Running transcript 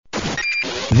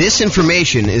This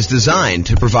information is designed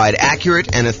to provide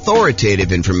accurate and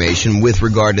authoritative information with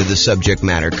regard to the subject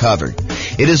matter covered.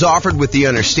 It is offered with the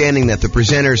understanding that the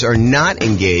presenters are not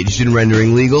engaged in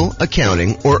rendering legal,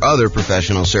 accounting, or other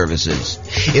professional services.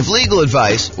 If legal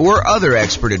advice or other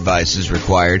expert advice is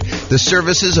required, the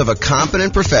services of a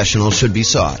competent professional should be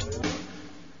sought.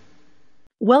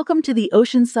 Welcome to the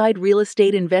Oceanside Real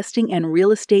Estate Investing and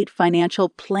Real Estate Financial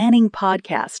Planning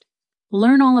Podcast.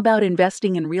 Learn all about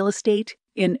investing in real estate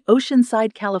in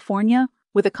Oceanside, California,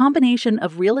 with a combination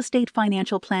of real estate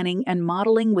financial planning and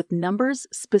modeling with numbers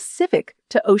specific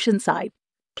to Oceanside,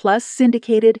 plus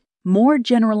syndicated, more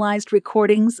generalized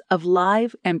recordings of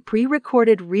live and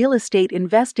pre-recorded real estate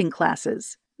investing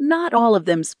classes, not all of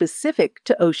them specific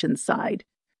to Oceanside.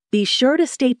 Be sure to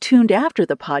stay tuned after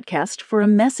the podcast for a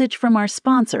message from our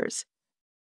sponsors.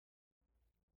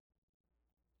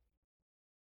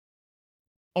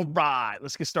 All right,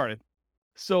 let's get started.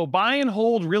 So buy and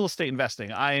hold real estate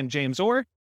investing. I am James Orr.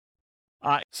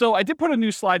 So I did put a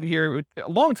new slide here. A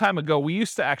long time ago, we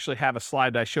used to actually have a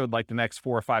slide that I showed like the next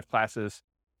 4 or 5 classes.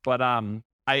 But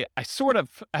I sort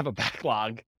of have a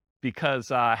backlog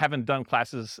because I haven't done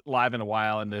classes live in a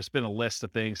while, and there's been a list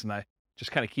of things, and I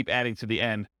just kind of keep adding to the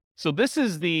end. So this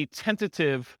is the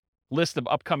tentative list of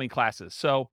upcoming classes.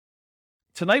 So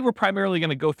tonight we're primarily going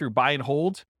to go through buy and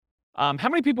hold. How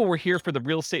many people were here for the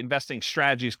real estate investing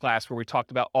strategies class where we talked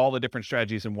about all the different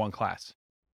strategies in one class?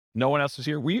 No one else was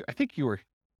here? I think you were.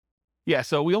 Yeah,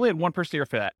 so we only had one person here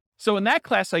for that. So in that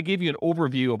class, I gave you an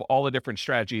overview of all the different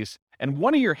strategies. And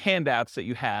one of your handouts that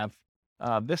you have,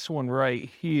 this one right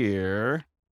here.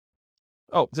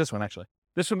 Oh, this one actually.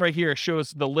 This one right here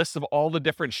shows the list of all the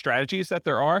different strategies that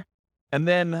there are. And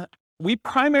then we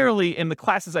primarily, in the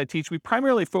classes I teach, we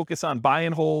primarily focus on buy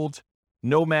and hold,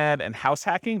 nomad, and house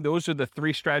hacking. Those are the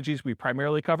 3 strategies we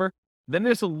primarily cover. Then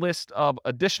there's a list of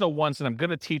additional ones that I'm going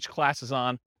to teach classes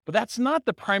on, but that's not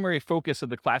the primary focus of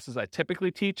the classes I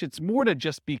typically teach. It's more to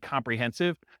just be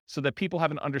comprehensive so that people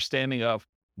have an understanding of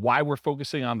why we're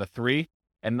focusing on the 3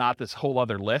 and not this whole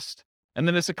other list. And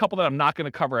then there's a couple that I'm not going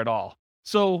to cover at all.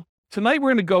 So tonight we're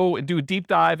going to go and do a deep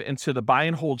dive into the buy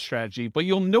and hold strategy, but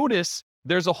you'll notice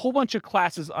there's a whole bunch of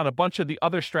classes on a bunch of the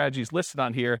other strategies listed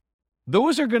on here.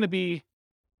 Those are going to be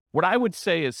what I would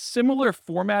say is similar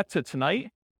format to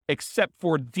tonight, except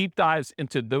for deep dives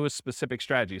into those specific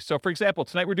strategies. So for example,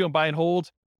 tonight we're doing buy and hold.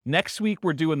 Next week,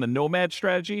 we're doing the nomad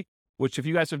strategy, which if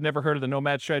you guys have never heard of the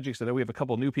nomad strategy, because I know we have a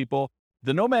couple of new people,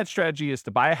 the nomad strategy is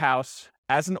to buy a house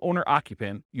as an owner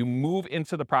occupant. You move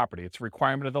into the property. It's a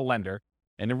requirement of the lender.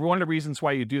 And one of the reasons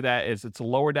why you do that is it's a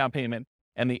lower down payment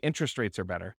and the interest rates are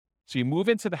better. So you move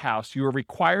into the house, you are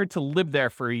required to live there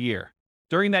for a year.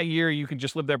 During that year, you can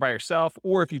just live there by yourself,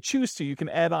 or if you choose to, you can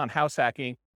add on house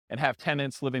hacking and have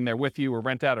tenants living there with you or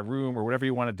rent out a room or whatever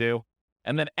you want to do.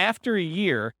 And then after a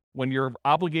year, when your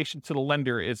obligation to the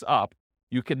lender is up,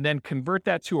 you can then convert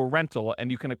that to a rental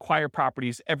and you can acquire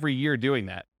properties every year doing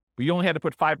that. But you only had to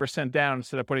put 5% down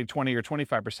instead of putting 20 or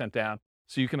 25% down.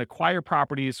 So you can acquire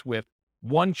properties with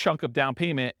one chunk of down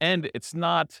payment, and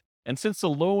since the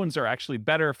loans are actually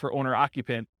better for owner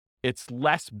occupant, it's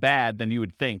less bad than you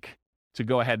would think to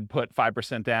go ahead and put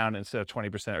 5% down instead of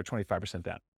 20% or 25%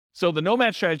 down. So the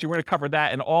nomad strategy, we're going to cover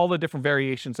that and all the different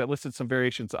variations. I listed some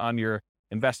variations on your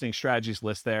investing strategies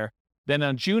list there. Then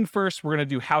on June 1st, we're going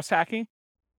to do house hacking.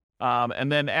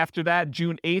 And then after that,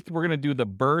 June 8th, we're going to do the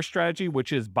BRRRR strategy,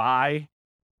 which is buy,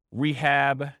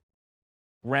 rehab,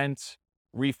 rent,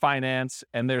 refinance.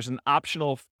 And there's an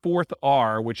optional 4th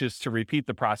R, which is to repeat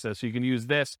the process. So you can use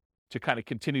this to kind of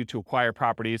continue to acquire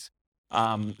properties.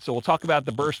 So we'll talk about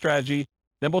the BRRRR strategy.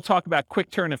 Then we'll talk about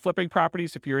quick turn and flipping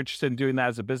properties if you're interested in doing that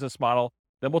as a business model.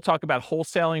 Then we'll talk about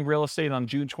wholesaling real estate on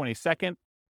June 22nd.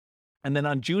 And then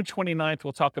on June 29th,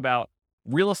 we'll talk about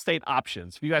real estate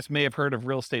options. You guys may have heard of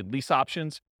real estate lease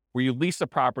options, where you lease a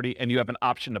property and you have an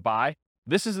option to buy.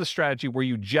 This is the strategy where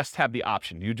you just have the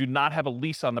option. You do not have a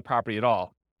lease on the property at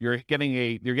all. You're getting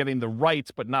the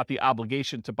rights, but not the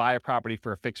obligation to buy a property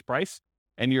for a fixed price.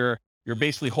 And you're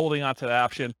basically holding on to that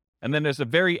option. And then there's a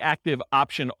very active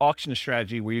option auction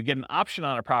strategy where you get an option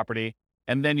on a property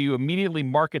and then you immediately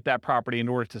market that property in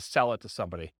order to sell it to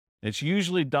somebody. And it's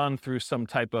usually done through some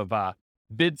type of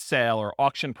bid sale or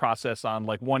auction process on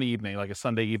like one evening, like a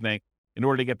Sunday evening, in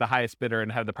order to get the highest bidder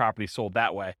and have the property sold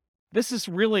that way. This is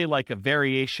really like a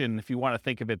variation, if you want to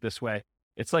think of it this way.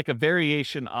 It's like a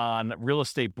variation on real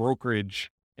estate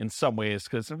brokerage in some ways,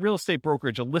 because in real estate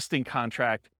brokerage, a listing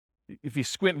contract, if you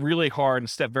squint really hard and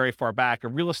step very far back, a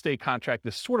real estate contract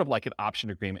is sort of like an option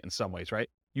agreement in some ways, right?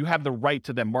 You have the right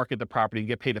to then market the property and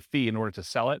get paid a fee in order to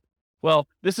sell it. Well,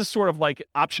 this is sort of like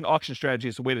option auction strategy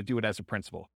is a way to do it as a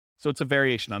principle. So it's a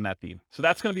variation on that theme. So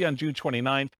that's going to be on June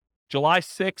 29th. July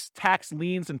 6th, tax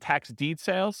liens and tax deed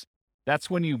sales. That's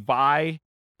when you buy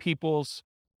people's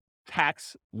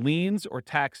tax liens or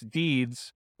tax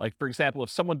deeds. Like, for example, if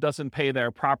someone doesn't pay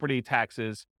their property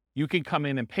taxes, you can come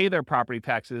in and pay their property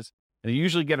taxes, and you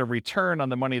usually get a return on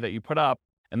the money that you put up.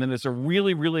 And then there's a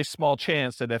really, really small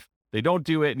chance that if they don't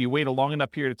do it and you wait a long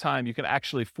enough period of time, you can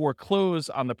actually foreclose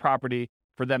on the property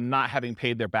for them not having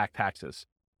paid their back taxes.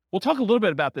 We'll talk a little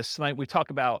bit about this tonight. We talk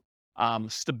about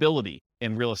stability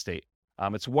in real estate.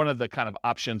 It's one of the kind of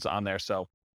options on there. So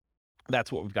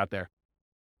that's what we've got there.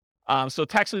 So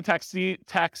tax lien,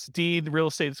 tax deed, real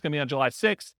estate is going to be on July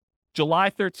 6th. July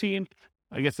 13th,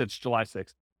 I guess it's July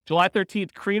 6th. July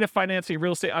 13th, creative financing,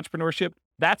 real estate entrepreneurship.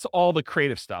 That's all the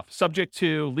creative stuff. Subject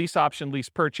to lease option, lease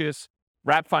purchase,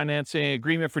 wrap financing,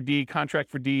 agreement for deed,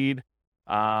 contract for deed.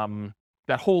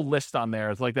 That whole list on there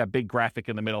is like that big graphic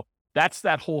in the middle. That's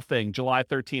that whole thing. July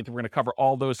 13th, we're going to cover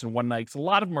all those in one night. 'Cause a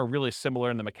lot of them are really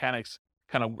similar in the mechanics.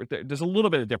 There's a little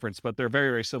bit of difference, but they're very,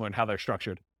 very similar in how they're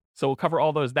structured. So we'll cover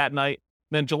all those that night.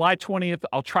 Then July 20th,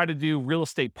 I'll try to do real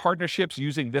estate partnerships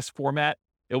using this format.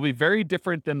 It'll be very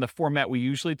different than the format we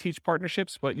usually teach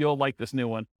partnerships, but you'll like this new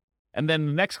one. And then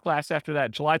the next class after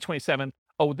that, July 27th.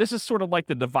 Oh, this is sort of like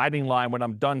the dividing line when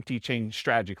I'm done teaching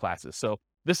strategy classes. So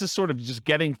this is sort of just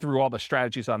getting through all the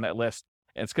strategies on that list.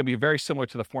 And it's going to be very similar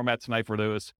to the format tonight for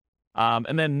those.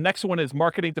 And then next one is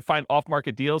marketing to find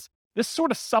off-market deals. This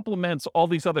sort of supplements all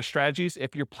these other strategies.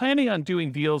 If you're planning on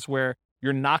doing deals where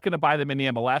you're not going to buy them in the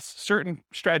MLS, certain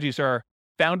strategies are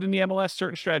found in the MLS.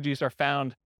 Certain strategies are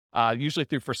found usually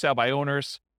through for sale by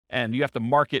owners, and you have to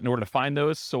market in order to find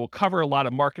those. So we'll cover a lot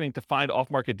of marketing to find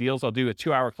off-market deals. I'll do a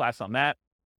 2-hour class on that.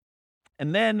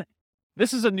 And then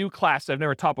this is a new class I've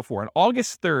never taught before on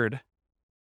August 3rd.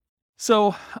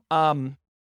 So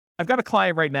I've got a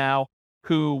client right now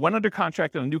who went under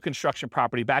contract on a new construction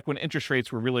property back when interest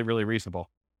rates were really, really reasonable.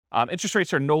 Interest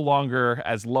rates are no longer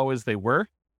as low as they were.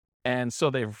 And so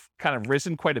they've kind of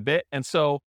risen quite a bit. And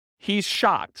so he's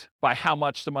shocked by how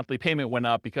much the monthly payment went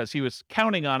up because he was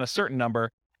counting on a certain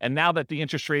number. And now that the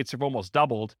interest rates have almost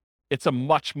doubled, it's a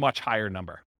much, much higher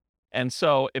number. And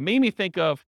so it made me think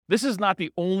of, this is not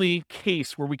the only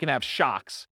case where we can have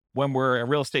shocks when we're a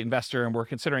real estate investor and we're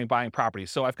considering buying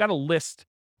properties. So I've got a list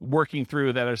working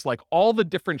through that is like all the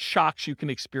different shocks you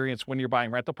can experience when you're buying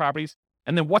rental properties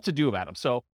and then what to do about them.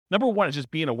 So number one is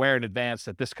just being aware in advance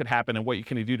that this could happen and what you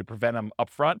can do to prevent them up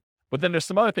front. But then there's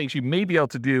some other things you may be able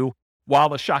to do while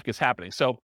the shock is happening.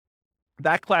 So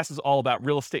that class is all about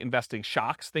real estate investing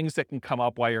shocks, things that can come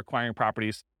up while you're acquiring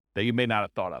properties that you may not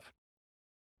have thought of.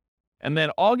 And then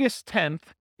August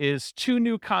 10th is 2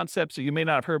 new concepts that you may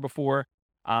not have heard before,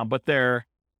 but there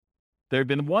have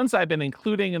been ones I've been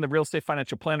including in the Real Estate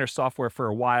Financial Planner software for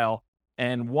a while,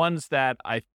 and ones that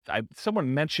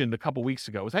someone mentioned a couple weeks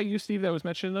ago. Was that you, Steve, that was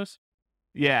mentioning those?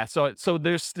 Yeah. So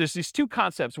there's these 2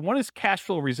 concepts. One is cash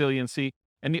flow resiliency,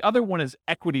 and the other one is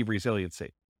equity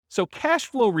resiliency. So cash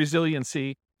flow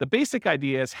resiliency, the basic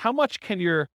idea is how much can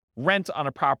your rent on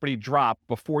a property drop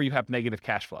before you have negative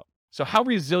cash flow? So how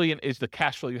resilient is the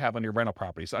cash flow you have on your rental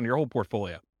properties, on your whole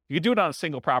portfolio? You can do it on a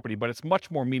single property, but it's much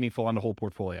more meaningful on the whole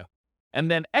portfolio. And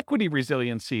then equity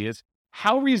resiliency is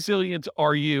how resilient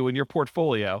are you in your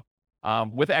portfolio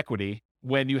with equity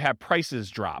when you have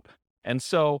prices drop? And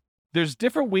so there's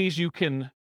different ways you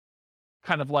can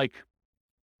kind of like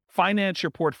finance your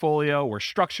portfolio or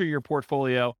structure your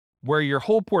portfolio where your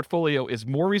whole portfolio is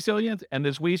more resilient, and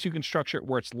there's ways you can structure it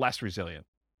where it's less resilient.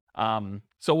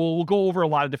 So we'll go over a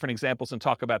lot of different examples and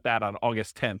talk about that on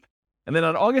August 10th. And then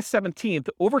on August 17th,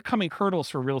 overcoming hurdles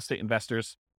for real estate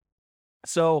investors.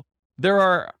 So there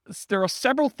are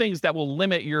several things that will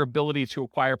limit your ability to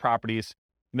acquire properties.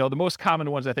 You know, the most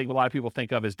common ones I think a lot of people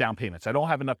think of is down payments. I don't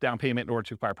have enough down payment in order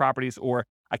to acquire properties, or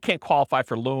I can't qualify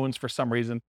for loans for some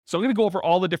reason. So I'm going to go over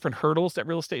all the different hurdles that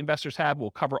real estate investors have.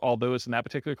 We'll cover all those in that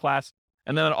particular class.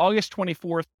 And then on August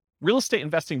 24th, real estate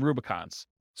investing Rubicons.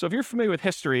 So if you're familiar with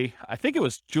history, I think it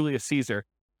was Julius Caesar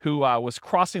who was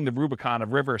crossing the Rubicon, a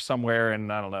river somewhere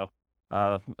in, I don't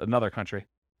know, another country.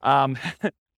 And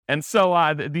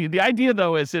so the idea,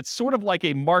 though, is it's sort of like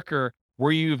a marker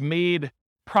where you've made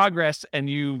progress and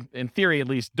you, in theory at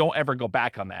least, don't ever go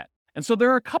back on that. And so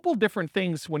there are a couple different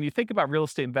things when you think about real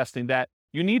estate investing that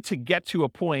you need to get to a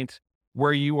point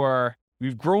where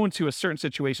you've grown to a certain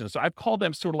situation. So I've called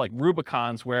them sort of like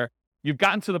Rubicons, where you've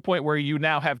gotten to the point where you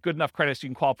now have good enough credit so you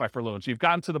can qualify for loans. You've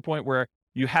gotten to the point where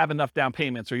you have enough down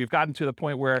payments, or you've gotten to the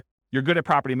point where you're good at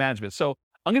property management. So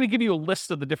I'm going to give you a list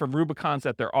of the different Rubicons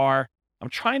that there are. I'm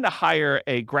trying to hire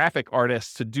a graphic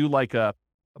artist to do like a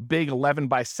big 11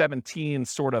 by 17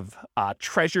 sort of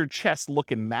treasure chest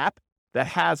looking map that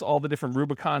has all the different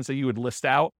Rubicons that you would list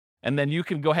out. And then you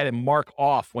can go ahead and mark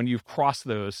off when you've crossed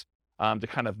those to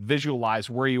kind of visualize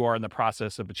where you are in the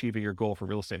process of achieving your goal for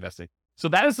real estate investing. So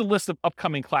that is the list of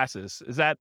upcoming classes. Is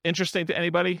that interesting to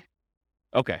anybody?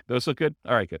 Okay, those look good.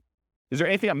 All right, good. Is there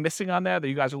anything I'm missing on there that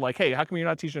you guys are like, hey, how come you're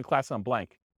not teaching a class on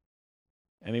blank?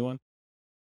 Anyone?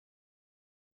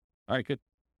 All right, good.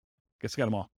 Guess I got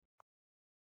them all.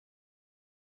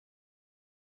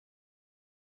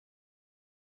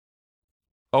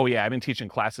 Oh yeah, I've been teaching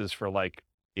classes for like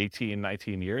 18,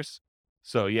 19 years.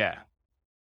 So yeah.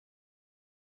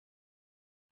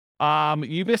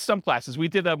 You missed some classes. We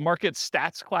did a market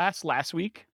stats class last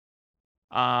week.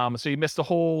 So you missed the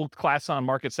whole class on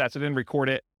market stats. I didn't record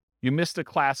it. You missed a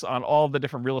class on all the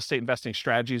different real estate investing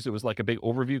strategies. It was like a big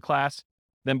overview class.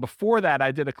 Then before that,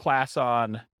 I did a class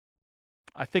on,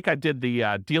 I think I did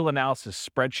the deal analysis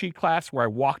spreadsheet class where I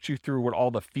walked you through what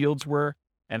all the fields were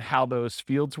and how those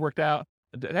fields worked out.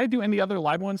 Did I do any other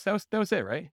live ones? That was it,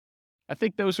 right? I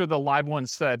think those are the live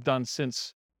ones that I've done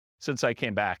since I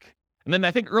came back. And then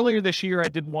I think earlier this year, I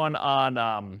did one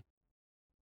on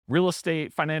real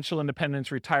estate, financial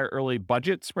independence, retire early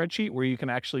budget spreadsheet, where you can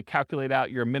actually calculate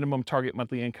out your minimum target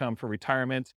monthly income for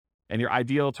retirement and your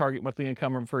ideal target monthly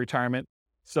income for retirement.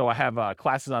 So I have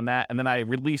classes on that. And then I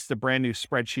released a brand new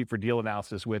spreadsheet for deal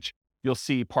analysis, which you'll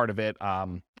see part of it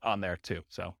on there too.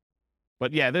 So,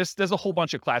 but yeah, there's a whole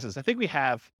bunch of classes. I think we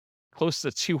have close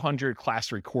to 200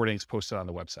 class recordings posted on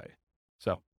the website.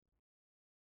 So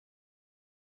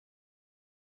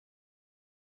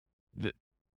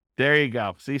there you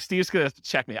go. See, Steve's going to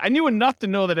check me. I knew enough to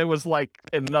know that it was like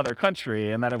in another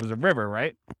country and that it was a river,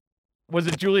 right? Was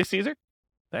it Julius Caesar?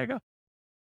 There you go.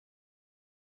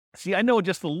 See, I know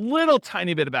just a little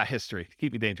tiny bit about history to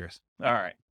keep me dangerous. All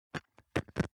right.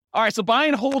 All right, so buy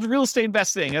and hold real estate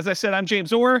investing. As I said, I'm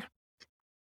James Orr.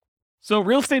 So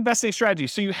real estate investing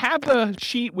strategies. So you have the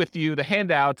sheet with you, the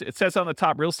handout. It says on the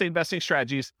top, real estate investing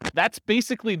strategies. That's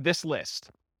basically this list.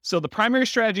 So the primary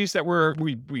strategies that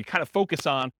we kind of focus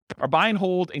on are buy and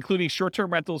hold, including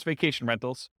short-term rentals, vacation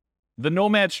rentals, the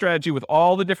nomad strategy with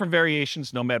all the different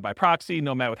variations, nomad by proxy,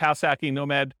 nomad with house hacking,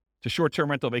 nomad to short-term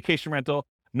rental, vacation rental,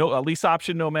 lease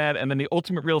option nomad, and then the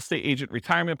ultimate real estate agent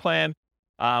retirement plan,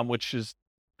 which is,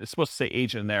 it's supposed to say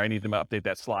agent in there. I need to update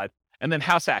that slide. And then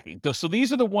house hacking. So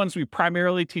these are the ones we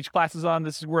primarily teach classes on.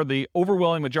 This is where the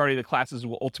overwhelming majority of the classes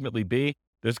will ultimately be.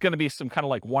 There's going to be some kind of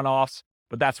like one-offs,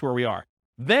 but that's where we are.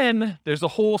 Then there's a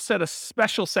whole set of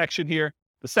special section here,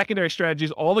 the secondary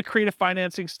strategies, all the creative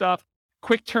financing stuff,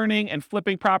 quick turning and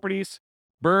flipping properties,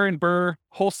 BRRRR and BRRRR,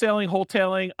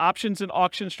 wholesaling, options and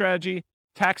auction strategy,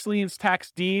 tax liens,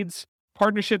 tax deeds,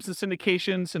 partnerships and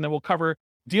syndications, and then we'll cover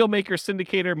deal maker,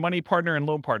 syndicator, money partner, and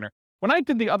loan partner. When I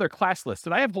did the other class list,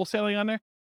 did I have wholesaling on there?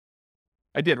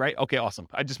 I did, right? Okay, awesome.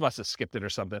 I just must have skipped it or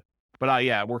something. But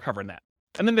yeah, we're covering that.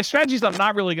 And then the strategies I'm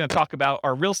not really going to talk about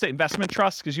are real estate investment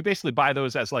trusts, because you basically buy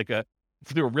those as like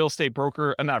through a real estate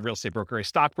broker, not a real estate broker, a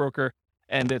stockbroker.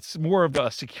 And it's more of a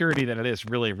security than it is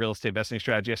really a real estate investing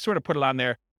strategy. I sort of put it on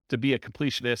there to be a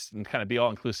completionist and kind of be all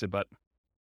inclusive, but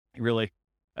really,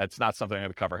 that's not something I'm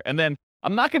going to cover. And then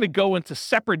I'm not going to go into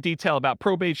separate detail about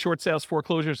probate, short sales,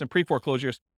 foreclosures, and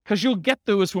pre-foreclosures, because you'll get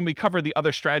those when we cover the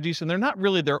other strategies, and they're not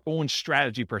really their own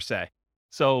strategy per se.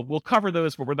 So we'll cover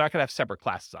those, but we're not going to have separate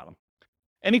classes on them.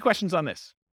 Any questions on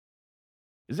this?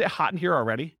 Is it hot in here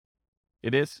already?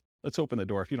 It is? Let's open the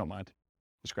door if you don't mind.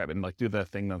 Just grab it and do the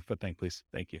thing, the foot thing, please.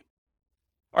 Thank you.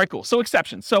 All right, cool. So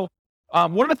exceptions. So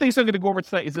one of the things I'm going to go over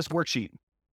tonight is this worksheet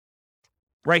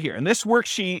right here. And this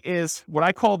worksheet is what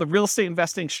I call the real estate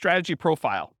investing strategy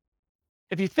profile.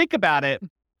 If you think about it,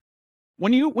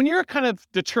 when you're kind of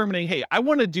determining, hey, I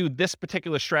want to do this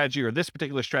particular strategy or this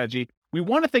particular strategy, we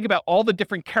want to think about all the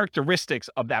different characteristics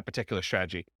of that particular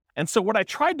strategy. And so what I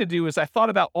tried to do is I thought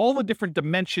about all the different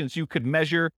dimensions you could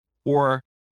measure or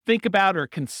think about or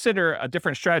consider a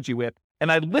different strategy with.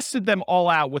 And I listed them all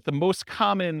out with the most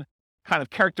common kind of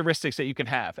characteristics that you can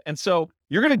have. And so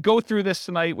you're going to go through this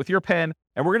tonight with your pen,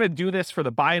 and we're going to do this for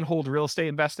the buy and hold real estate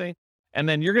investing. And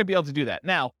then you're going to be able to do that.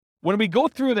 Now, when we go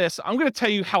through this, I'm going to tell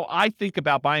you how I think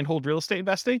about buy and hold real estate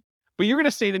investing, but you're going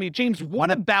to say to me, James,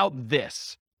 what about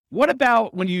this? What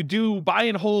about when you do buy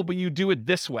and hold, but you do it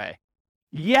this way?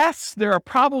 Yes, there are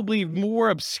probably more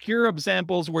obscure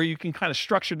examples where you can kind of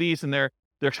structure these, and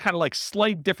there's kind of like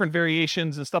slight different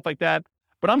variations and stuff like that.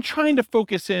 But I'm trying to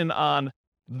focus in on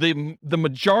the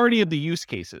majority of the use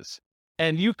cases.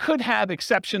 And you could have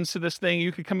exceptions to this thing.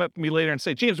 You could come up to me later and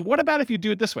say, James, what about if you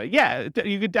do it this way? Yeah,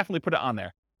 you could definitely put it on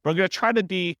there. But I'm going to try to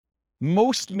be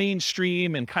most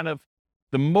mainstream and kind of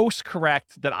the most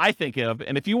correct that I think of.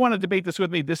 And if you want to debate this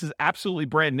with me, this is absolutely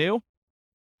brand new.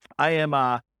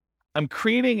 I'm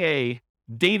creating a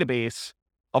database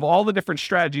of all the different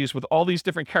strategies with all these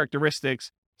different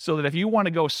characteristics, so that if you want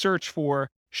to go search for,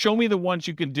 show me the ones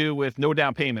you can do with no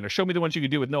down payment, or show me the ones you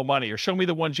can do with no money, or show me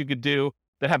the ones you could do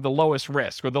that have the lowest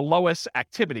risk or the lowest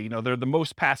activity, they're the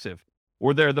most passive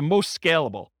or they're the most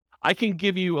scalable. I can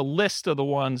give you a list of the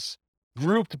ones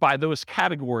grouped by those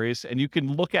categories, and you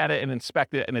can look at it and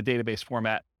inspect it in a database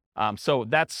format. So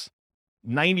that's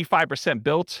 95%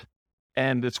 built,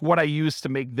 and it's what I use to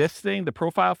make this thing, the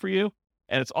profile for you.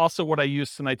 And it's also what I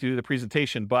use tonight to do the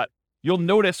presentation. But you'll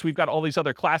notice we've got all these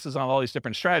other classes on all these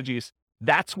different strategies.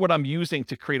 That's what I'm using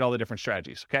to create all the different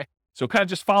strategies, okay? So kind of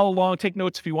just follow along, take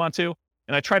notes if you want to.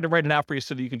 And I tried to write it out for you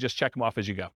so that you can just check them off as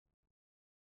you go.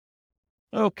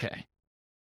 Okay.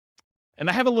 And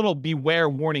I have a little beware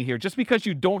warning here. Just because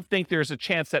you don't think there's a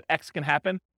chance that X can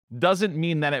happen doesn't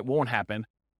mean that it won't happen.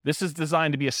 This is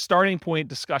designed to be a starting point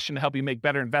discussion to help you make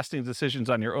better investing decisions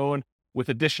on your own with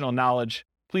additional knowledge.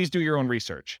 Please do your own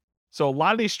research. So a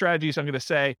lot of these strategies, I'm going to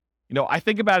say, I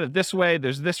think about it this way,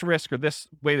 there's this risk or this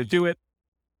way to do it.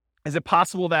 Is it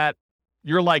possible that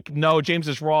you're like, no, James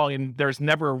is wrong, and there's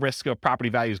never a risk of property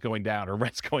values going down or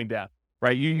rents going down,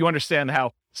 right? You understand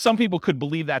how some people could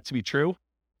believe that to be true.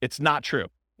 It's not true,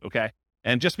 okay?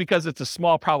 And just because it's a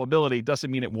small probability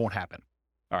doesn't mean it won't happen.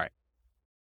 All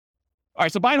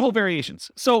right, so buy and hold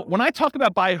variations. So when I talk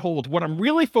about buy and hold, what I'm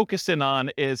really focusing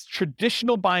on is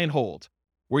traditional buy and hold,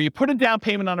 where you put a down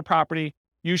payment on a property,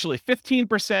 usually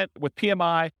 15% with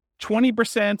PMI,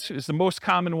 20% is the most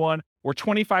common one, or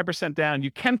 25% down.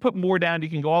 You can put more down. You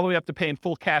can go all the way up to paying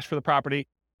full cash for the property.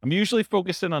 I'm usually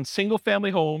focusing on single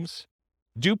family homes,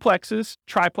 duplexes,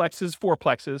 triplexes,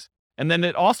 fourplexes, and then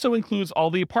it also includes all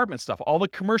the apartment stuff, all the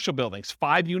commercial buildings,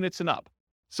 5 units and up.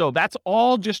 So that's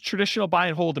all just traditional buy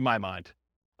and hold in my mind.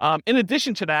 In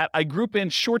addition to that, I group in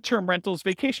short-term rentals,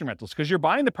 vacation rentals, because you're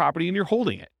buying the property and you're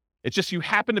holding it. It's just you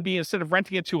happen to be, instead of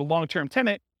renting it to a long-term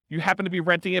tenant, you happen to be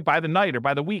renting it by the night or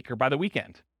by the week or by the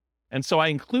weekend. And so I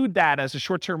include that as a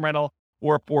short-term rental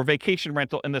or vacation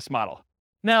rental in this model.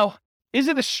 Now, is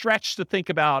it a stretch to think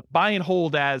about buy and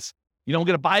hold as, I'm going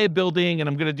to buy a building and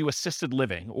I'm going to do assisted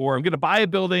living, or I'm going to buy a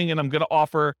building and I'm going to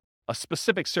offer a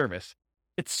specific service?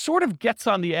 It sort of gets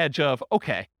on the edge of,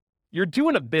 okay, you're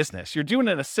doing a business, you're doing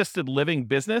an assisted living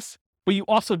business, but you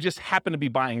also just happen to be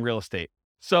buying real estate.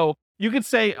 So you could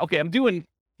say, okay, I'm doing,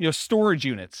 storage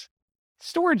units.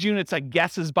 Storage units, I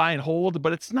guess, is buy and hold,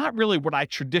 but it's not really what I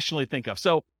traditionally think of.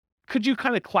 So could you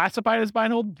kind of classify it as buy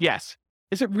and hold? Yes.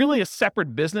 Is it really a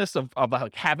separate business of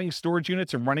like having storage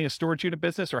units and running a storage unit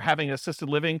business, or having assisted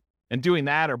living and doing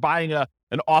that, or buying an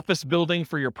office building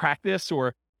for your practice,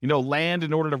 or, land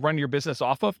in order to run your business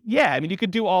off of? Yeah, you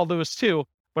could do all those too,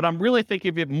 but I'm really thinking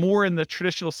of it more in the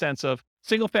traditional sense of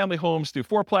single family homes through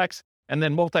fourplex, and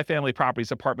then multifamily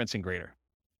properties, apartments, and greater.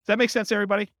 Does that make sense to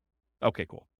everybody? Okay,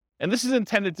 cool. And this is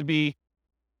intended to be,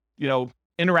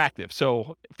 interactive.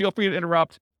 So feel free to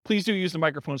interrupt. Please do use the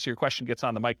microphone so your question gets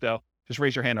on the mic, though. Just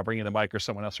raise your hand. I'll bring you the mic, or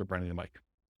someone else will bring you the mic.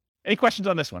 Any questions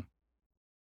on this one?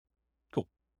 Cool.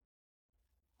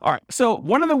 All right. So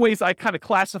one of the ways I kind of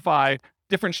classify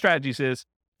different strategies is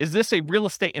this a real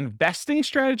estate investing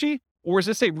strategy, or is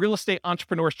this a real estate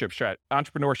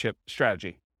entrepreneurship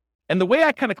strategy? And the way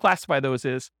I kind of classify those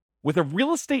is, with a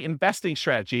real estate investing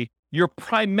strategy, you're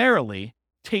primarily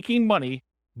taking money,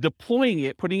 deploying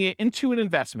it, putting it into an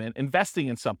investment, investing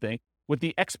in something with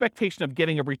the expectation of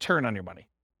getting a return on your money.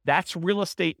 That's real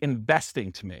estate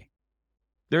investing to me.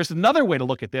 There's another way to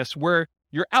look at this where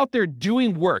you're out there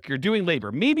doing work, you're doing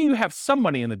labor. Maybe you have some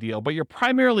money in the deal, but you're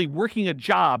primarily working a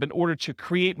job in order to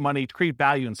create money, to create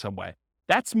value in some way.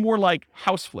 That's more like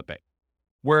house flipping,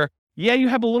 where, yeah, you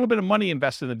have a little bit of money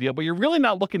invested in the deal, but you're really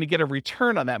not looking to get a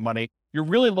return on that money. You're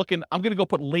really looking, I'm going to go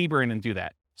put labor in and do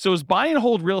that. So is buy and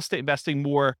hold real estate investing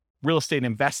more real estate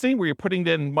investing, where you're putting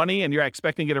in money and you're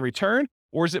expecting to get a return?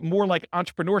 Or is it more like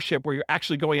entrepreneurship, where you're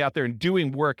actually going out there and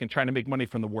doing work and trying to make money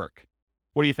from the work?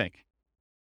 What do you think?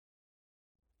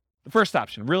 The first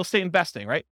option, real estate investing,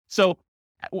 right? So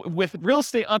with real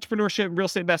estate entrepreneurship, real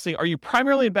estate investing, are you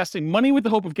primarily investing money with the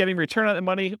hope of getting a return on that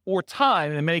money, or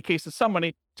time, in many cases some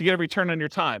money, to get a return on your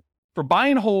time? For buy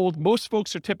and hold, most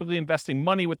folks are typically investing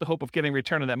money with the hope of getting a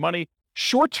return on that money.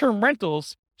 Short-term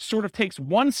rentals sort of takes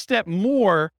one step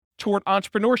more toward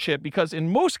entrepreneurship, because in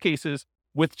most cases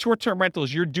with short-term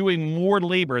rentals, you're doing more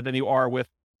labor than you are with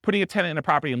putting a tenant in a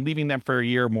property and leaving them for a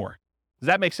year or more. Does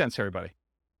that make sense to everybody?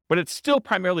 But it's still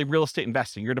primarily real estate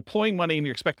investing. You're deploying money and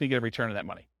you're expecting to get a return on that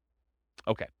money.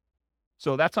 Okay.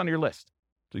 So that's on your list.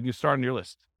 So you can start on your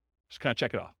list. Just kind of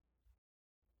check it off.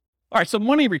 All right, so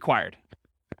money required.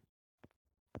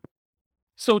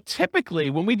 So typically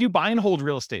when we do buy and hold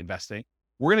real estate investing,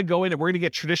 we're going to go in and we're going to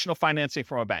get traditional financing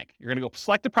from a bank. You're going to go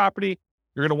select a property.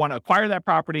 You're going to want to acquire that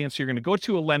property. And so you're going to go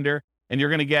to a lender and you're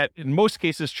going to get, in most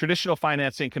cases, traditional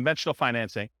financing, conventional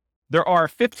financing. There are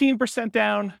 15%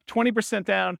 down, 20%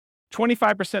 down,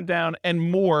 25% down, and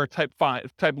more type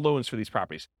loans for these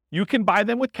properties. You can buy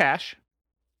them with cash,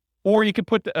 or you can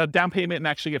put a down payment and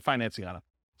actually get financing on them.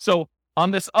 So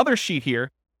on this other sheet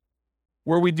here,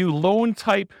 where we do loan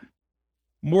type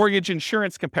mortgage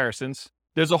insurance comparisons,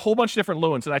 there's a whole bunch of different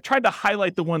loans. And I tried to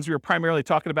highlight the ones we were primarily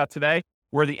talking about today,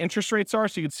 where the interest rates are.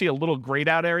 So you can see a little grayed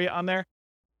out area on there.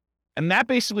 And that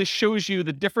basically shows you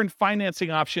the different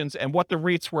financing options and what the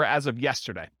rates were as of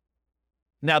yesterday.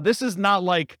 Now, this is not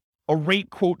like a rate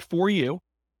quote for you.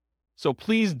 So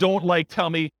please don't tell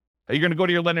me that you're going to go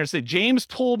to your lender and say, James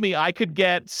told me I could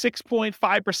get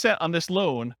 6.5% on this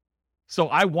loan, so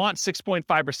I want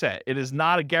 6.5%. It is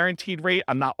not a guaranteed rate.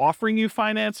 I'm not offering you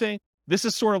financing. This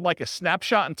is sort of like a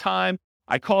snapshot in time.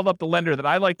 I called up the lender that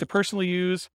I like to personally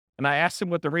use, and I asked him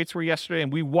what the rates were yesterday,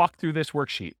 and we walked through this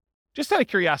worksheet. Just out of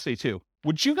curiosity too,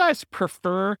 would you guys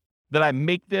prefer that I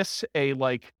make this a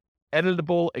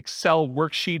editable Excel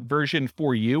worksheet version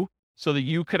for you so that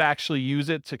you could actually use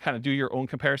it to kind of do your own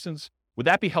comparisons? Would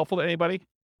that be helpful to anybody?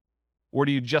 Or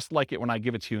do you just like it when I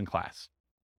give it to you in class?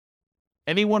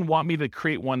 Anyone want me to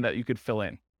create one that you could fill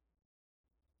in?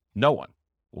 No one.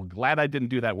 Well, glad I didn't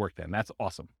do that work then. That's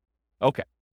awesome. Okay.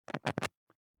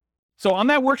 So on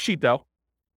that worksheet though,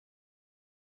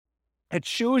 it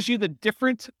shows you the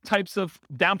different types of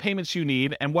down payments you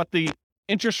need and what the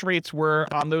interest rates were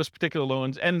on those particular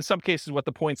loans, and in some cases what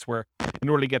the points were in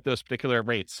order to get those particular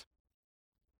rates.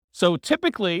 So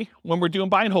typically when we're doing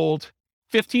buy and hold,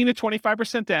 15 to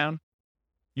 25% down,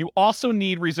 you also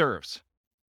need reserves.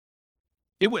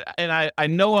 It would, and I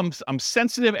know I'm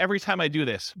sensitive every time I do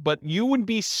this, but you would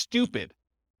be stupid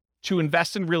to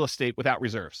invest in real estate without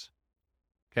reserves.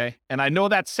 Okay? And I know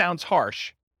that sounds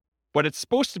harsh, but it's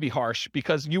supposed to be harsh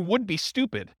because you would be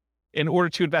stupid in order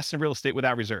to invest in real estate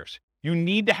without reserves. You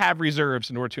need to have reserves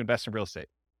in order to invest in real estate.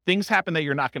 Things happen that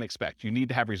you're not going to expect. You need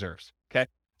to have reserves. Okay?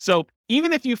 So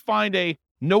even if you find a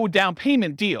no down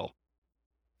payment deal,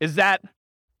 is that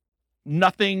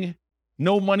nothing,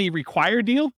 no money required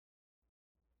deal?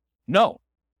 No.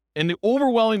 In the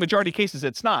overwhelming majority of cases,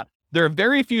 it's not. There are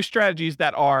very few strategies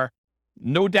that are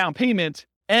no down payment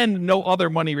and no other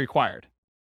money required.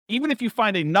 Even if you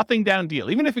find a nothing down deal,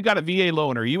 even if you got a VA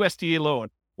loan or USDA loan,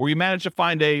 or you manage to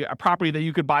find a property that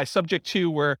you could buy subject to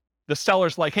where the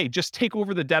seller's like, hey, just take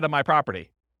over the debt of my property.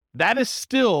 That is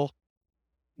still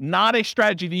not a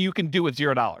strategy that you can do with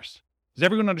 $0. Does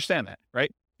everyone understand that,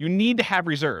 right? You need to have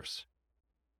reserves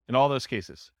in all those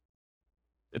cases.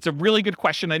 It's a really good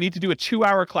question. I need to do a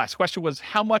 2-hour class. Question was,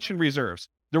 how much in reserves?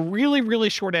 The really, really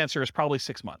short answer is probably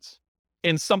 6 months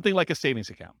in something like a savings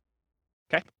account.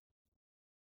 Okay?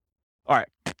 All right.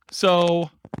 So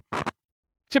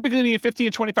typically you need 15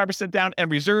 to 25% down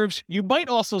and reserves. You might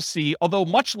also see, although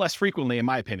much less frequently, in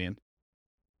my opinion,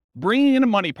 bringing in a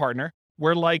money partner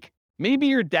where maybe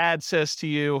your dad says to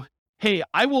you, hey,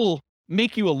 I will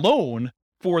make you a loan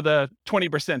for the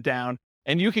 20% down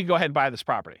and you can go ahead and buy this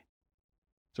property.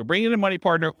 So bring in a money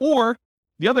partner, or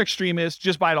the other extreme is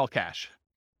just buy it all cash.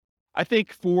 I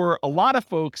think for a lot of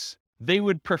folks, they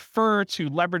would prefer to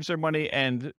leverage their money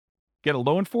and get a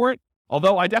loan for it.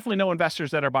 Although I definitely know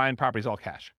investors that are buying properties all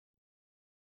cash.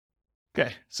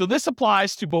 Okay, so this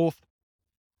applies to both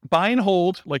buy and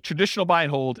hold, like traditional buy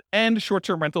and hold, and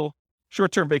short-term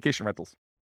vacation rentals.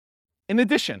 In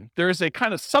addition, there is a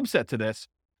kind of subset to this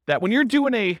that when you're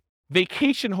doing a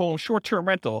vacation home short-term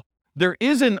rental, there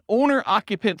is an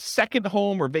owner-occupant second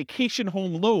home or vacation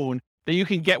home loan that you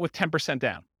can get with 10%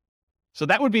 down. So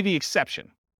that would be the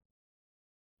exception.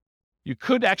 You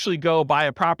could actually go buy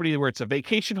a property where it's a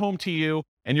vacation home to you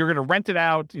and you're going to rent it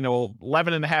out,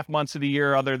 11 and a half months of the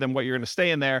year other than what you're going to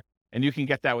stay in there, and you can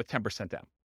get that with 10% down.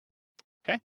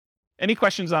 Okay? Any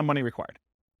questions on money required?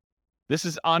 This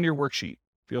is on your worksheet.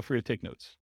 Feel free to take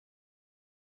notes.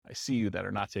 I see you that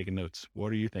are not taking notes.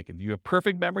 What are you thinking? Do you have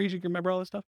perfect memories? You can remember all this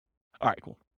stuff? All right,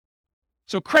 cool.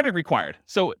 So credit required.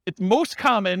 So it's most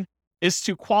common is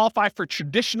to qualify for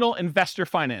traditional investor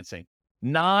financing,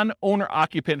 non-owner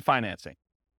occupant financing.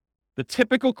 The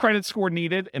typical credit score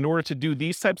needed in order to do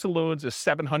these types of loans is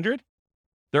 700.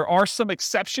 There are some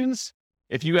exceptions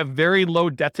if you have very low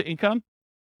debt to income.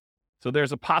 So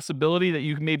there's a possibility that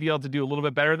you may be able to do a little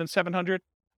bit better than 700,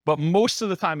 but most of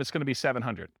the time it's going to be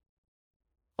 700.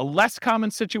 A less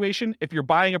common situation, if you're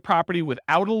buying a property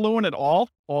without a loan at all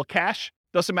cash,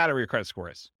 doesn't matter what your credit score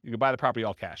is. You can buy the property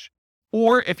all cash.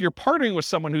 Or if you're partnering with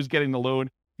someone who's getting the loan,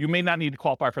 you may not need to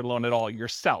qualify for the loan at all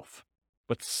yourself,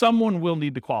 but someone will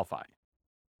need to qualify.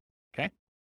 Okay.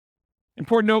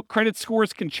 Important note, credit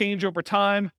scores can change over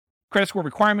time. Credit score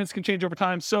requirements can change over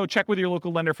time. So check with your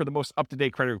local lender for the most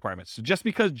up-to-date credit requirements. So just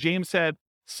because James said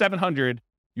 700,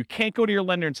 you can't go to your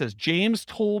lender and says, James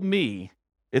told me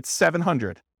it's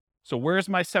 700. So where's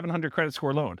my 700 credit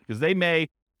score loan? Because they may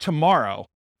tomorrow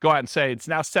go out and say it's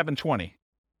now 720.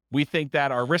 We think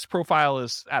that our risk profile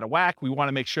is out of whack. We want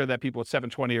to make sure that people at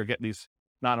 720 are getting these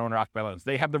non-owner occupied loans.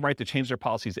 They have the right to change their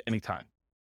policies at any time.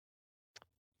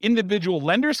 Individual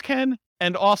lenders can,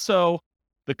 and also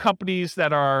the companies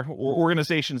that are, or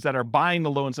organizations that are buying the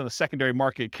loans in the secondary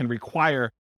market can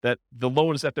require that the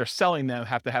loans that they're selling them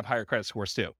have to have higher credit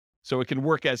scores too. So it can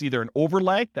work as either an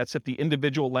overlay, that's if the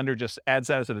individual lender just adds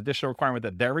that as an additional requirement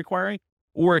that they're requiring,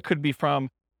 or it could be from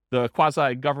the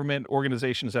quasi-government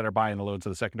organizations that are buying the loans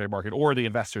in the secondary market, or the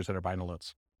investors that are buying the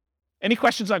loans. Any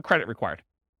questions on credit required?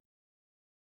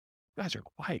 You guys are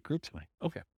a quiet group tonight.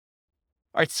 Okay.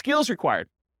 All right, skills required.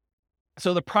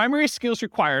 So the primary skills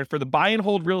required for the buy and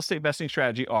hold real estate investing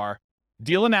strategy are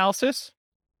deal analysis.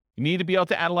 You need to be able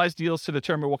to analyze deals to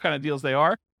determine what kind of deals they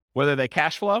are, whether they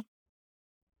cash flow,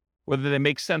 whether they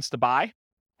make sense to buy,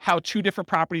 how 2 different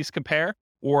properties compare,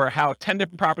 or how 10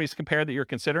 different properties compare that you're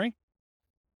considering.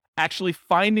 Actually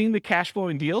finding the cash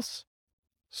flowing deals,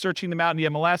 searching them out in the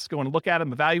MLS, going to look at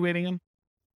them, evaluating them.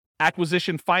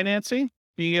 Acquisition financing,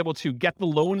 being able to get the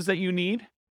loans that you need,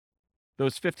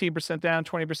 those 15% down,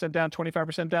 20% down,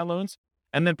 25% down loans,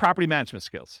 and then property management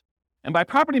skills. And by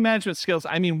property management skills,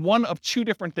 I mean one of 2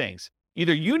 different things.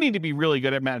 Either you need to be really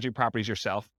good at managing properties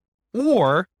yourself,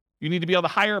 or you need to be able to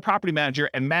hire a property manager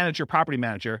and manage your property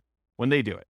manager when they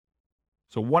do it.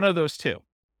 So one of those 2.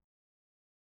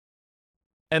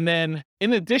 And then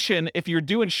in addition, if you're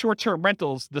doing short-term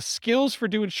rentals, the skills for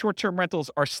doing short-term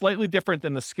rentals are slightly different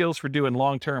than the skills for doing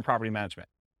long-term property management.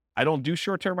 I don't do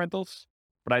short-term rentals,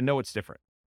 but I know it's different.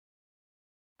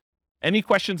 Any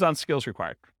questions on skills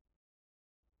required?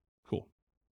 Cool.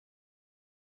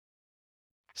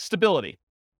 Stability.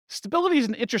 Stability is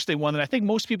an interesting one that I think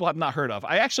most people have not heard of.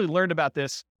 I actually learned about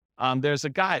this. There's a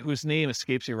guy whose name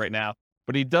escapes me right now,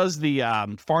 but he does the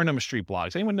Farnham Street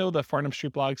blogs. Anyone know the Farnham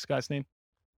Street blogs guy's name?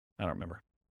 I don't remember.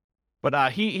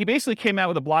 But he basically came out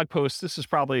with a blog post. This is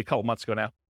probably a couple months ago now.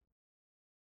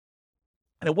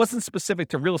 And it wasn't specific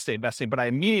to real estate investing, but I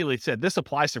immediately said, this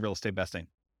applies to real estate investing.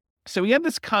 So we have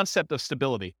this concept of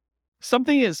stability.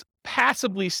 Something is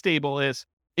passively stable is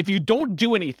if you don't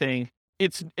do anything,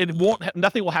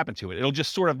 nothing will happen to it. It'll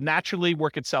just sort of naturally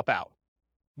work itself out.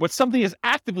 But something is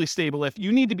actively stable if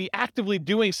you need to be actively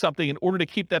doing something in order to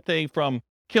keep that thing from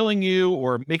killing you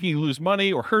or making you lose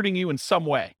money or hurting you in some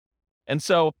way. And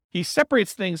so he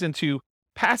separates things into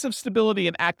passive stability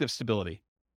and active stability.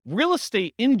 Real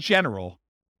estate in general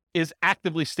is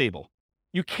actively stable.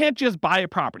 You can't just buy a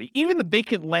property, even the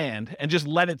vacant land, and just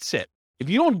let it sit. If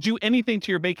you don't do anything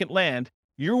to your vacant land,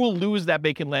 you will lose that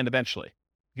vacant land eventually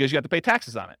because you have to pay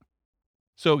taxes on it.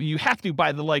 So you have to,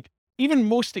 by the even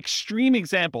most extreme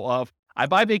example of, I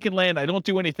buy vacant land, I don't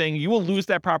do anything, you will lose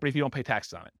that property if you don't pay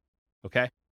taxes on it. Okay?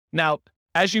 Now,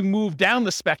 as you move down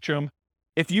the spectrum,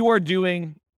 if you are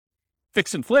doing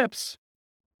fix and flips,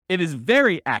 it is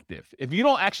very active. If you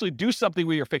don't actually do something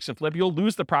with your fix and flip, you'll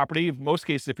lose the property. In most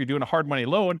cases, if you're doing a hard money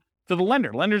loan, to the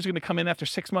lender. Lender's going to come in after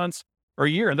 6 months or a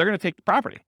year, and they're going to take the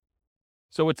property.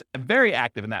 So it's very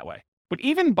active in that way. But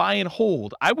even buy and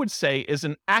hold, I would say, is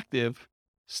an active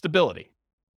stability.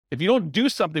 If you don't do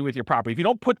something with your property, if you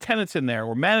don't put tenants in there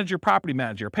or manage your property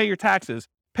manager, pay your taxes,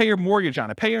 pay your mortgage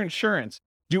on it, pay your insurance,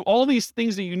 do all these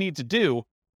things that you need to do,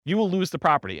 you will lose the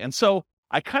property. And so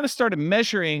I kind of started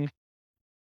measuring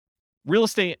real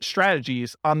estate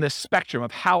strategies on this spectrum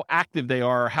of how active they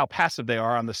are or how passive they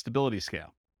are on the stability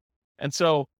scale. And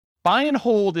so buy and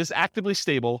hold is actively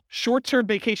stable. Short-term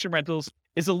vacation rentals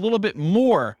is a little bit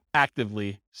more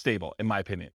actively stable, in my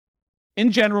opinion.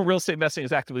 In general, real estate investing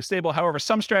is actively stable. However,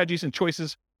 some strategies and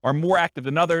choices are more active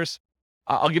than others.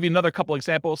 I'll give you another couple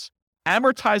examples.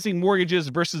 Amortizing mortgages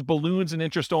versus balloons and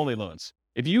interest-only loans.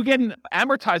 If you get an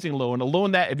amortizing loan, a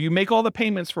loan that if you make all the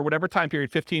payments for whatever time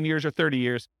period, 15 years or 30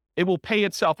 years, it will pay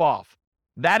itself off.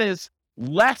 That is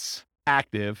less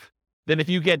active than if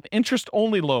you get an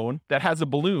interest-only loan that has a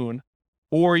balloon,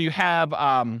 or you have,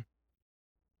 well,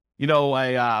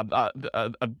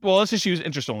 let's just use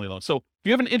interest-only loan. So if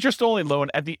you have an interest-only loan,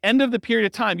 at the end of the period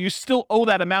of time, you still owe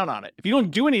that amount on it. If you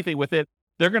don't do anything with it,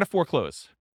 they're going to foreclose.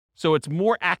 So it's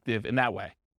more active in that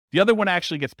way. The other one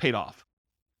actually gets paid off.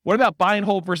 What about buy and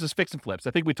hold versus fix and flips?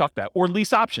 I think we talked about, or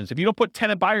lease options. If you don't put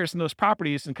tenant buyers in those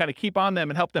properties and kind of keep on them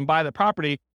and help them buy the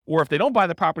property, Or if they don't buy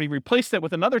the property, replace it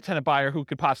with another tenant buyer who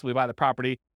could possibly buy the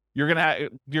property. You're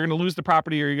gonna lose the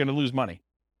property, or you're gonna lose money.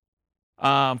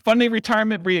 Funding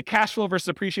retirement via cash flow versus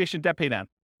appreciation, debt pay down.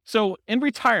 So in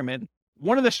retirement,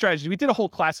 one of the strategies, we did a whole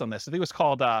class on this. I think it was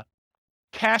called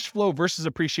cash flow versus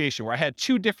appreciation, where I had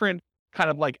two different kind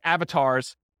of like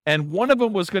avatars, and one of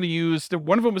them was going to use,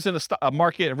 one of them was in a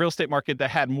market, a real estate market that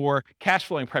had more cash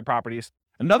flowing properties.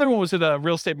 Another one was in a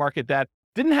real estate market that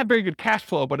didn't have very good cash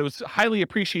flow, but it was highly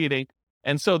appreciating.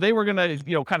 And so they were going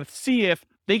to, kind of see if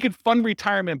they could fund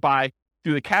retirement by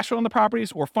through the cash flow on the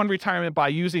properties, or fund retirement by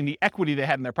using the equity they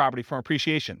had in their property from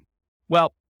appreciation.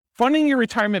 Well, funding your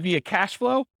retirement via cash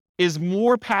flow is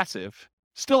more passive,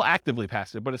 still actively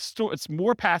passive, but it's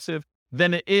more passive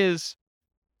than it is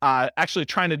actually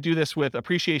trying to do this with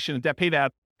appreciation and debt pay down.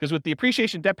 Because with the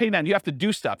appreciation debt pay down, you have to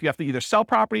do stuff. You have to either sell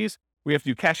properties, we have to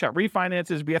do cash out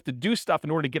refinances, we have to do stuff in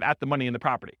order to get at the money in the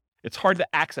property. It's hard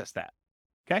to access that.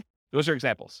 Okay, those are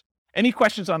examples. Any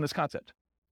questions on this concept?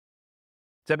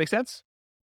 Does that make sense?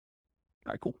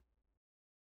 All right, cool.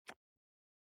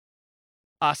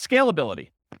 Scalability.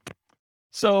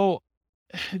 So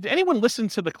did anyone listen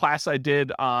to the class I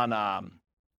did on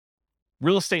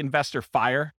Real Estate Investor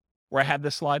Fire, where I had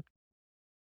this slide?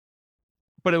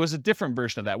 But it was a different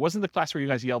version of that. It wasn't the class where you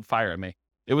guys yelled fire at me.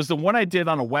 It was the one I did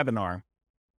on a webinar.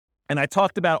 And I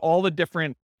talked about all the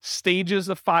different stages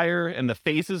of fire and the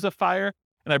phases of fire.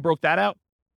 And I broke that out.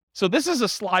 So this is a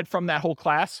slide from that whole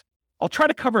class. I'll try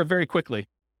to cover it very quickly.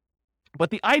 But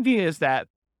the idea is that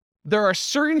there are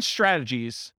certain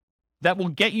strategies that will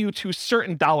get you to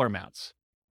certain dollar amounts.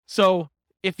 So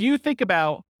if you think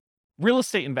about real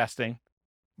estate investing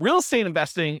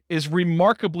is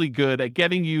remarkably good at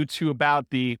getting you to about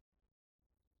this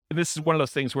is one of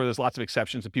those things where there's lots of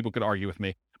exceptions and people could argue with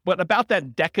me, but about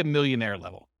that decamillionaire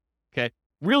level. Okay.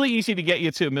 Really easy to get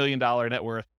you to $1 million net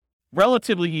worth,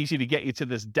 relatively easy to get you to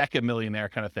this decamillionaire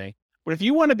kind of thing. But if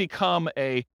you want to become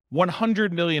a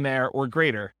 100 millionaire or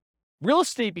greater, real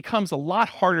estate becomes a lot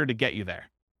harder to get you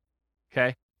there.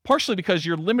 Okay. Partially because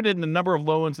you're limited in the number of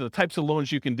loans and the types of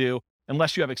loans you can do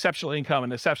unless you have exceptional income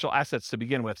and exceptional assets to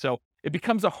begin with. So it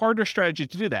becomes a harder strategy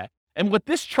to do that. And what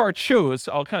this chart shows,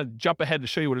 I'll kind of jump ahead to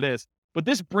show you what it is, but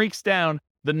this breaks down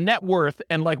the net worth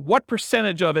and like what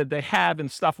percentage of it they have in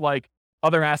stuff like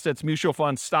other assets, mutual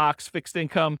funds, stocks, fixed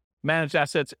income, managed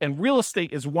assets, and real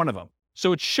estate is one of them.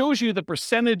 So it shows you the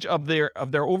percentage of their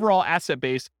overall asset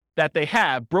base that they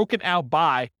have broken out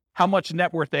by how much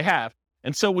net worth they have.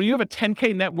 And so when you have a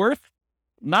 10K net worth,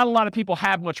 not a lot of people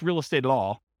have much real estate at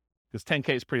all, because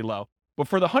 10K is pretty low. But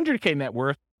for the 100K net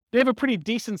worth, they have a pretty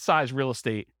decent sized real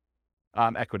estate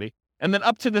equity. And then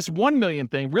up to this 1 million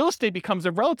thing, real estate becomes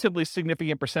a relatively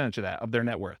significant percentage of that, of their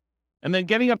net worth. And then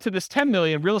getting up to this 10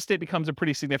 million, real estate becomes a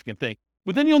pretty significant thing.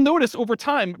 But then you'll notice over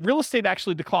time, real estate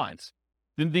actually declines.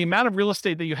 The amount of real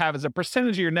estate that you have as a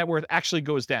percentage of your net worth actually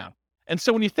goes down. And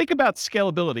so when you think about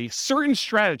scalability, certain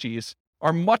strategies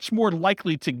are much more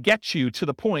likely to get you to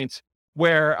the point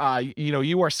where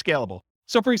you are scalable.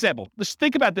 So for example, let's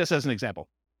think about this as an example.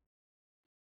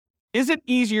 Is it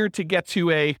easier to get to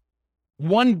a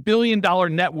 $1 billion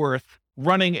net worth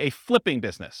running a flipping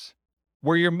business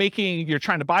where you're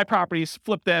trying to buy properties,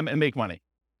 flip them, and make money?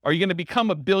 Are you going to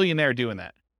become a billionaire doing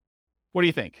that? What do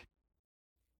you think?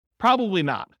 Probably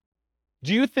not.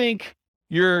 Do you think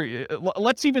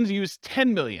let's even use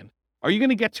 10 million. Are you going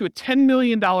to get to a $10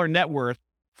 million net worth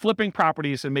flipping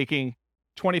properties and making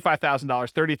 $25,000,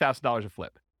 $30,000 a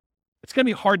flip? It's going to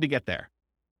be hard to get there.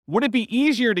 Would it be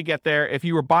easier to get there if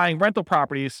you were buying rental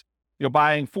properties,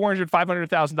 buying $400,000,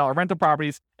 $500,000 rental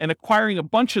properties and acquiring a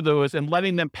bunch of those and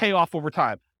letting them pay off over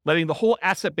time, letting the whole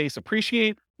asset base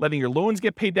appreciate, letting your loans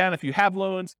get paid down if you have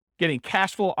loans, getting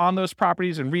cash flow on those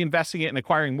properties and reinvesting it and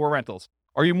acquiring more rentals?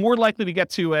 Are you more likely to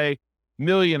get to a $1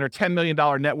 million or $10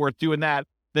 million net worth doing that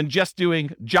than just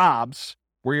doing jobs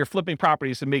where you're flipping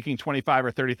properties and making $25,000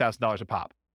 or $30,000 a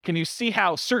pop? Can you see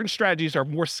how certain strategies are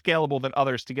more scalable than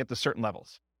others to get to certain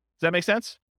levels? Does that make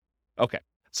sense? Okay.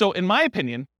 So in my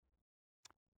opinion,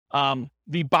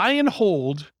 the buy and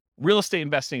hold real estate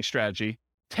investing strategy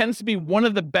tends to be one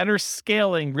of the better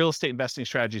scaling real estate investing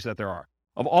strategies that there are.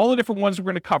 Of all the different ones we're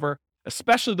going to cover,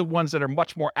 especially the ones that are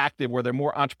much more active, where they're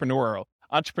more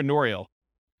entrepreneurial,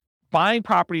 buying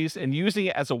properties and using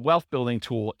it as a wealth building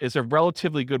tool is a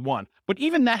relatively good one. But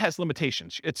even that has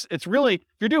limitations. It's really, if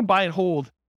you're doing buy and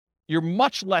hold, you're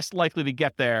much less likely to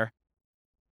get there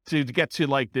to get to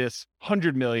like this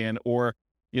 100 million or,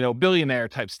 billionaire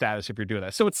type status if you're doing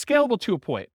that. So it's scalable to a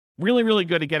point. Really, really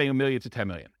good at getting 1 million to 10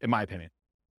 million, in my opinion.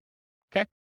 Okay.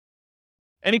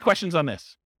 Any questions on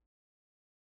this?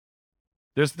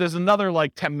 There's another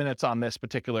like 10 minutes on this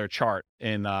particular chart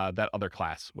in that other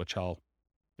class, which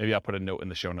maybe I'll put a note in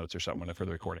the show notes or something for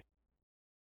the recording.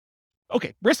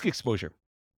 Okay, risk exposure.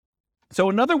 So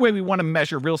another way we want to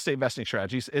measure real estate investing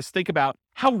strategies is think about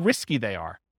how risky they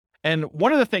are. And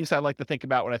one of the things I like to think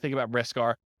about when I think about risk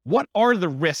are, what are the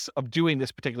risks of doing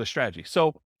this particular strategy?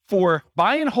 So for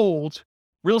buy and hold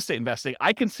real estate investing,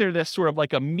 I consider this sort of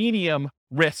like a medium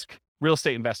risk real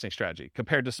estate investing strategy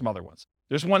compared to some other ones.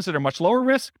 There's ones that are much lower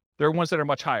risk. There are ones that are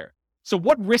much higher. So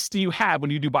what risks do you have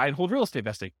when you do buy and hold real estate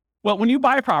investing? Well, when you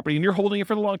buy a property and you're holding it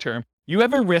for the long term, you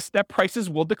have a risk that prices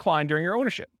will decline during your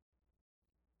ownership,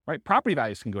 right? Property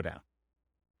values can go down.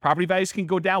 Property values can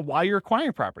go down while you're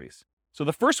acquiring properties. So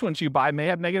the first ones you buy may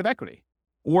have negative equity,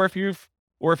 or if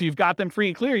you've got them free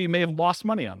and clear, you may have lost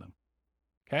money on them.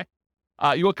 Okay.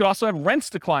 You could also have rents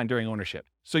decline during ownership.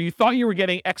 So you thought you were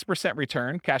getting X%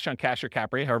 return, cash on cash or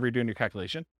cap rate, however you're doing your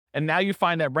calculation. And now you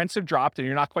find that rents have dropped and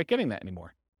you're not quite getting that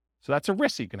anymore. So that's a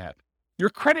risk you can have. Your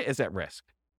credit is at risk.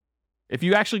 If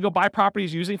you actually go buy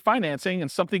properties using financing and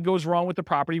something goes wrong with the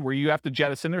property where you have to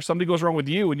jettison, or something goes wrong with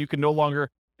you and you can no longer,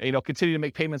 continue to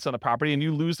make payments on the property and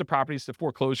you lose the properties to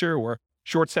foreclosure or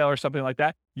short sale or something like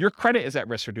that, your credit is at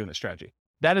risk for doing this strategy.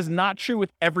 That is not true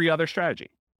with every other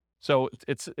strategy. So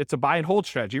it's a buy and hold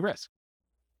strategy risk.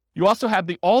 You also have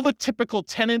all the typical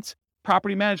tenant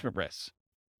property management risks.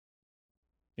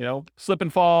 Slip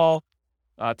and fall,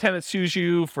 tenant sues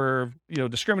you for,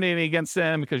 discriminating against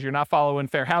them because you're not following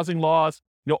fair housing laws.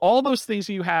 All those things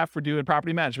that you have for doing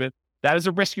property management, that is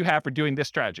a risk you have for doing this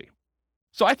strategy.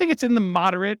 So I think it's in the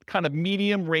moderate kind of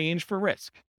medium range for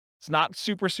risk. It's not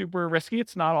super, super risky.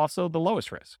 It's not also the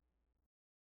lowest risk.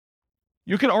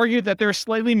 You can argue that there's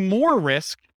slightly more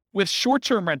risk with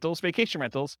short-term rentals, vacation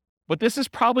rentals, but this is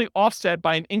probably offset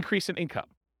by an increase in income.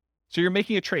 So you're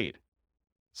making a trade.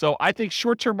 So I think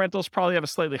short-term rentals probably have a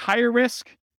slightly higher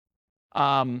risk.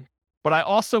 But I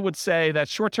also would say that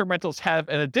short-term rentals have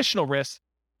an additional risk,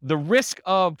 the risk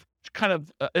of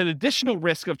an additional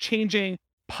risk of changing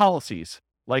policies.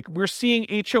 Like we're seeing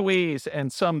HOAs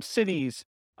and some cities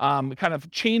kind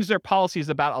of change their policies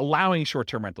about allowing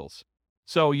short-term rentals.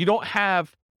 So you don't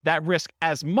have that risk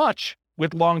as much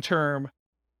with long-term,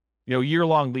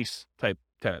 year-long lease type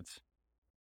tenants.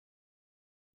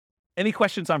 Any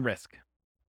questions on risk?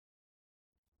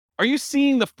 Are you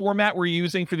seeing the format we're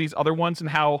using for these other ones and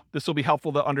how this will be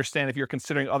helpful to understand if you're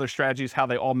considering other strategies, how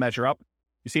they all measure up?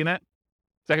 You seeing that?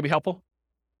 Is that gonna be helpful?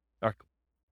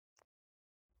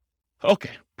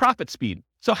 Okay, profit speed.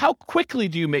 So how quickly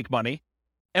do you make money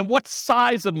and what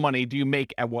size of money do you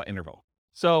make at what interval?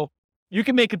 So you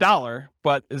can make $1,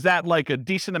 but is that like a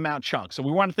decent amount chunk? So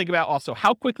we want to think about also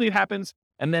how quickly it happens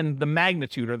and then the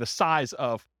magnitude or the size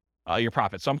of your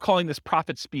profit. So I'm calling this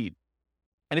profit speed.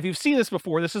 And if you've seen this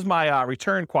before, this is my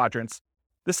return quadrants.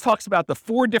 This talks about the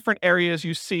 4 different areas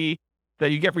you see that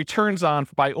you get returns on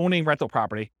by owning rental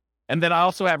property. And then I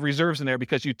also have reserves in there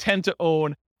because you tend to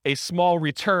own a small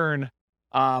return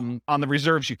on the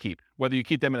reserves you keep. Whether you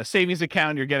keep them in a savings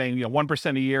account, you're getting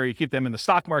 1% a year. You keep them in the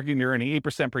stock market, you're earning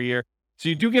 8% per year. So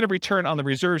you do get a return on the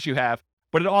reserves you have,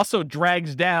 but it also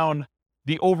drags down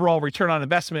the overall return on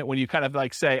investment when you kind of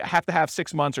like say, I have to have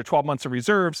 6 months or 12 months of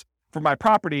reserves for my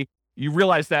property. You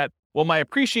realize that, well, my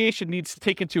appreciation needs to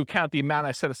take into account the amount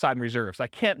I set aside in reserves. I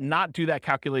can't not do that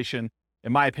calculation,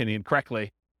 in my opinion,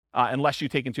 correctly, unless you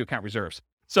take into account reserves.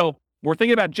 So we're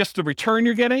thinking about just the return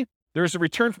you're getting. There's a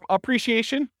return from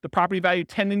appreciation, the property value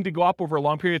tending to go up over a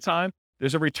long period of time.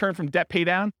 There's a return from debt pay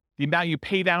down, the amount you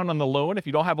pay down on the loan. If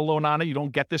you don't have a loan on it, you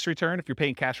don't get this return. If you're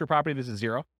paying cash for property, this is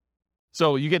 0.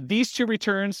 So you get these 2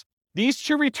 returns. These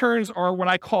 2 returns are what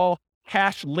I call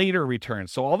cash later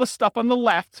returns. So all the stuff on the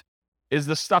left is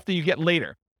the stuff that you get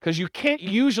later, because you can't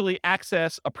usually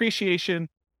access appreciation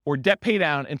or debt pay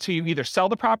down until you either sell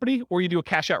the property or you do a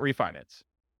cash out refinance.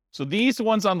 So these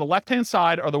ones on the left-hand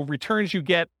side are the returns you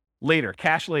get later,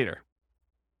 cash later.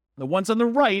 The ones on the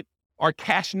right are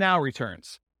cash now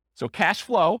returns. So cash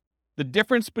flow, the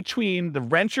difference between the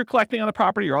rent you're collecting on the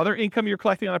property or other income you're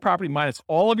collecting on the property minus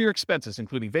all of your expenses,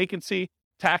 including vacancy,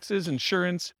 taxes,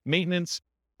 insurance, maintenance,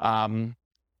 your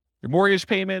mortgage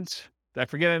payments. Did I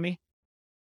forget any?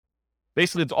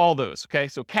 Basically, it's all those, okay?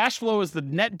 So cash flow is the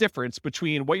net difference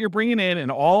between what you're bringing in and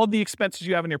all of the expenses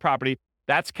you have in your property.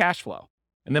 That's cash flow.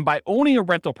 And then by owning a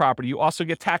rental property, you also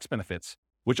get tax benefits,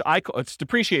 which it's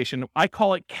depreciation. I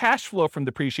call it cash flow from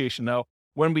depreciation, though,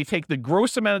 when we take the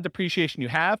gross amount of depreciation you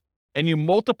have and you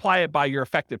multiply it by your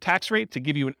effective tax rate to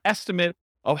give you an estimate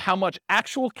of how much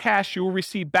actual cash you will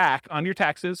receive back on your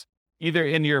taxes, either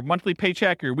in your monthly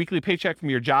paycheck or your weekly paycheck from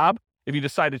your job, if you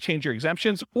decide to change your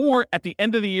exemptions, or at the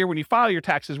end of the year when you file your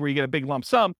taxes where you get a big lump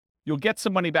sum, you'll get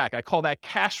some money back. I call that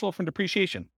cash flow from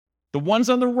depreciation. The ones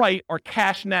on the right are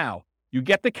cash now. You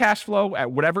get the cash flow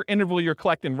at whatever interval you're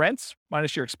collecting rents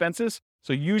minus your expenses.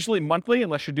 So usually monthly,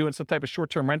 unless you're doing some type of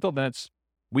short-term rental, then it's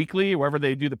weekly, wherever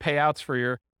they do the payouts for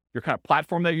your kind of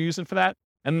platform that you're using for that.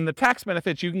 And then the tax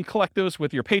benefits, you can collect those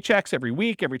with your paychecks every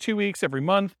week, every 2 weeks, every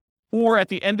month, or at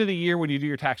the end of the year when you do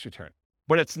your tax return.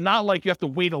 But it's not like you have to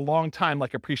wait a long time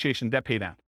like appreciation debt pay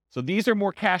down. So these are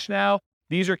more cash now.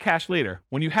 These are cash later.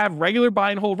 When you have regular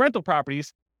buy and hold rental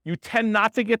properties, you tend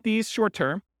not to get these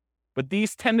short-term, but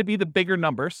these tend to be the bigger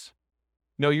numbers.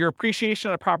 You know, your appreciation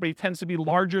on a property tends to be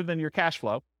larger than your cash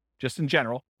flow, just in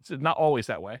general. It's not always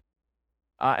that way.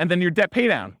 And then your debt pay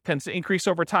down tends to increase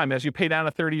over time. As you pay down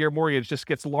a 30-year mortgage, just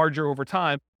gets larger over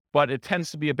time, but it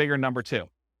tends to be a bigger number too.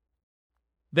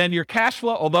 Then your cash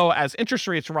flow, although as interest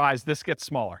rates rise, this gets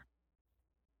smaller.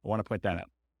 I want to point that out.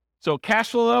 So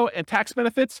cash flow and tax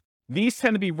benefits, these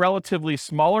tend to be relatively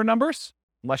smaller numbers,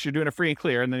 unless you're doing a free and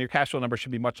clear, and then your cash flow number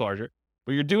should be much larger.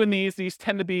 But you're doing these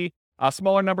tend to be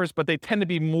smaller numbers, but they tend to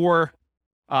be more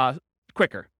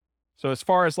quicker. So as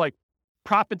far as like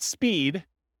profit speed,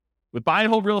 with buy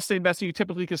and hold real estate investing, you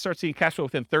typically can start seeing cash flow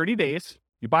within 30 days.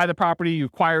 You buy the property, you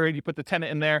acquire it, you put the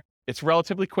tenant in there. It's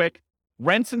relatively quick.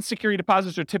 Rents and security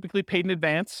deposits are typically paid in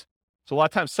advance. So a lot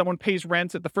of times someone pays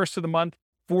rent at the first of the month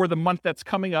for the month that's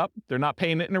coming up. They're not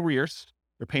paying it in arrears.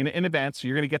 They're paying it in advance. So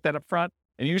you're going to get that up front.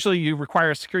 And usually you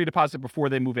require a security deposit before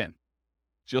they move in.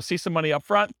 So you'll see some money up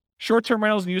front. Short-term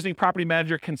rentals and using property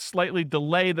manager can slightly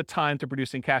delay the time to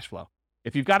producing cash flow.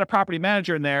 If you've got a property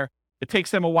manager in there, it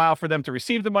takes them a while for them to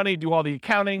receive the money, do all the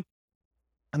accounting,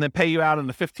 and then pay you out on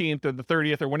the 15th or the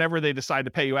 30th or whenever they decide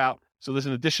to pay you out. So there's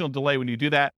an additional delay when you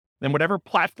do that. Then whatever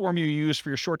platform you use for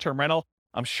your short-term rental,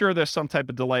 I'm sure there's some type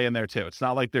of delay in there too. It's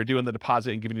not like they're doing the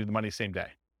deposit and giving you the money same day.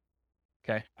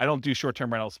 Okay. I don't do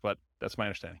short-term rentals, but that's my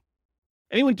understanding.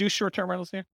 Anyone do short-term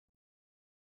rentals here?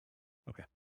 Okay.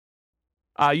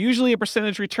 Usually a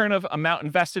percentage return of amount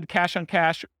invested, cash on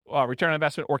cash, return on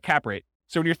investment, or cap rate.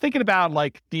 So when you're thinking about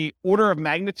like the order of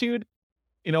magnitude,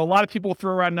 you know, a lot of people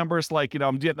throw around numbers like, you know,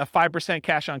 I'm getting a 5%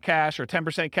 cash on cash or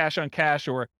 10% cash on cash,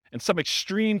 or in some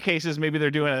extreme cases, maybe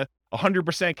they're doing a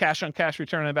 100% cash on cash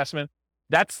return on investment.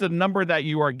 That's the number that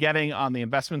you are getting on the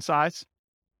investment size,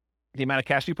 the amount of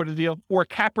cash you put in the deal. Or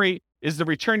cap rate is the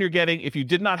return you're getting if you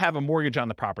did not have a mortgage on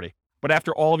the property, but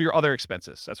after all of your other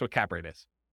expenses. That's what cap rate is.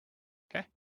 Okay.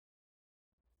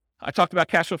 I talked about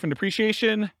cash flow from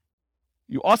depreciation.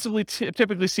 You also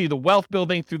typically see the wealth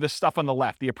building through the stuff on the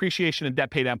left. The appreciation and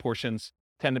debt pay down portions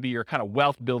tend to be your kind of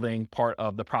wealth building part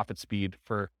of the profit speed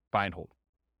for buy and hold.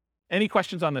 Any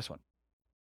questions on this one?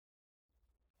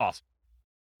 Awesome.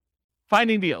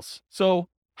 Finding deals. So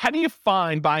how do you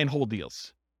find buy and hold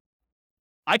deals?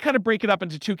 I kind of break it up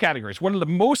into two categories. One of the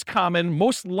most common,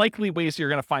 most likely ways you're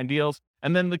going to find deals,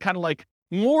 and then the kind of like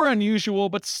more unusual,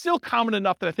 but still common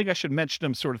enough that I think I should mention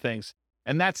them sort of things.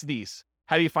 And that's these.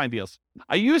 How do you find deals?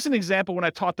 I used an example when I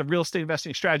taught the real estate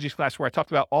investing strategies class where I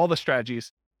talked about all the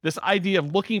strategies, this idea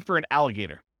of looking for an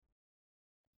alligator.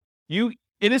 It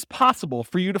is possible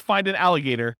for you to find an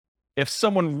alligator if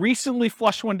someone recently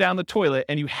flushed one down the toilet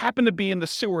and you happen to be in the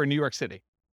sewer in New York City.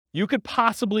 You could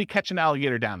possibly catch an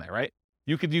alligator down there, right?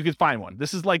 You could find one.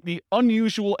 This is like the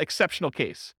unusual, exceptional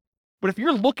case. But if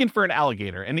you're looking for an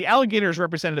alligator, and the alligator is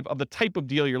representative of the type of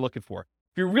deal you're looking for,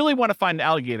 if you really want to find an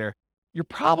alligator, you're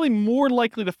probably more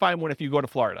likely to find one if you go to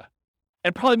Florida.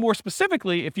 And probably more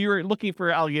specifically, if you're looking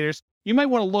for alligators, you might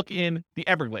want to look in the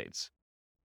Everglades.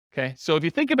 Okay, so if you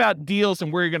think about deals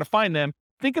and where you're going to find them,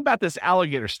 think about this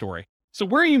alligator story. So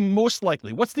where are you most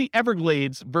likely? What's the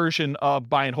Everglades version of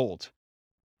buy and hold?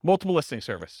 Multiple listing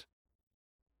service.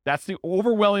 That's the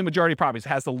overwhelming majority of properties. It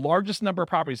has the largest number of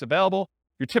properties available.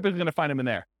 You're typically going to find them in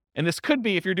there. And this could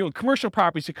be, if you're doing commercial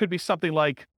properties, it could be something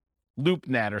like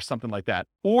LoopNet or something like that.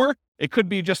 Or it could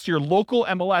be just your local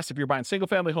MLS if you're buying single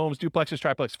family homes, duplexes,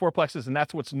 triplexes, fourplexes, and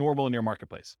that's what's normal in your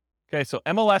marketplace. Okay, so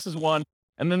MLS is one.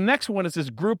 And the next one is this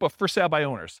group of for sale by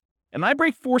owners. And I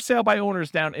break for sale by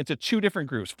owners down into two different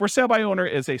groups. For sale by owner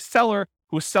is a seller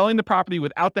who's selling the property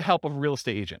without the help of a real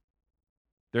estate agent.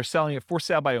 They're selling it for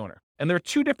sale by owner. And there are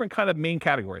two different kind of main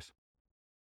categories.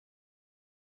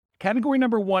 Category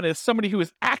number one is somebody who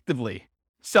is actively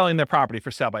selling their property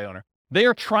for sale by owner. They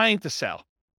are trying to sell.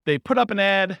 They put up an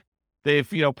ad. They've,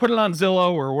 put it on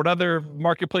Zillow or what other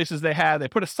marketplaces they have. They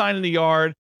put a sign in the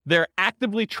yard. They're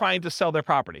actively trying to sell their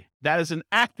property. That is an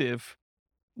actively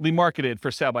marketed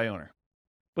for sale by owner.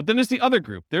 But then there's the other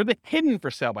group. They're the hidden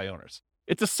for sale by owners.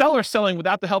 It's a seller selling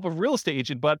without the help of a real estate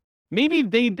agent, but maybe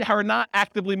they are not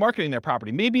actively marketing their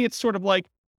property. Maybe it's sort of like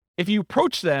if you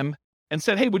approach them and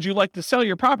said, hey, would you like to sell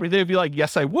your property? They'd be like,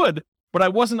 yes, I would. but I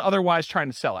wasn't otherwise trying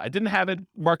to sell it. I didn't have it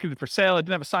marketed for sale. I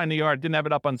didn't have a sign in the yard. Didn't have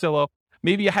it up on Zillow.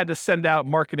 Maybe you had to send out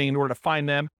marketing in order to find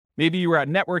them. Maybe you were at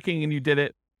networking and you did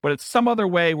it, but it's some other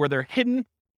way where they're hidden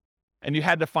and you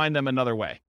had to find them another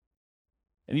way.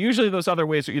 And usually those other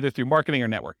ways are either through marketing or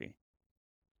networking.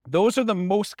 Those are the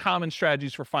most common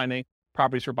strategies for finding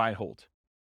properties for buy and hold.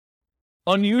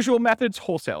 Unusual methods,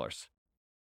 wholesalers.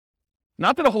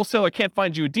 Not that a wholesaler can't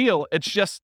find you a deal, it's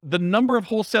just the number of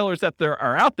wholesalers that there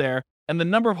are out there and the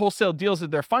number of wholesale deals that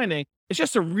they're finding is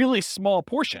just a really small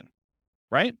portion,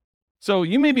 right? So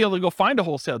you may be able to go find a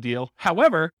wholesale deal.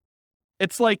 However,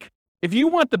 it's like, if you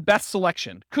want the best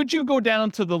selection, could you go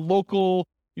down to the local,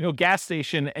 gas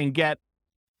station and get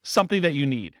something that you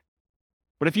need?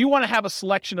 But if you want to have a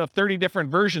selection of 30 different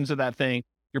versions of that thing,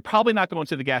 you're probably not going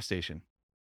to the gas station.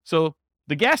 So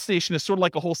the gas station is sort of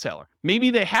like a wholesaler. Maybe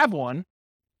they have one,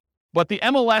 but the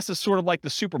MLS is sort of like the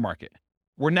supermarket,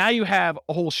 where now you have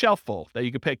a whole shelf full that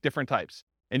you can pick different types,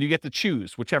 and you get to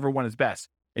choose whichever one is best,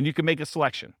 and you can make a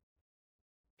selection.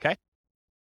 Okay?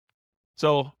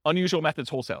 So unusual methods,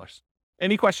 wholesalers.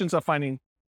 Any questions on finding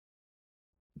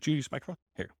Judy's microphone?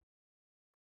 Here.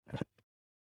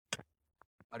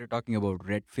 Are you talking about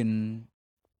Redfin,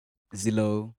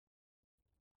 Zillow?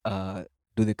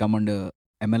 Do they come under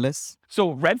MLS?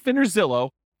 So Redfin or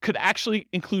Zillow could actually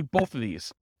include both of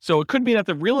these. So it could be that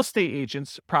the real estate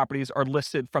agents' properties are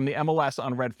listed from the MLS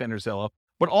on Redfin or Zillow,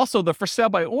 but also the for sale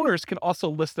by owners can also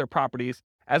list their properties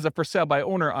as a for sale by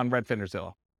owner on Redfin or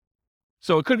Zillow.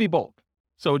 So it could be both.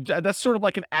 So that's sort of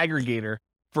like an aggregator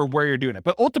for where you're doing it.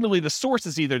 But ultimately, the source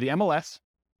is either the MLS,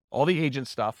 all the agent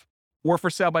stuff, or for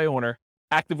sale by owner,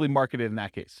 actively marketed in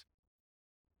that case.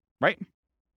 Right?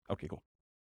 Okay, cool.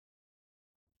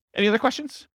 Any other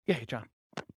questions? Yeah, hey, John.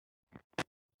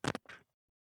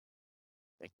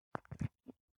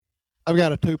 I've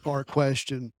got a two-part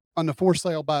question. On the for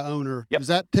sale by owner, Yep. Is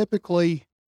that typically,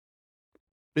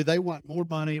 do they want more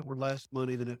money or less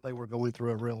money than if they were going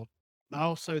through a realtor? And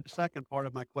also, the second part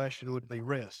of my question would be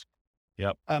risk.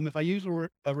 Yep. If I use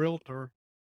a realtor,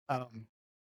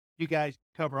 you guys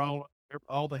cover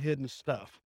all the hidden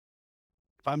stuff.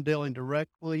 If I'm dealing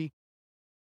directly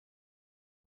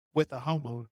with a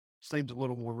homeowner, seems a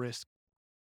little more risky.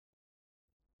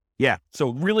 Yeah.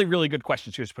 So really, really good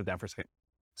questions. Just put it down for a second.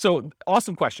 So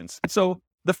awesome questions. So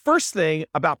the first thing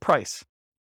about price,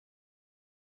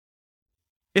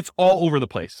 it's all over the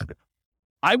place.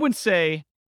 I would say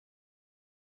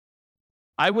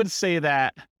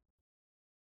that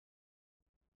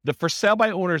the for sale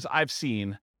by owners I've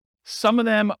seen, some of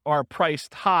them are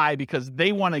priced high because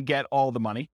they want to get all the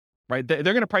money, right? They're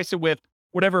going to price it with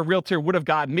whatever a realtor would have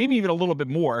gotten, maybe even a little bit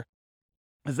more,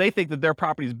 because they think that their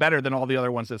property is better than all the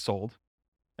other ones that sold.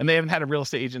 And they haven't had a real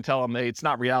estate agent tell them it's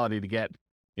not reality to get,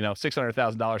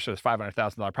 $600,000 for this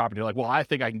 $500,000 property. You're like, well, I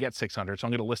think I can get 600, so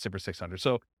I'm going to list it for 600.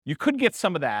 So you could get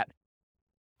some of that,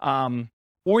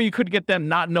 or you could get them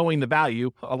not knowing the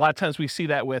value. A lot of times we see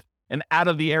that with an out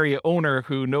of the area owner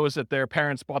who knows that their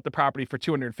parents bought the property for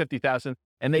 $250,000,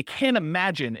 and they can't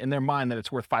imagine in their mind that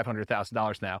it's worth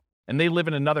 $500,000 now. And they live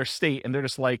in another state, and they're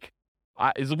just like,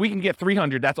 if we can get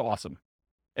 300, that's awesome.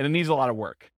 And it needs a lot of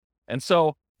work. And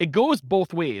so it goes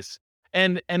both ways.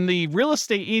 And the real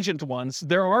estate agent ones,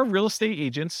 there are real estate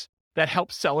agents that help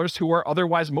sellers who are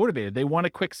otherwise motivated. They want a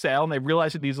quick sale and they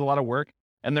realize it needs a lot of work,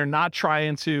 and they're not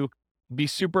trying to be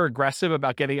super aggressive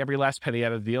about getting every last penny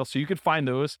out of the deal. So you could find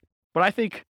those. But I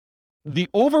think the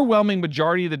overwhelming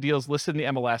majority of the deals listed in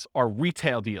the MLS are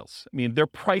retail deals. I mean, they're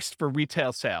priced for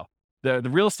retail sale. The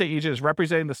real estate agent is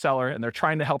representing the seller, and they're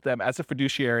trying to help them as a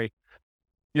fiduciary,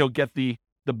 get the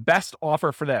best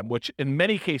offer for them, which in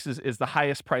many cases is the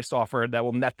highest priced offer that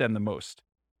will net them the most.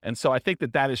 And so I think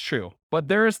that is true. But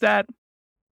there's that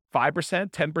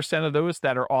 5%, 10% of those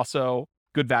that are also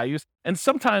good values. And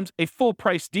sometimes a full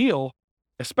price deal,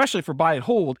 especially for buy and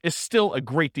hold, is still a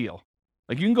great deal.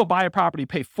 Like you can go buy a property,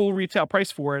 pay full retail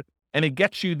price for it, and it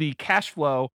gets you the cash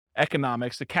flow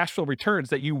economics, the cash flow returns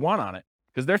that you want on it,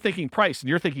 because they're thinking price and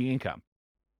you're thinking income,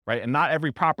 right? And not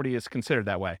every property is considered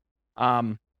that way.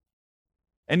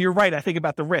 And you're right, I think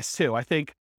about the risk too. I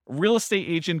think a real estate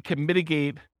agent can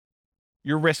mitigate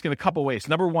your risk in a couple ways.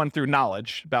 Number one, through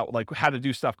knowledge about like how to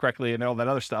do stuff correctly and all that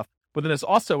other stuff. But then there's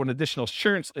also an additional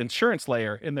insurance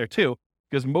layer in there too,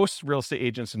 because most real estate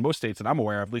agents in most states, and I'm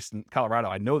aware of, at least in Colorado,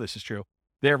 I know this is true,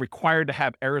 they're required to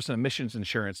have errors and omissions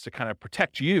insurance to kind of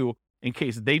protect you in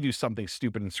case they do something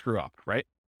stupid and screw up, right?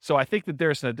 So I think that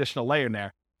there's an additional layer in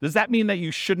there. Does that mean that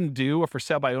you shouldn't do a for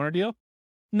sale by owner deal?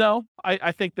 No,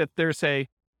 I think that there's a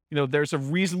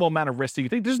reasonable amount of risk that you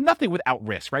think. There's nothing without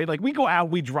risk, right? Like we go out,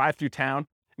 we drive through town.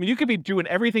 I mean, you could be doing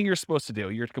everything you're supposed to do.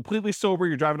 You're completely sober.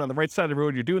 You're driving on the right side of the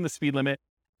road. You're doing the speed limit,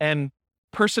 and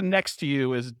person next to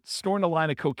you is snorting a line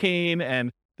of cocaine,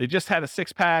 and they just had a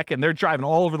 6-pack, and they're driving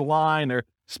all over the line. They're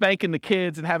spanking the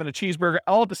kids and having a cheeseburger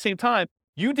all at the same time.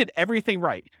 You did everything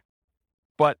right,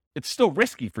 but it's still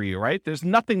risky for you, right? There's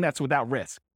nothing that's without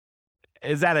risk.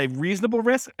 Is that a reasonable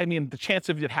risk? I mean, the chance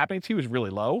of it happening to you is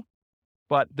really low,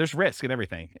 but there's risk in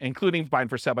everything, including buying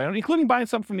for sale by owner, including buying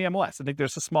some from the MLS. I think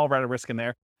there's a small amount of risk in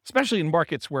there, especially in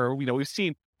markets where,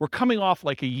 we're coming off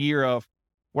like a year of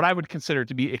what I would consider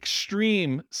to be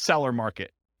extreme seller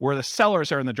market, where the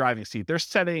sellers are in the driving seat. They're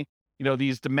setting,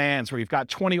 these demands where you've got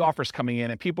 20 offers coming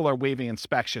in and people are waiving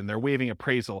inspection, they're waiving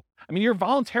appraisal. I mean, you're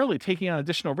voluntarily taking on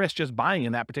additional risk just buying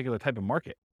in that particular type of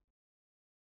market.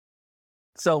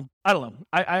 So I don't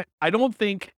know. I don't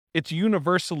think it's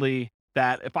universally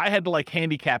that if I had to like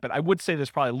handicap it, I would say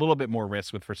there's probably a little bit more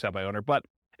risk with for sale by owner, but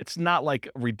it's not like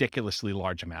a ridiculously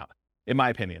large amount, in my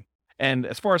opinion. And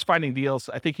as far as finding deals,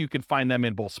 I think you can find them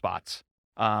in both spots.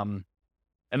 And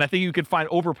I think you can find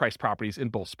overpriced properties in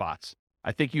both spots.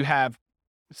 I think you have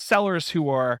sellers who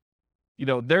are,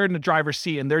 they're in the driver's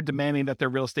seat and they're demanding that their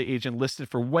real estate agent listed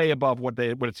for way above what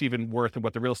it's even worth and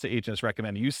what the real estate agent is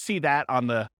recommending. You see that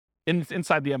on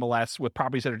inside the MLS with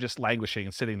properties that are just languishing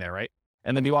and sitting there, right?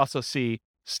 And then you also see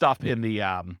stuff in the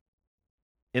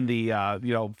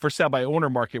for sale by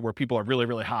owner market where people are really,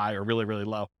 really high or really, really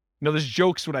low. There's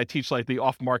jokes when I teach like the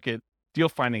off-market deal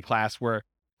finding class where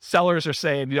sellers are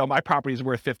saying, my property is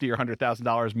worth $50,000 or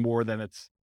 $100,000 more than it's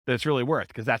really worth,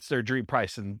 because that's their dream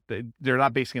price and they're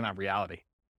not basing it on reality.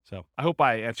 So I hope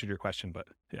I answered your question, but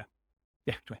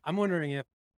yeah. I'm wondering if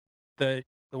the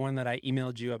one that I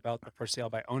emailed you about the for sale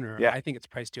by owner, Yeah. I think it's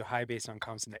priced too high based on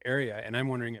comps in the area. And I'm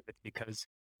wondering if it's because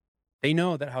they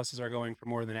know that houses are going for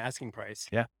more than asking price.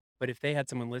 Yeah. But if they had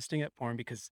someone listing it for them,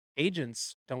 because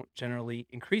agents don't generally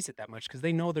increase it that much because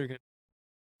they know they're going to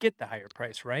get the higher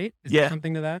price, right? Is there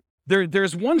something to that?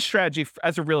 There's one strategy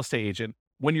as a real estate agent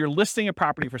when you're listing a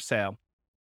property for sale.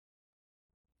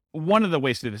 One of the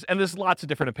ways to do this, and there's lots of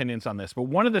different opinions on this, but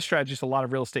one of the strategies a lot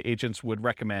of real estate agents would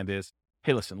recommend is,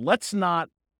 hey, listen, let's not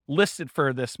list it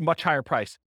for this much higher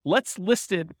price. Let's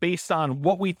list it based on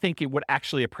what we think it would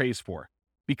actually appraise for.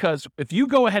 Because if you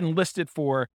go ahead and list it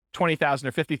for $20,000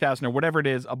 or $50,000 or whatever it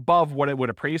is above what it would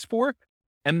appraise for,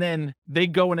 and then they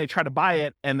go and they try to buy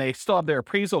it and they still have their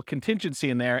appraisal contingency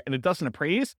in there and it doesn't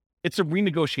appraise, it's a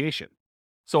renegotiation.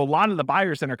 So a lot of the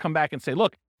buyers then are come back and say,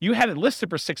 look, you had it listed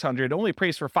for $600, only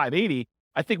appraised for $580.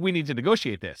 I think we need to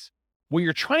negotiate this. What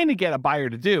you're trying to get a buyer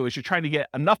to do is you're trying to get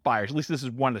enough buyers, at least this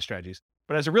is one of the strategies,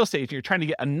 but as a real estate agent, you're trying to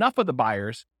get enough of the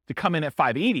buyers to come in at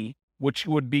 $580, which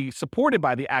would be supported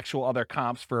by the actual other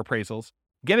comps for appraisals,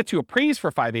 get it to appraise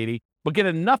for $580, but get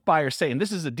enough buyers saying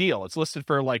this is a deal. It's listed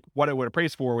for like what it would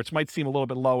appraise for, which might seem a little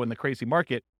bit low in the crazy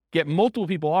market. Get multiple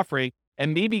people offering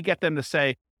and maybe get them to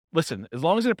say, listen, as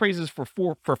long as it appraises for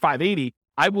 $580,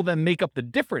 I will then make up the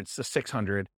difference to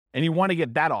 $600. And you want to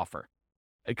get that offer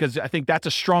because I think that's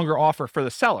a stronger offer for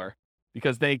the seller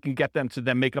because they can get them to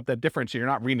then make up that difference. So you're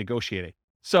not renegotiating.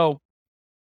 So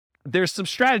there's some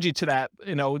strategy to that.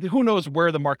 Who knows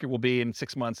where the market will be in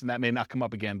 6 months, and that may not come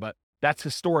up again, but that's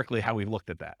historically how we've looked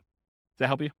at that. Does that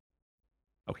help you?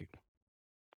 Okay.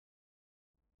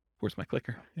 Where's my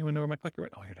clicker? Anyone know where my clicker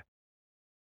went? Oh, here it is.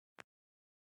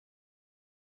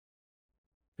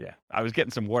 Yeah, I was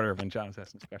getting some water when John was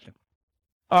asking this question.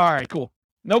 All right, cool.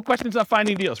 No questions on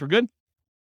finding deals. We're good?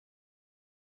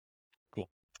 Cool.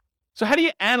 So how do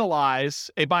you analyze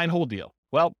a buy and hold deal?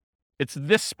 Well, it's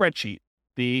this spreadsheet,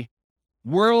 the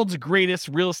world's greatest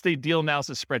real estate deal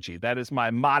analysis spreadsheet. That is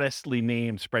my modestly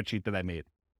named spreadsheet that I made.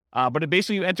 But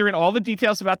basically you enter in all the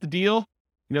details about the deal,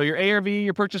 your ARV,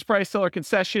 your purchase price, seller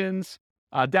concessions,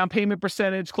 down payment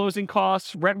percentage, closing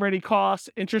costs, rent ready costs,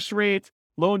 interest rate,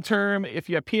 loan term, if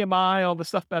you have PMI, all the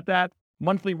stuff about that,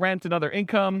 monthly rent and other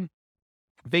income,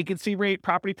 vacancy rate,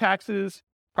 property taxes,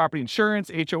 property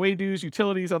insurance, HOA dues,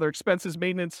 utilities, other expenses,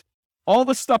 maintenance, all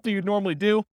the stuff that you'd normally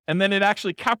do. And then it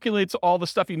actually calculates all the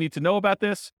stuff you need to know about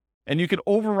this. And you can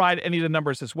override any of the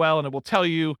numbers as well. And it will tell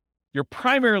you you're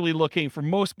primarily looking for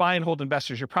most buy and hold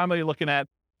investors. You're primarily looking at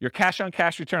your cash on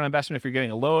cash return on investment if you're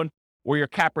getting a loan or your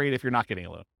cap rate if you're not getting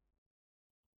a loan.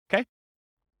 Okay.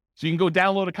 So you can go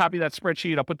download a copy of that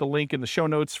spreadsheet. I'll put the link in the show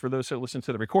notes for those who listen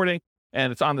to the recording,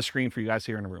 and it's on the screen for you guys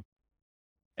here in the room.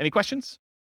 Any questions?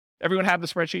 Everyone have the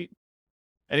spreadsheet?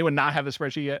 Anyone not have the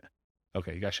spreadsheet yet?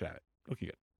 Okay, you guys should have it. Okay,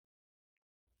 good.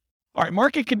 All right,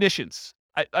 market conditions.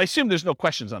 I assume there's no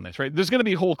questions on this, right? There's going to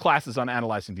be whole classes on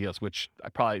analyzing deals, which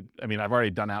I've already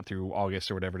done out through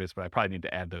August or whatever it is, but I probably need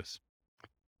to add those.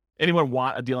 Anyone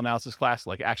want a deal analysis class,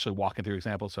 like actually walking through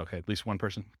examples? Okay, at least one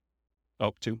person.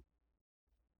 Oh, two.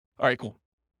 All right, cool.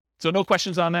 So no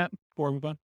questions on that before we move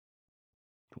on?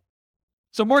 Cool.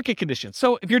 So market conditions.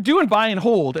 So if you're doing buy and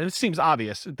hold, and it seems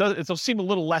obvious, it'll seem a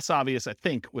little less obvious, I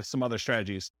think, with some other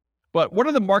strategies. But what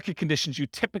are the market conditions you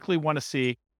typically want to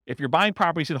see if you're buying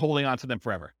properties and holding on to them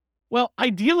forever? Well,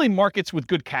 ideally markets with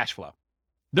good cash flow.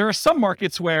 There are some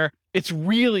markets where it's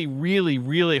really, really,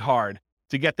 really hard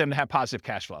to get them to have positive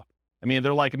cash flow. I mean,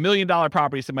 they're like $1 million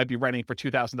properties that might be renting for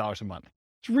 $2,000 a month.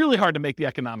 It's really hard to make the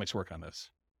economics work on this.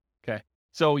 Okay.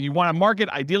 So you want a market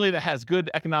ideally that has good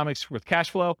economics with cash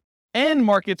flow, and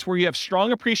markets where you have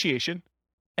strong appreciation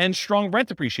and strong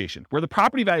rent appreciation, where the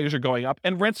property values are going up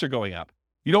and rents are going up.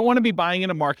 You don't want to be buying in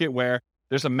a market where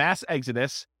there's a mass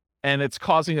exodus and it's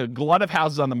causing a glut of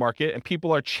houses on the market and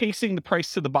people are chasing the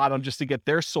price to the bottom just to get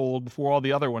theirs sold before all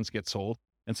the other ones get sold.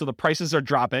 And so the prices are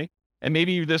dropping. And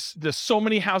maybe there's so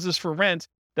many houses for rent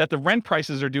that the rent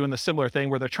prices are doing the similar thing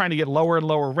where they're trying to get lower and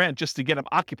lower rent just to get them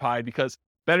occupied, because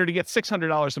better to get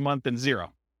 $600 a month than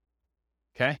zero.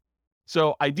 Okay.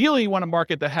 So ideally you want a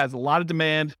market that has a lot of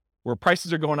demand, where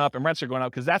prices are going up and rents are going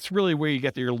up, because that's really where you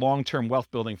get your long-term wealth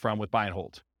building from with buy and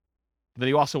hold. Then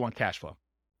you also want cash flow.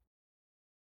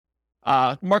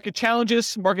 Market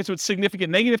challenges, markets with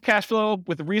significant negative cash flow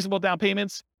with reasonable down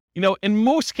payments. You know, in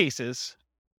most cases,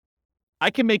 I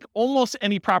can make almost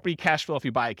any property cash flow if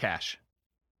you buy it cash,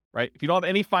 right? If you don't have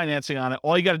any financing on it,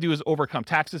 all you got to do is overcome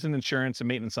taxes and insurance and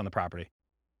maintenance on the property.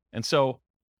 And so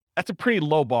that's a pretty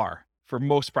low bar for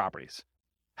most properties.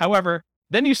 However,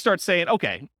 then you start saying,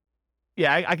 okay,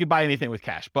 yeah, I could buy anything with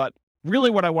cash, but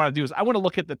really what I want to do is I want to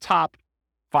look at the top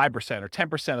 5% or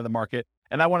 10% of the market,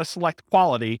 and I want to select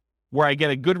quality where I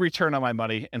get a good return on my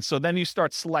money. And so then you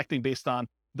start selecting based on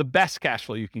the best cash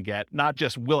flow you can get, not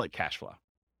just will it cash flow.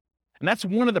 And that's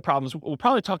one of the problems. We'll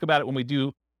probably talk about it when we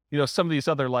do, you know, some of these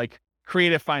other like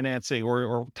creative financing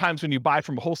or times when you buy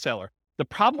from a wholesaler. The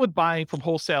problem with buying from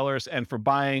wholesalers and for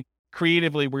buying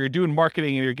creatively where you're doing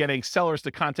marketing and you're getting sellers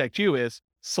to contact you is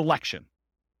selection.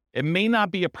 It may not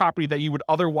be a property that you would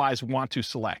otherwise want to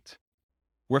select.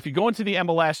 Where if you go into the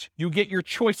MLS, you get your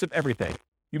choice of everything.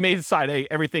 You may decide, hey,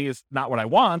 everything is not what I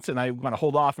want, and I want to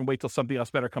hold off and wait till something else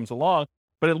better comes along.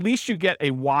 But at least you get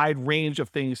a wide range of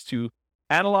things to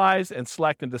analyze and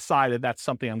select and decide if that's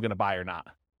something I'm going to buy or not.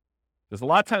 There's a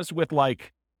lot of times with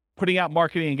like putting out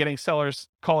marketing and getting sellers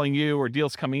calling you or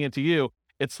deals coming into you,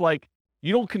 it's like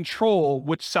you don't control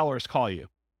which sellers call you.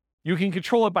 You can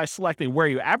control it by selecting where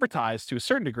you advertise to a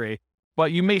certain degree,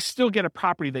 but you may still get a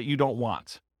property that you don't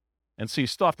want. And so you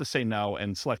still have to say no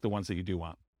and select the ones that you do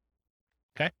want.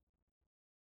 Okay.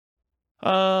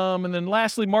 And then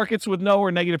lastly, markets with no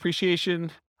or negative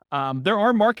appreciation. There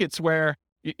are markets where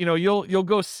you'll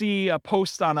go see a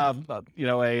post on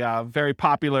a very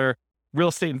popular real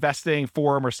estate investing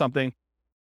forum or something,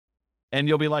 and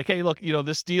you'll be like, hey, look,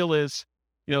 this deal is,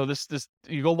 this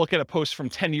you go look at a post from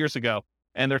 10 years ago,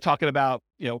 and they're talking about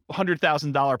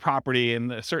 $100,000 property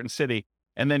in a certain city,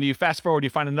 and then you fast forward, you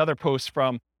find another post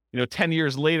from 10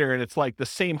 years later, and it's like the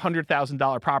same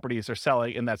 $100,000 properties are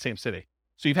selling in that same city.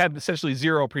 So you've had essentially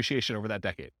zero appreciation over that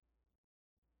decade.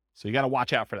 So you got to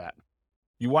watch out for that.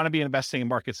 You want to be investing in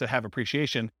markets that have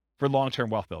appreciation for long-term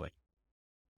wealth building.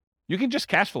 You can just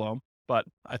cash flow them, but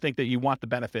I think that you want the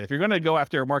benefit. If you're going to go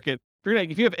after a market,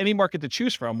 if you have any market to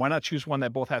choose from, why not choose one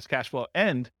that both has cash flow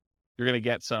and you're going to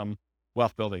get some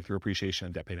wealth building through appreciation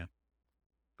and debt paydown,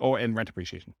 and rent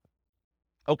appreciation.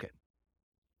 Okay.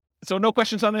 So no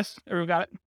questions on this? Everyone got it?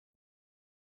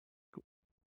 Cool.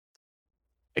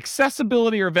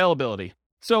 Accessibility or availability.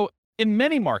 So in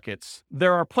many markets,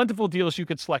 there are plentiful deals you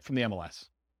could select from the MLS.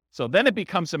 So then it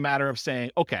becomes a matter of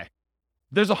saying, okay,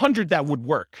 there's 100 that would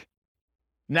work.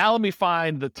 Now let me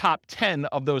find the top 10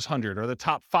 of those 100 or the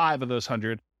top 5 of those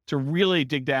 100 to really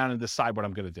dig down and decide what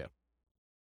I'm going to do.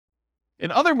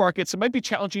 In other markets, it might be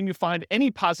challenging to find any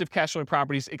positive cash flowing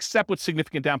properties except with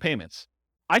significant down payments.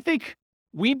 I think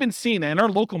we've been seeing, in our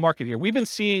local market here, we've been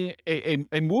seeing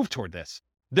a move toward this.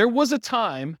 There was a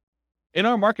time in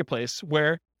our marketplace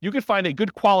where you could find a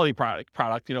good quality product,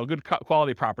 good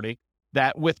quality property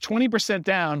that with 20%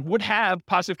 down would have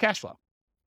positive cash flow.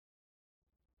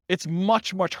 It's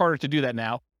much, much harder to do that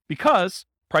now because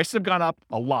prices have gone up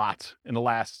a lot in the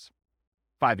last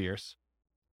 5 years.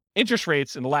 Interest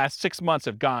rates in the last 6 months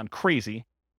have gone crazy,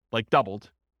 like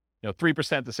doubled,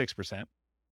 3% to 6%.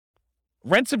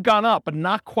 Rents have gone up, but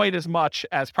not quite as much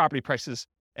as property prices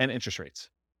and interest rates.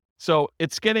 So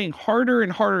it's getting harder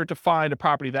and harder to find a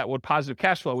property that would positive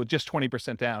cash flow with just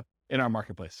 20% down in our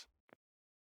marketplace.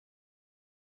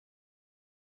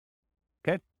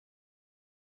 Okay.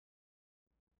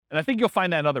 And I think you'll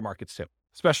find that in other markets too,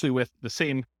 especially with the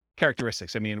same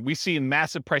characteristics. I mean, we see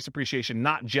massive price appreciation,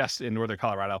 not just in Northern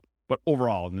Colorado, but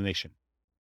overall in the nation.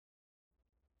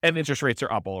 And interest rates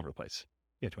are up all over the place.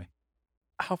 Yeah, Dwayne.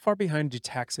 How far behind do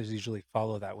taxes usually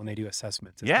follow that when they do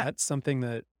assessments? Is that something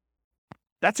that...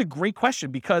 That's a great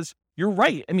question, because you're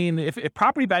right. I mean, if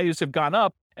property values have gone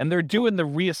up and they're doing the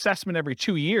reassessment every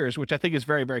 2 years, which I think is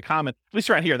very, very common, at least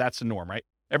around here, that's the norm, right?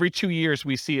 Every 2 years,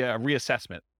 we see a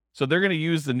reassessment. So they're going to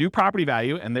use the new property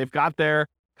value, and they've got their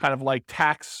kind of like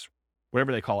tax,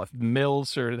 whatever they call it,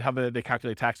 mills, or how they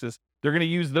calculate taxes. They're going to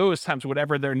use those times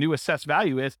whatever their new assessed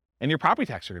value is, and your property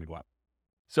taxes are going to go up.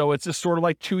 So it's just sort of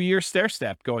like 2-year stair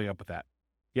step going up with that.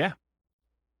 Yeah.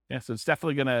 So it's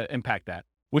definitely going to impact that,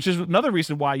 which is another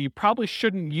reason why you probably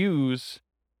shouldn't use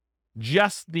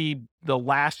just the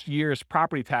last year's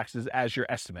property taxes as your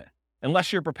estimate,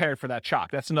 unless you're prepared for that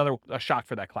shock. That's a shock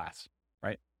for that class,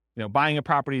 right? Buying a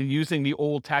property using the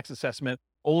old tax assessment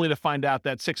only to find out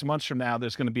that 6 months from now,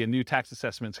 there's going to be a new tax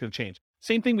assessment. It's going to change.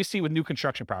 Same thing we see with new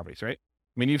construction properties, right?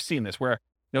 I mean, you've seen this where,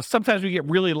 sometimes we get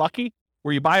really lucky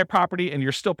where you buy a property and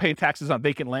you're still paying taxes on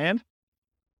vacant land.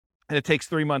 And it takes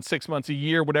 3 months, 6 months, a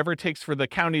year, whatever it takes for the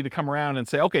county to come around and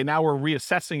say, okay, now we're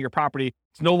reassessing your property.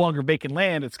 It's no longer vacant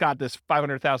land. It's got this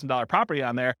 $500,000 property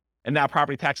on there. And now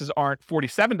property taxes aren't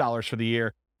 $47 for the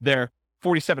year. They're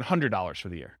 $4,700 for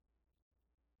the year.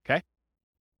 Okay.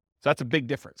 So that's a big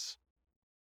difference.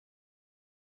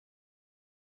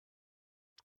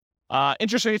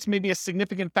 Interest rates may be a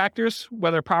significant factors,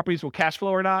 whether properties will cash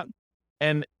flow or not.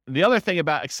 And the other thing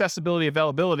about accessibility,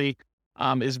 availability,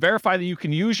 is verify that you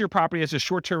can use your property as a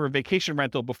short-term or vacation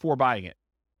rental before buying it.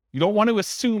 You don't want to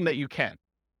assume that you can.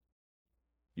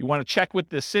 You want to check with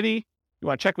the city. You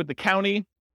want to check with the county.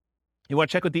 You want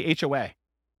to check with the HOA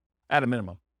at a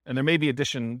minimum. And there may be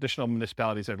additional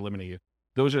municipalities that are limiting you.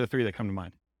 Those are the 3 that come to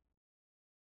mind.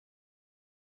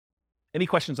 Any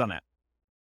questions on that?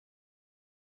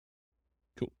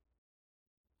 Cool.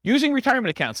 Using retirement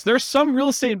accounts. There are some real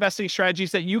estate investing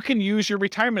strategies that you can use your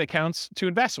retirement accounts to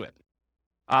invest with.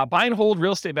 Buy and hold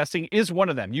real estate investing is one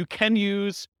of them. You can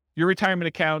use your retirement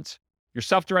account, your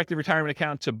self-directed retirement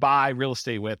account, to buy real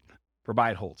estate with for buy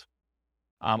and hold.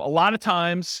 A lot of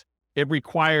times it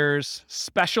requires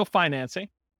special financing.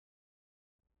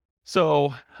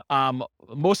 So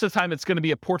most of the time it's going to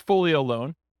be a portfolio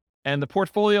loan, and the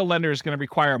portfolio lender is going to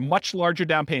require a much larger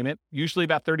down payment, usually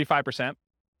about 35%.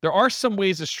 There are some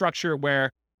ways to structure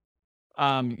where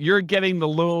you're getting the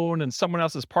loan and someone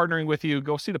else is partnering with you.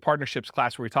 Go see the partnerships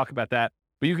class where we talk about that.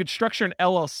 But you could structure an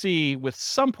LLC with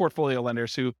some portfolio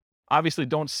lenders who obviously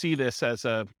don't see this as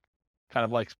a kind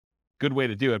of like good way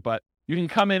to do it. But you can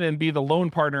come in and be the loan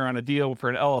partner on a deal for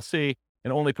an LLC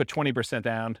and only put 20%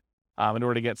 down in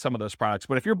order to get some of those products.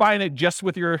 But if you're buying it just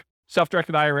with your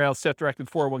self-directed IRA, self-directed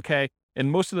 401k, in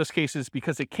most of those cases,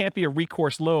 because it can't be a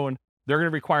recourse loan, they're going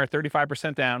to require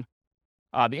 35% down.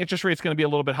 The interest rate is going to be a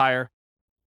little bit higher.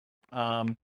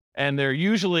 And they're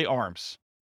usually ARMs.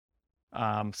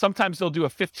 Sometimes they'll do a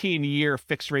 15-year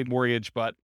fixed rate mortgage,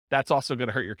 but that's also going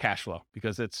to hurt your cash flow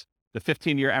because it's the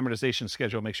 15-year amortization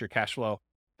schedule makes your cash flow,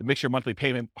 it makes your monthly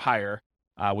payment higher,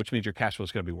 which means your cash flow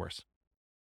is going to be worse.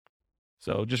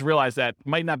 So just realize that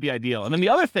might not be ideal. And then the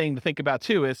other thing to think about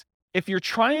too is if you're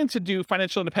trying to do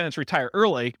financial independence, retire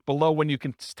early, below when you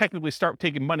can technically start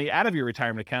taking money out of your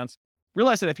retirement accounts,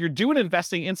 realize that if you're doing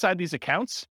investing inside these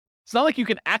accounts, it's not like you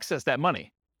can access that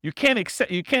money. You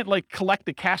can't like collect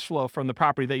the cash flow from the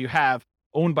property that you have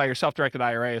owned by your self-directed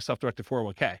IRA or self-directed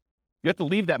 401k. You have to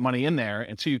leave that money in there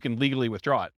until you can legally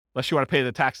withdraw it, unless you want to pay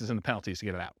the taxes and the penalties to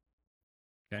get it out.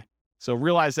 Okay. So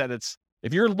realize that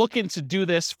if you're looking to do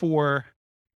this for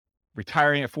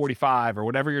retiring at 45 or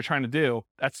whatever you're trying to do,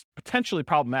 that's potentially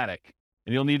problematic.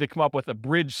 And you'll need to come up with a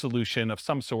bridge solution of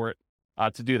some sort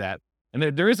to do that. And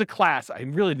there is a class, I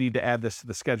really need to add this to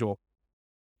the schedule.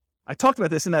 I talked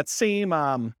about this in that same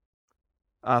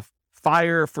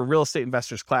Fire for Real Estate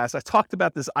Investors class. I talked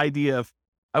about this idea of,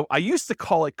 I used to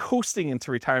call it coasting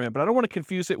into retirement, but I don't want to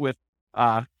confuse it with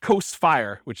Coast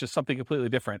Fire, which is something completely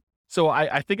different. So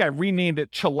I think I renamed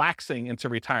it chillaxing into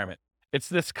retirement. It's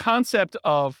this concept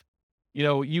of,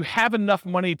 you have enough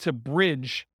money to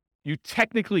bridge, you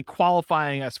technically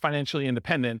qualifying as financially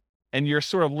independent, and you're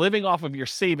sort of living off of your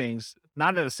savings,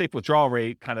 not at a safe withdrawal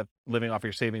rate, kind of living off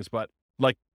your savings, but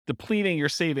like depleting your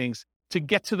savings to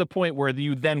get to the point where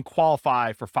you then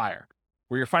qualify for FIRE,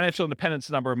 where your financial independence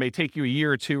number may take you a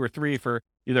year or 2 or 3 for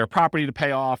either a property to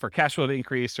pay off or cash flow to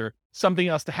increase or something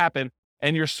else to happen.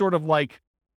 And you're sort of like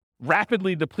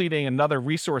rapidly depleting another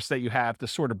resource that you have to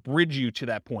sort of bridge you to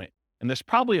that point. And there's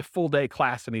probably a full day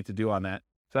class I need to do on that.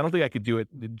 So I don't think I could do it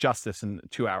justice in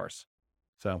 2 hours.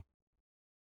 So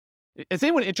is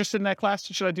anyone interested in that class?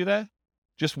 Should I do that?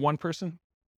 Just one person?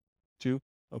 Two?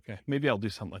 Okay. Maybe I'll do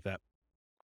something like that.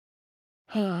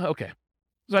 Okay.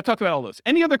 So I talked about all those.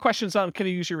 Any other questions on can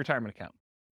you use your retirement account?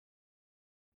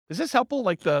 Is this helpful?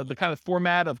 Like the kind of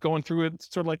format of going through it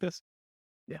sort of like this?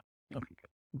 Yeah. Okay, good.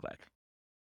 I'm glad.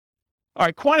 All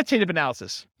right, quantitative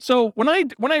analysis. So when I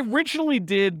originally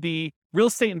did the real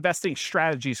estate investing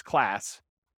strategies class,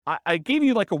 I gave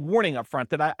you like a warning up front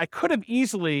that I could have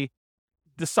easily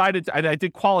decided, I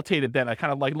did qualitative then. I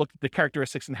kind of like looked at the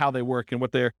characteristics and how they work and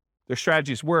what their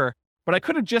strategies were. But I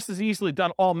could have just as easily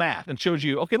done all math and showed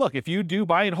you, okay, look, if you do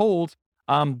buy and hold,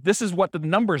 this is what the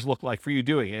numbers look like for you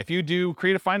doing it. If you do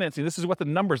creative financing, this is what the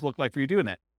numbers look like for you doing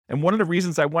it. And one of the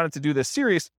reasons I wanted to do this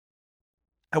series,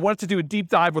 I wanted to do a deep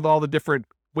dive with all the different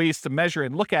ways to measure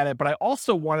and look at it, but I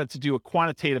also wanted to do a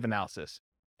quantitative analysis.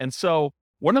 And so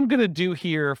what I'm going to do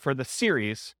here for the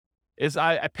series is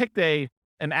I picked an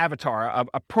avatar,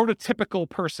 a prototypical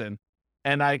person,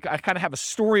 and I kind of have a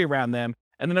story around them.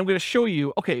 And then I'm going to show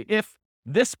you, okay, if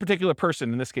this particular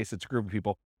person, in this case, it's a group of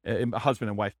people, a husband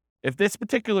and wife, if this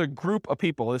particular group of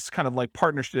people, this kind of like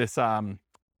partnership, this, what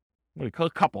do you call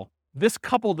it, couple, this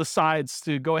couple decides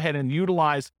to go ahead and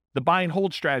utilize the buy and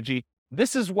hold strategy,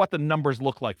 this is what the numbers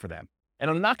look like for them. And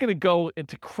I'm not going to go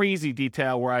into crazy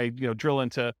detail where I, drill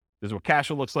into this is what cash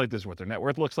flow looks like, this is what their net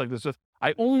worth looks like.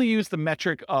 I only use the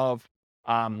metric of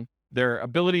their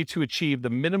ability to achieve the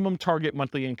minimum target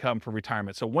monthly income for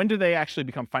retirement. So when do they actually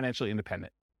become financially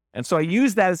independent? And so I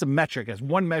use that as a metric, as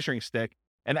one measuring stick.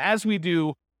 And as we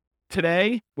do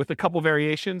today with a couple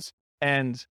variations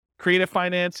and creative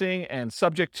financing and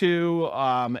subject to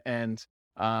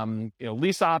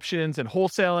lease options and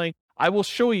wholesaling, I will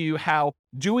show you how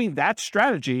doing that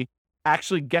strategy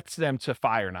actually gets them to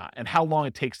FI or not and how long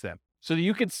it takes them so that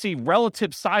you can see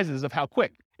relative sizes of how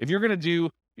quick. If you're going to do,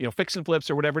 fix and flips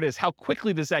or whatever it is, how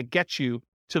quickly does that get you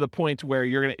to the point where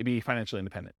you're going to be financially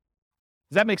independent?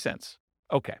 Does that make sense?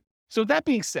 Okay. So that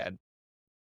being said,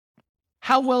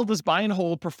 how well does buy and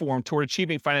hold perform toward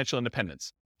achieving financial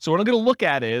independence? So what I'm going to look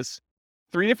at is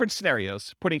 3 different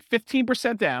scenarios, putting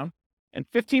 15% down, and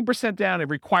 15% down, it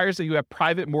requires that you have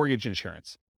private mortgage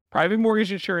insurance. Private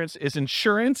mortgage insurance is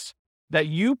insurance that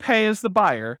you pay as the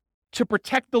buyer to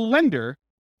protect the lender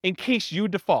in case you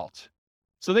default.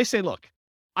 So they say, look,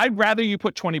 I'd rather you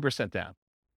put 20% down.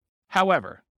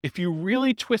 However, if you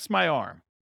really twist my arm,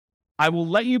 I will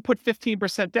let you put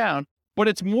 15% down, but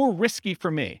it's more risky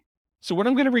for me. So what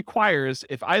I'm going to require is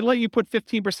if I let you put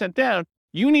 15% down,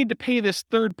 you need to pay this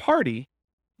third party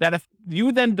that if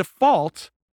you then default,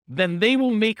 then they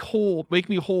will make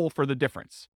me whole for the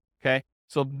difference. Okay.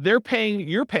 So you're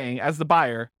paying as the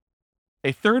buyer,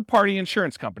 a third party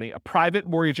insurance company, a private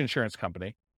mortgage insurance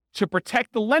company to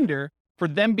protect the lender for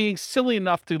them being silly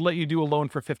enough to let you do a loan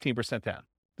for 15% down.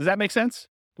 Does that make sense?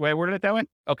 The way I worded it that way?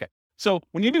 Okay. So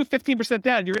when you do 15%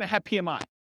 down, you're going to have PMI.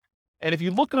 And if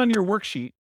you look on your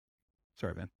worksheet,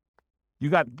 sorry, man, you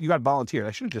got volunteered.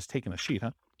 I should have just taken a sheet,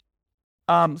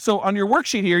 huh? So on your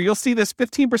worksheet here, you'll see this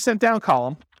 15% down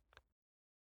column.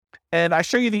 And I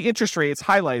show you the interest rates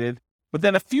highlighted, but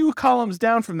then a few columns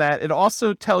down from that, it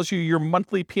also tells you your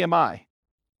monthly PMI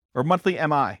or monthly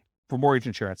MI for mortgage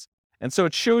insurance. And so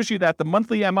it shows you that the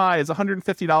monthly MI is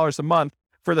 $150 a month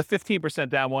for the 15%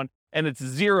 down one, and it's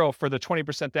 0 for the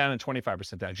 20% down and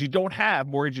 25% down. You don't have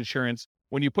mortgage insurance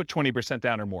when you put 20%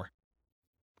 down or more.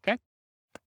 Okay?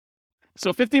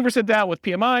 So 15% down with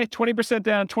PMI, 20%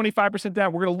 down, 25%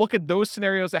 down. We're going to look at those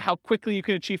scenarios at how quickly you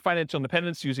can achieve financial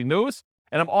independence using those.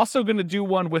 And I'm also going to do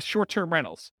one with short-term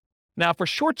rentals. Now, for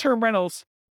short-term rentals,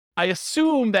 I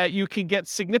assume that you can get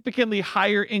significantly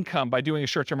higher income by doing a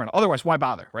short-term rental. Otherwise, why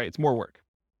bother, right? It's more work.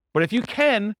 But if you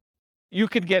can, you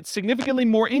could get significantly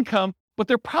more income, but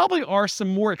there probably are some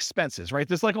more expenses, right?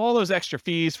 There's like all those extra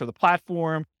fees for the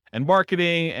platform and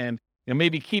marketing and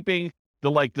maybe keeping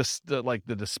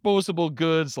the disposable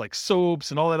goods like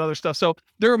soaps and all that other stuff. So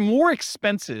there are more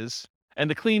expenses and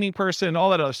the cleaning person, all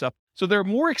that other stuff. So there are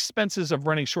more expenses of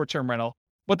running short-term rental,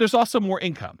 but there's also more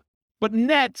income. But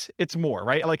net, it's more,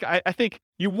 right? Like I think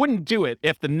you wouldn't do it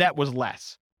if the net was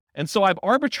less. And so I've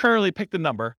arbitrarily picked a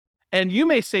number. And you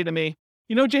may say to me,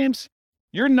 James,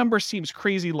 your number seems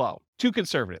crazy low, too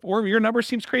conservative, or your number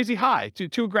seems crazy high,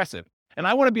 too aggressive. And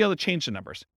I want to be able to change the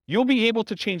numbers. You'll be able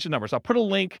to change the numbers. I'll put a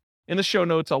link in the show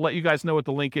notes. I'll let you guys know what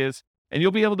the link is, and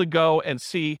you'll be able to go and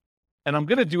see. And I'm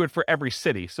going to do it for every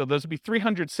city. So there's will be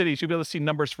 300 cities. You'll be able to see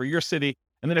numbers for your city.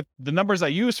 And then if the numbers I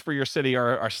use for your city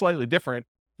are slightly different,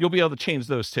 you'll be able to change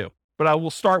those too. But I will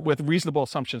start with reasonable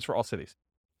assumptions for all cities.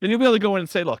 Then you'll be able to go in and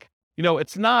say, look,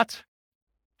 it's not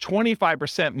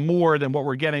 25% more than what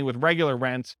we're getting with regular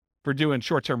rent. for doing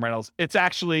short-term rentals, it's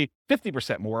actually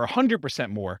 50% more, 100%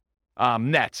 more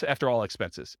net after all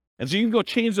expenses. And so you can go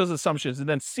change those assumptions and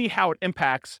then see how it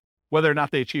impacts whether or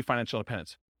not they achieve financial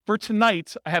independence. For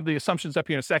tonight, I have the assumptions up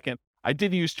here in a second. I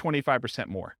did use 25%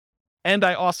 more. And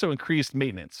I also increased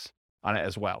maintenance on it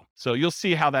as well. So you'll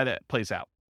see how that plays out.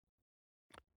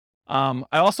 I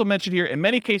also mentioned here, in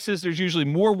many cases, there's usually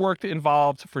more work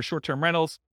involved for short-term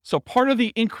rentals. So part of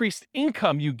the increased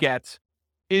income you get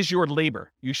is your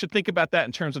labor. You should think about that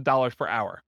in terms of dollars per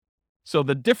hour. So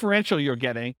the differential you're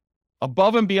getting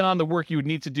above and beyond the work you would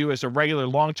need to do as a regular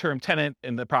long-term tenant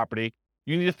in the property,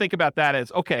 you need to think about that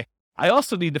as, okay, I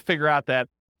also need to figure out that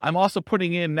I'm also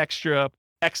putting in an extra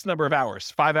X number of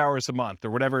hours, 5 hours a month or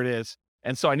whatever it is.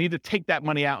 And so I need to take that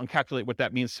money out and calculate what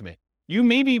that means to me. You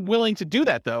may be willing to do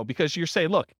that though, because you're saying,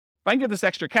 look, if I can get this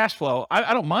extra cash flow,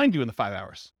 I don't mind doing the 5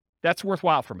 hours. That's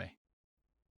worthwhile for me.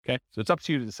 Okay. So it's up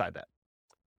to you to decide that.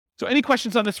 So any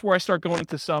questions on this before I start going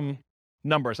into some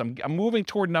numbers? I'm moving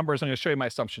toward numbers. I'm going to show you my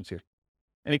assumptions here.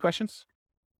 Any questions?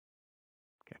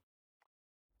 Okay.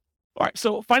 All right.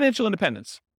 So financial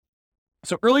independence.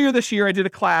 So earlier this year, I did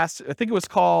a class. I think it was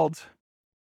called,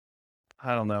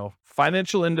 I don't know,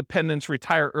 Financial Independence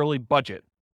Retire Early Budget.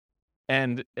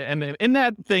 And in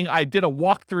that thing, I did a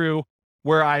walkthrough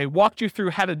where I walked you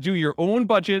through how to do your own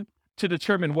budget to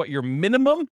determine what your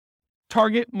minimum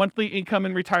target monthly income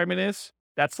in retirement is.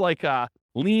 That's like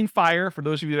lean fire, for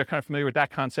those of you that are kind of familiar with that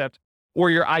concept, or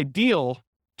your ideal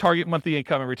target monthly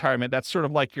income in retirement. That's sort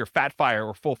of like your fat fire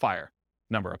or full fire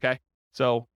number, okay?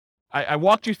 So I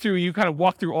walked you through, you kind of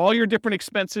walk through all your different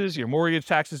expenses, your mortgage,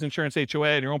 taxes, insurance, HOA,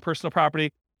 and your own personal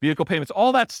property, vehicle payments,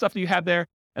 all that stuff that you have there.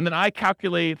 And then I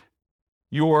calculate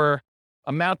your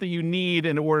amount that you need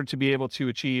in order to be able to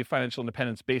achieve financial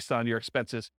independence based on your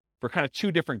expenses for kind of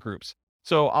two different groups.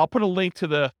 So I'll put a link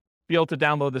to be able to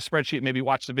download the spreadsheet, maybe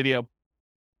watch the video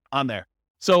on there.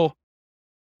 So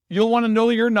you'll want to know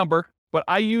your number, but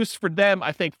I used for them,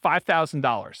 I think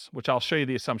 $5,000, which I'll show you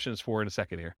the assumptions for in a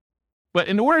second here. But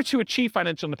in order to achieve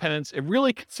financial independence, it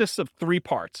really consists of three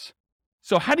parts.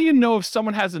 So how do you know if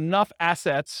someone has enough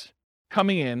assets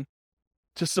coming in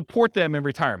to support them in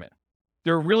retirement?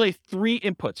 There are really three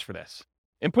inputs for this.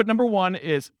 Input number one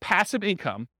is passive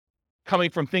income coming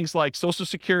from things like Social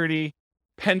Security,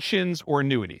 pensions, or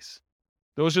annuities.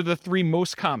 Those are the three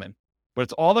most common, but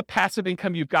it's all the passive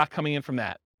income you've got coming in from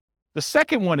that. The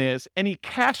second one is any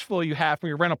cash flow you have from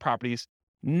your rental properties,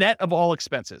 net of all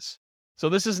expenses. So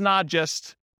this is not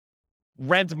just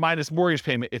rent minus mortgage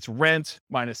payment. It's rent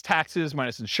minus taxes,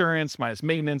 minus insurance, minus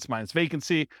maintenance, minus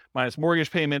vacancy, minus mortgage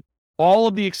payment. All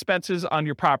of the expenses on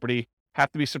your property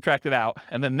have to be subtracted out.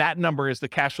 And then that number is the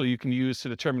cash flow you can use to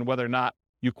determine whether or not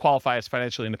you qualify as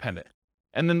financially independent.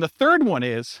 And then the third one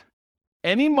is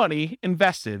any money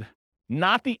invested,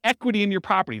 not the equity in your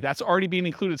property. That's already being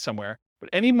included somewhere, but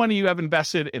any money you have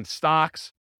invested in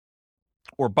stocks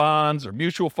or bonds or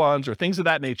mutual funds or things of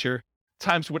that nature,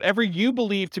 times whatever you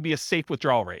believe to be a safe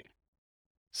withdrawal rate.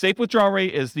 Safe withdrawal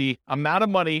rate is the amount of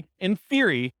money, in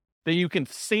theory, that you can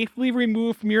safely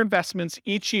remove from your investments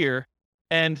each year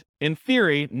and, in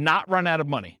theory, not run out of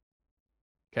money.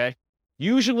 Okay?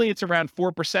 Usually it's around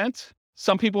 4%.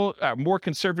 Some people more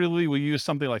conservatively will use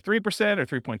something like 3% or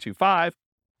 3.25.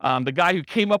 The guy who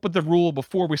came up with the rule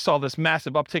before we saw this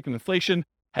massive uptick in inflation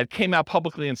had came out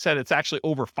publicly and said it's actually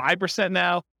over 5%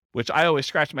 now, which I always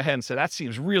scratched my head and said, that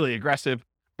seems really aggressive.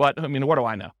 But I mean, what do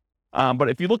I know? But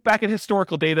if you look back at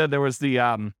historical data, there was the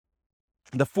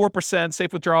 4%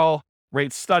 safe withdrawal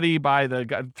rate study by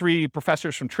the three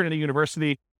professors from Trinity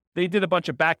University. They did a bunch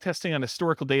of back testing on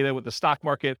historical data with the stock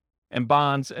market and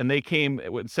bonds. And they came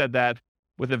and said that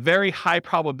with a very high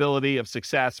probability of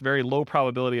success, very low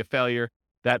probability of failure,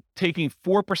 that taking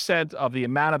 4% of the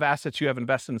amount of assets you have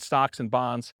invested in stocks and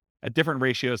bonds at different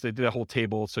ratios, they did a whole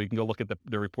table, so you can go look at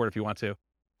the report if you want to.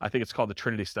 I think it's called the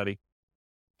Trinity study.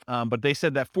 But they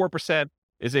said that 4%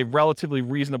 is a relatively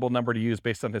reasonable number to use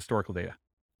based on historical data.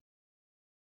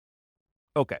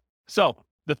 Okay, so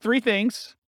the three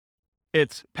things,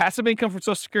 it's passive income from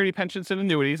Social Security, pensions, and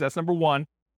annuities. That's number one.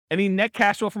 Any net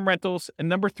cash flow from rentals. And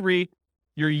number three,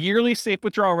 your yearly safe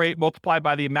withdrawal rate multiplied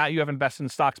by the amount you have invested in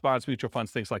stocks, bonds, mutual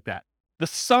funds, things like that. The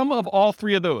sum of all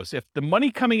three of those, if the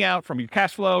money coming out from your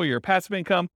cash flow, your passive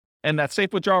income, and that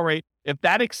safe withdrawal rate, if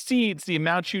that exceeds the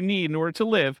amount you need in order to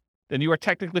live, then you are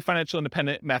technically financially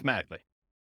independent mathematically.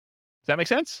 Does that make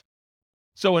sense?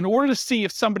 So in order to see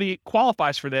if somebody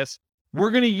qualifies for this,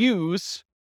 we're going to use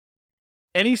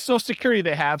any Social Security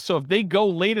they have. So if they go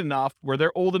late enough where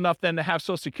they're old enough then to have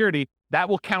Social Security, that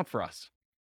will count for us.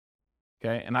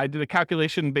 Okay. And I did a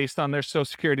calculation based on their Social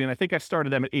Security, and I think I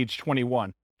started them at age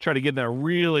 21, try to give them a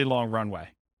really long runway.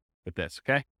 with this,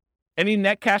 okay? Any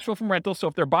net cash flow from rentals. So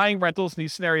if they're buying rentals in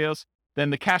these scenarios, then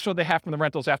the cash flow they have from the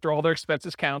rentals after all their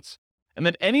expenses counts. And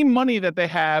then any money that they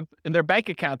have in their bank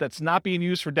account that's not being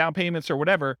used for down payments or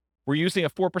whatever, we're using a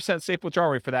 4% safe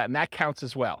withdrawal rate for that, and that counts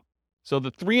as well. So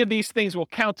the three of these things will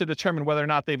count to determine whether or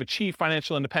not they've achieved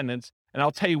financial independence, and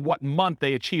I'll tell you what month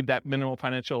they achieved that minimum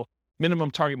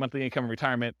target monthly income in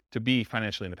retirement to be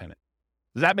financially independent.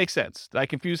 Does that make sense? Did I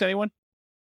confuse anyone?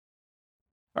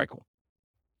 All right, cool.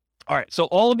 All right, so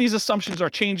all of these assumptions are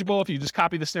changeable if you just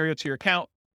copy the scenario to your account.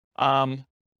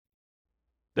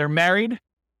 They're married.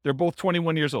 They're both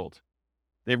 21 years old.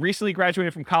 They've recently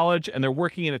graduated from college, and they're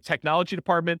working in a technology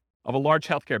department of a large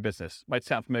healthcare business. Might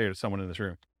sound familiar to someone in this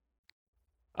room.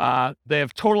 They have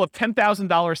a total of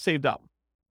 $10,000 saved up.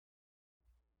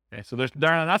 Okay, so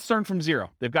they're not starting from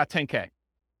zero. They've got 10K.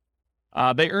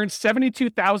 They earn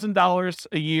 $72,000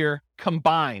 a year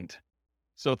combined.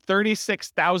 So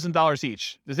 $36,000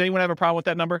 each. Does anyone have a problem with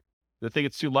that number? Do they think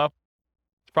it's too low?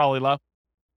 It's probably low.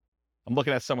 I'm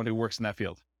looking at someone who works in that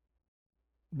field.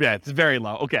 Yeah, it's very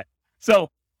low. Okay. So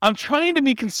I'm trying to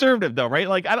be conservative though, right?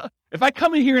 Like if I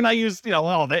come in here and I use,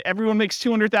 everyone makes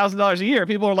 $200,000 a year,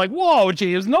 people are like, whoa,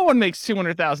 James, no one makes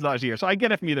 $200,000 a year. So I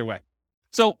get it from either way.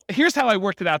 So here's how I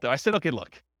worked it out though. I said, okay,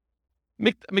 look,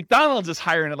 McDonald's is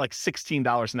hiring at like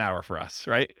 $16 an hour for us,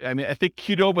 right? I mean, I think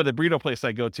Qdoba, the burrito place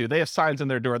I go to, they have signs on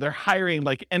their door. They're hiring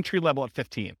like entry level at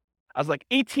 15. I was like,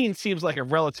 18 seems like a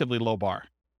relatively low bar,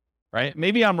 right?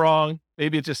 Maybe I'm wrong.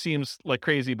 Maybe it just seems like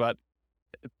crazy, but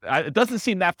it doesn't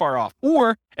seem that far off.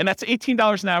 And that's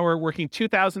 $18 an hour, working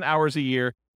 2,000 hours a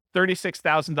year,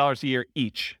 $36,000 a year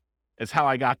each is how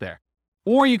I got there.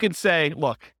 Or you could say,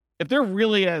 look, if they're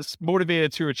really as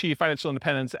motivated to achieve financial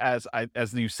independence as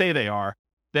you say they are,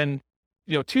 then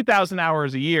 2,000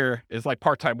 hours a year is like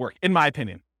part-time work, in my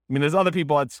opinion. I mean, there's other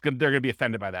people they're going to be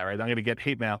offended by that, right? I'm going to get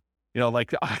hate mail, I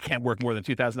can't work more than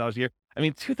 $2,000 a year. I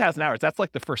mean, 2,000 hours, that's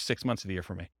like the first 6 months of the year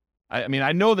for me. I mean,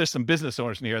 I know there's some business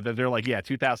owners in here that they're like, yeah,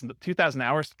 2,000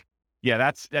 hours. Yeah,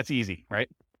 that's easy, right?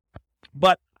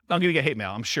 But I'm going to get hate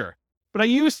mail, I'm sure. But I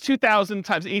use 2,000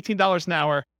 times $18 an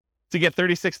hour to get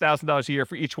 $36,000 a year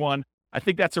for each one. I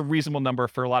think that's a reasonable number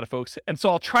for a lot of folks. And so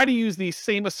I'll try to use these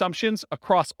same assumptions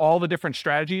across all the different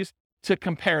strategies to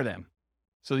compare them.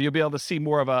 So you'll be able to see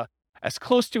more of as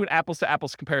close to an apples to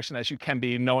apples comparison as you can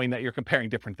be, knowing that you're comparing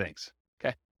different things.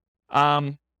 Okay.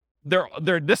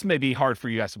 This may be hard for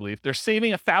you guys to believe. They're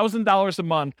saving $1,000 a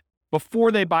month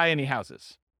before they buy any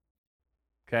houses.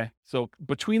 Okay. So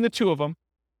between the two of them,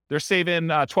 they're saving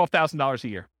 $12,000 a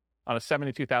year on a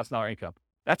 $72,000 income.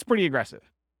 That's pretty aggressive,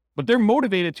 but they're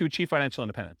motivated to achieve financial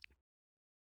independence.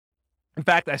 In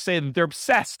fact, I say that they're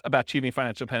obsessed about achieving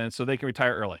financial independence so they can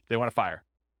retire early. They want to fire.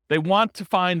 They want to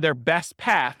find their best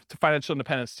path to financial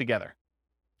independence together.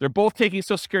 They're both taking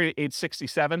Social Security at age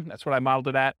 67. That's what I modeled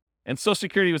it at. And Social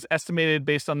Security was estimated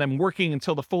based on them working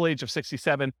until the full age of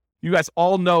 67. You guys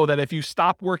all know that if you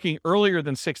stop working earlier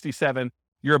than 67,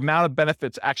 your amount of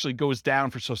benefits actually goes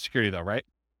down for Social Security though, right?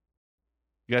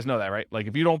 You guys know that, right? Like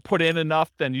if you don't put in enough,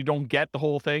 then you don't get the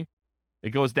whole thing.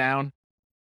 It goes down.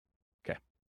 Okay.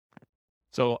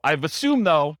 So I've assumed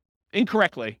though,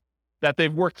 incorrectly, that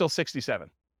they've worked till 67.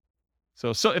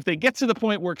 So if they get to the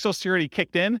point where Social Security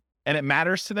kicked in and it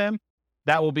matters to them,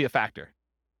 that will be a factor.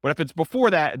 But if it's before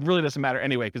that, it really doesn't matter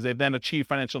anyway, because they've then achieved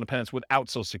financial independence without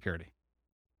Social Security.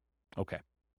 Okay.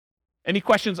 Any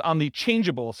questions on the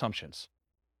changeable assumptions?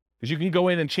 Because you can go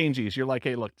in and change these. You're like,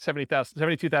 hey, look,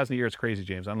 72,000 a year is crazy,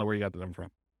 James. I don't know where you got the number from.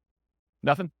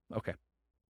 Nothing? Okay.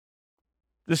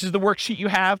 This is the worksheet you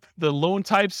have, the loan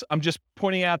types. I'm just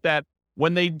pointing out that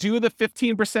when they do the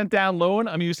 15% down loan,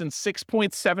 I'm using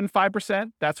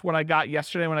 6.75%. That's what I got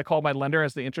yesterday when I called my lender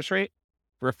as the interest rate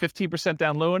for a 15%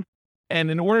 down loan. And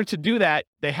in order to do that,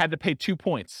 they had to pay 2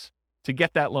 points to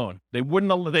get that loan. They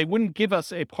wouldn't give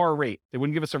us a par rate. They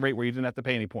wouldn't give us a rate where you didn't have to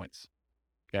pay any points.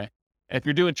 Okay. And if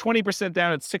you're doing 20%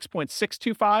 down at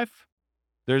 6.625,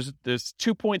 there's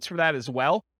 2 points for that as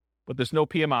well, but there's no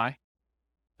PMI.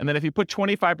 And then if you put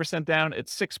 25% down at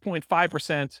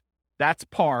 6.5%, that's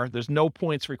par. There's no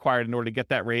points required in order to get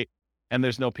that rate, and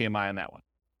there's no PMI on that one.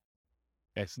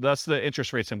 Okay, so that's the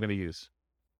interest rates I'm going to use.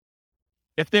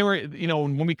 If they were,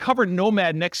 when we cover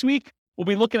Nomad next week, we'll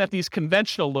be looking at these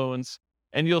conventional loans,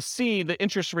 and you'll see the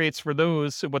interest rates for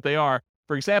those, what they are.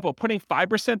 For example, putting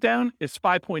 5% down is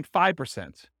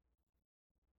 5.5%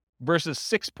 versus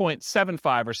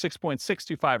 6.75 or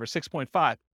 6.625 or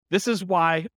 6.5. This is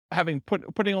why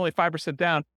putting only 5%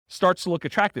 down starts to look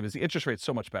attractive, is the interest rate's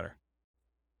so much better.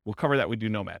 We'll cover that. We do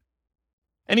Nomad.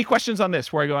 Any questions on this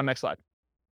before I go on next slide?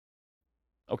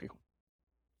 Okay, cool.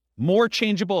 More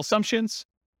changeable assumptions.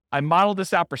 I modeled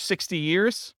this out for 60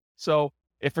 years. So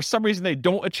if for some reason they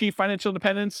don't achieve financial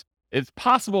independence, it's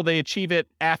possible they achieve it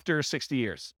after 60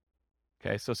 years.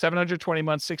 Okay, so 720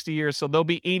 months, 60 years. So they'll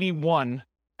be 81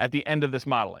 at the end of this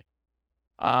modeling.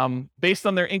 Based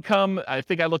on their income, I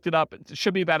think I looked it up. It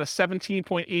should be about a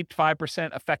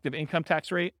 17.85% effective income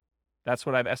tax rate. That's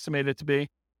what I've estimated it to be.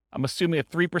 I'm assuming a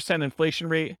 3% inflation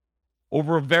rate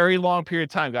over a very long period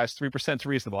of time, guys. 3% is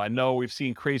reasonable. I know we've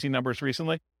seen crazy numbers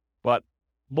recently, but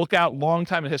look out long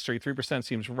time in history. 3%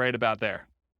 seems right about there.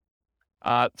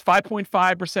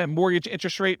 5.5% mortgage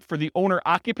interest rate for the owner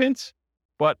occupant,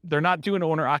 but they're not doing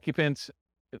owner occupant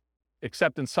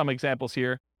except in some examples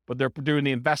here, but they're doing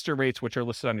the investor rates, which are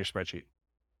listed on your spreadsheet.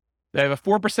 They have a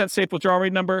 4% safe withdrawal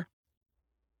rate number.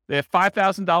 They have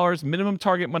 $5,000 minimum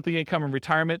target monthly income in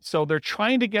retirement. So they're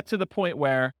trying to get to the point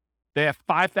where they have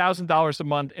 $5,000 a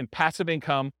month in passive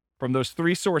income from those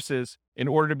three sources in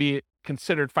order to be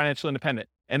considered financially independent.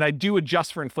 And I do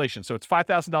adjust for inflation. So it's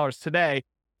 $5,000 today,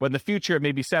 but in the future, it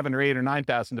may be $7,000 or $8,000 or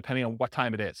 $9,000, depending on what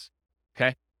time it is.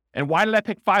 Okay. And why did I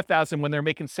pick $5,000 when they're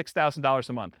making $6,000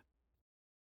 a month?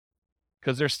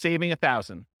 Because they're saving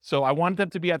 $1,000. So I want them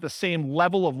to be at the same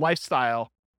level of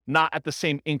lifestyle, not at the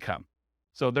same income.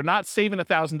 So they're not saving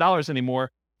 $1,000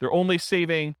 anymore. They're only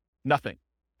saving nothing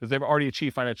because they've already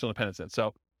achieved financial independence.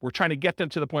 So we're trying to get them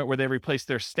to the point where they replace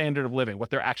their standard of living, what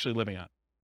they're actually living on.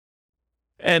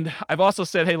 And I've also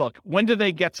said, hey, look, when do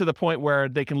they get to the point where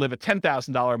they can live a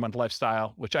 $10,000 a month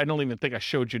lifestyle, which I don't even think I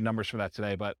showed you numbers for that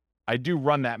today, but I do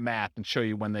run that math and show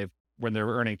you when they're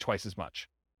earning twice as much.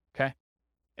 Okay.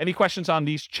 Any questions on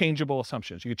these changeable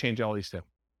assumptions? You can change all these too.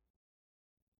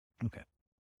 Okay.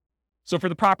 So for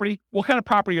the property, what kind of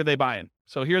property are they buying?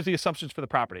 So here's the assumptions for the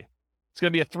property. It's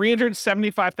going to be a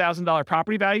 $375,000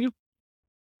 property value,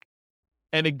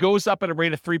 and it goes up at a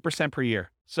rate of 3% per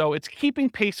year. So it's keeping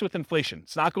pace with inflation.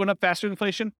 It's not going up faster than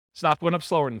inflation. It's not going up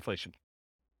slower than inflation.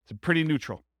 It's pretty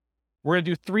neutral. We're going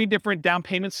to do 3 different down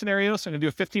payment scenarios. So I'm going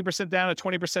to do a 15% down, a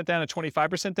 20% down, a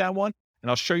 25% down one, and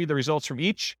I'll show you the results from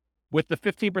each. With the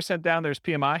 15% down, there's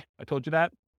PMI. I told you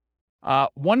that.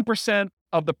 1%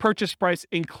 of the purchase price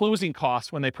in closing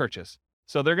costs when they purchase.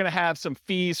 So they're going to have some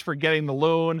fees for getting the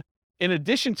loan. In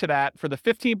addition to that, for the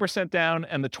 15% down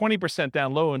and the 20%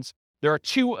 down loans, there are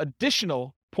 2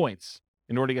 additional points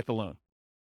in order to get the loan.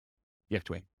 You have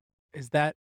to wait. Is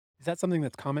that something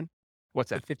that's common?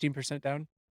 What's that? The 15% down?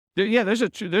 Yeah, there's a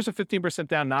 15%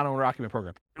 down non-owner occupant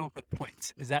program. No, but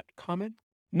points. Is that common?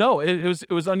 No, it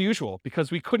was unusual because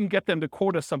we couldn't get them to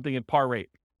quote us something at par rate.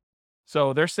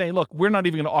 So they're saying, look, we're not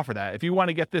even going to offer that. If you want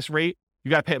to get this rate,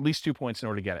 you got to pay at least 2 points in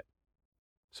order to get it.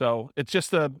 So it's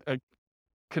just a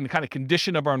kind of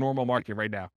condition of our normal market right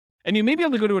now. And you may be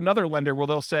able to go to another lender where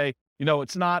they'll say,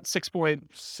 it's not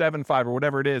 6.75 or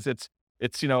whatever it is. It's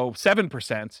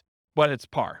 7%, but it's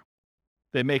par.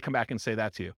 They may come back and say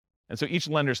that to you. And so each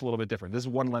lender's a little bit different. This is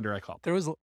one lender I called. There was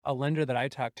a lender that I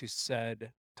talked to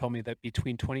told me that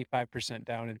between 25%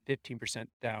 down and 15%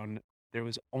 down, there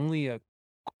was only a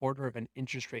quarter of an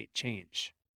interest rate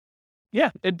change.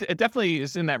 Yeah, it definitely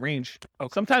is in that range.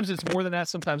 Okay. Sometimes it's more than that.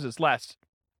 Sometimes it's less.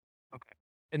 Okay.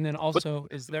 And then also,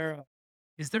 is there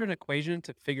an equation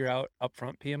to figure out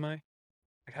upfront PMI?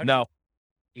 No.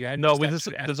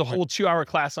 There's a whole 2-hour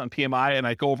class on PMI, and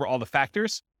I go over all the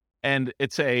factors, and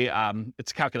it's a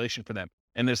calculation for them.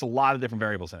 And there's a lot of different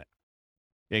variables in it,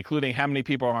 including how many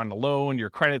people are on the loan, your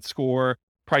credit score,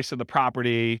 price of the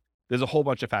property. There's a whole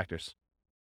bunch of factors.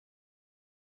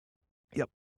 Yep.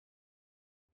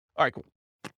 All right, cool.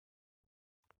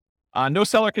 No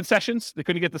seller concessions. They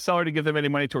couldn't get the seller to give them any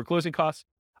money toward closing costs.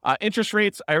 Interest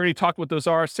rates, I already talked what those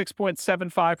are.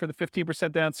 6.75 for the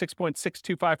 15% down,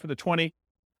 6.625 for the 20,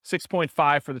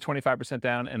 6.5 for the 25%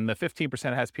 down, and the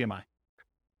 15% has PMI.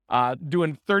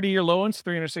 Doing 30-year loans,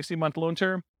 360-month loan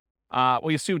term.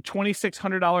 We assume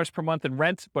 $2,600 per month in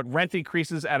rent, but rent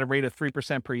increases at a rate of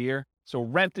 3% per year. So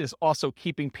rent is also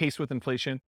keeping pace with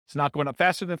inflation. It's not going up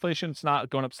faster than inflation. It's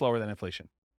not going up slower than inflation.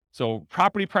 So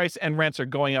property price and rents are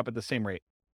going up at the same rate.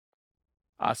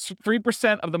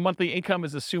 3% of the monthly income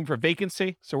is assumed for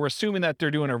vacancy. So we're assuming that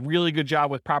they're doing a really good job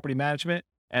with property management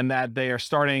and that they are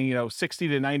starting, 60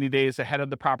 to 90 days ahead of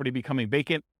the property becoming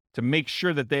vacant to make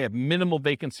sure that they have minimal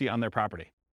vacancy on their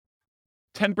property.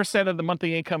 10% of the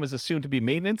monthly income is assumed to be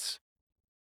maintenance.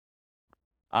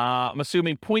 I'm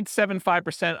assuming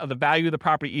 0.75% of the value of the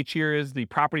property each year is the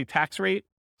property tax rate.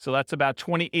 So that's about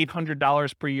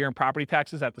 $2,800 per year in property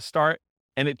taxes at the start.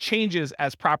 And it changes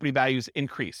as property values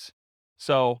increase.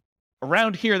 So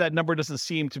around here, that number doesn't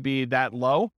seem to be that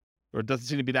low, or it doesn't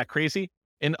seem to be that crazy.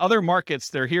 In other markets,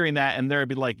 they're hearing that and they'll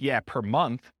be like, yeah, per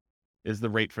month is the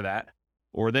rate for that.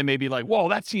 Or they may be like, whoa,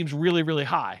 that seems really, really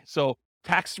high. So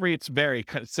Tax rates vary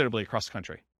considerably across the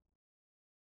country.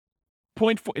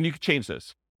 0.4, and you can change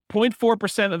those.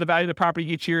 0.4% of the value of the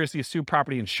property each year is the assumed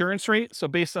property insurance rate. So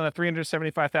based on a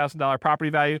 $375,000 property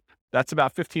value, that's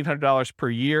about $1,500 per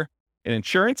year in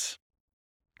insurance.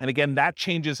 And again, that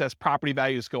changes as property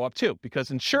values go up too,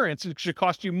 because insurance should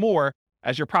cost you more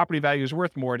as your property value is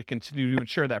worth more to continue to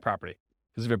insure that property.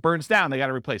 Because if it burns down, they got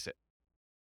to replace it.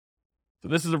 So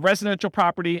this is a residential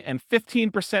property, and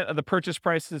 15% of the purchase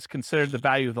price is considered the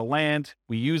value of the land.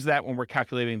 We use that when we're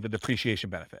calculating the depreciation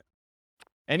benefit.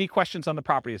 Any questions on the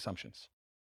property assumptions?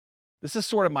 This is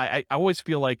sort of I always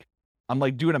feel like I'm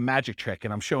like doing a magic trick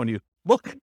and I'm showing you,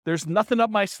 look, there's nothing up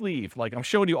my sleeve. Like I'm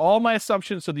showing you all my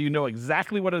assumptions so that you know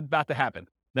exactly what is about to happen.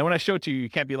 Then when I show it to you, you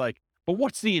can't be like, but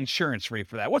what's the insurance rate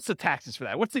for that? What's the taxes for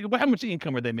that? How much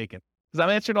income are they making? Because I'm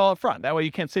answering all up front. That way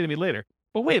you can't say to me later,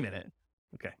 but wait a minute.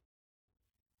 Okay.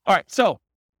 All right. So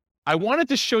I wanted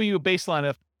to show you a baseline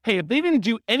of, hey, if they didn't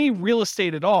do any real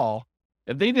estate at all,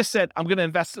 if they just said, I'm going to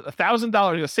invest $1,000, I'm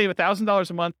going to save $1,000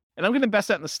 a month, and I'm going to invest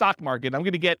that in the stock market, I'm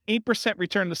going to get 8%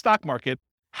 return in the stock market,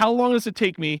 how long does it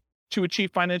take me to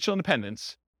achieve financial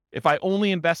independence if I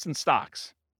only invest in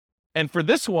stocks? And for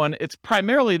this one, it's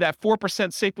primarily that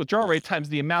 4% safe withdrawal rate times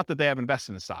the amount that they have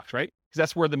invested in stocks, right? Because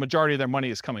that's where the majority of their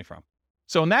money is coming from.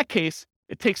 So in that case,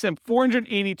 it takes them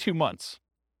 482 months,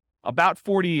 about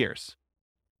 40 years.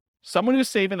 Someone who's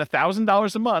saving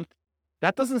 $1,000 a month,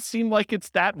 that doesn't seem like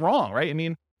it's that wrong, right? I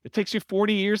mean, it takes you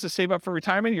 40 years to save up for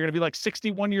retirement. You're going to be like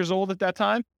 61 years old at that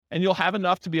time, and you'll have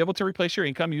enough to be able to replace your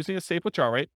income using a safe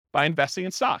withdrawal rate by investing in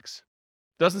stocks.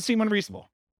 Doesn't seem unreasonable.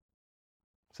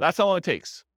 So that's how long it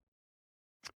takes.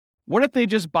 What if they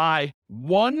just buy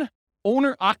one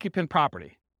owner-occupant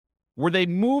property where they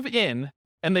move in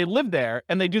and they live there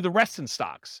and they do the rest in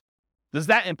stocks? Does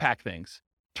that impact things?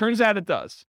 Turns out it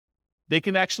does. They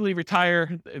can actually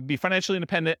retire, be financially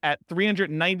independent at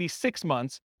 396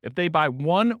 months if they buy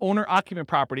one owner-occupant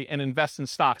property and invest in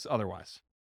stocks otherwise.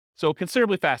 So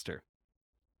considerably faster.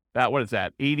 What is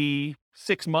that,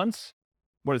 86 months?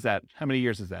 What is that? How many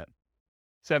years is that?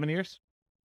 7 years?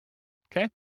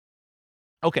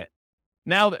 Okay.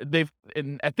 Now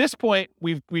at this point,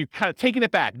 we've kind of taken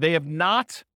it back. They have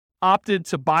not opted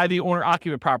to buy the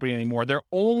owner-occupant property anymore. They're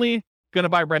only going to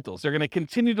buy rentals. They're going to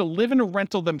continue to live in a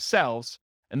rental themselves,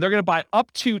 and they're going to buy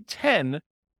up to 10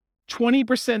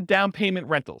 20% down payment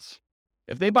rentals.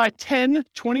 If they buy 10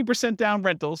 20% down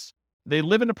rentals, they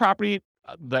live in a property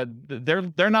that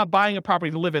they're not buying a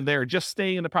property to live in. They're just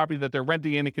staying in the property that they're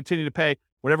renting in and continue to pay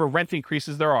whatever rent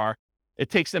increases there are. It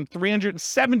takes them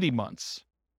 370 months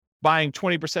buying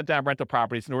 20% down rental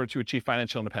properties in order to achieve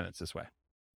financial independence this way.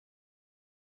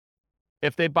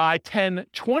 If they buy 10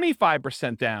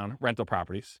 25% down rental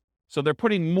properties, so they're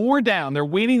putting more down, they're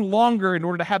waiting longer in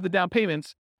order to have the down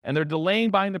payments, and they're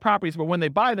delaying buying the properties, but when they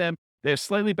buy them, they have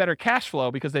slightly better cash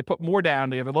flow because they put more down,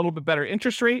 they have a little bit better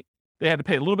interest rate, they had to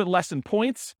pay a little bit less in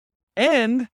points,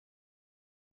 and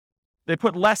they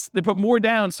put more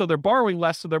down, so they're borrowing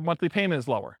less, so their monthly payment is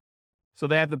lower. So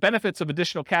they have the benefits of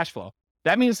additional cash flow.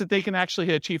 That means that they can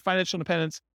actually achieve financial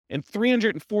independence in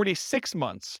 346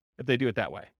 months if they do it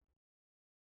that way.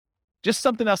 Just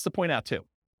something else to point out too.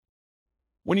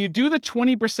 When you do the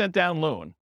 20% down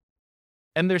loan,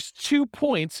 and there's 2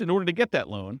 points in order to get that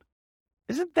loan,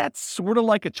 isn't that sort of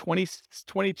like a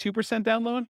 22% down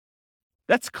loan?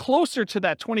 That's closer to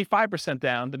that 25%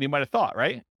 down than you might have thought,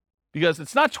 right? Because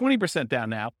it's not 20% down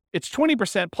now, it's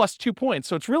 20% plus 2 points.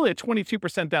 So it's really a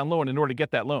 22% down loan in order to get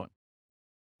that loan.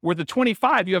 Where the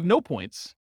 25, you have no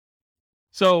points.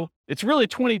 So it's really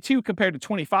 22 compared to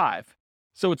 25.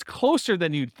 So it's closer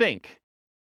than you'd think.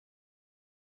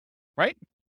 Right?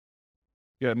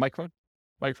 You have a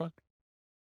microphone?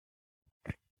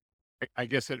 I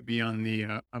guess it'd be on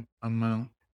the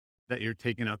amount that you're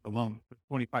taking out the loan,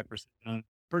 25% on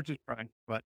purchase price,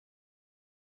 but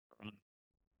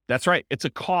that's right. It's a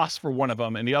cost for one of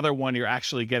them, and the other one you're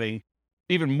actually getting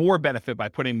even more benefit by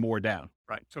putting more down.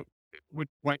 right. So it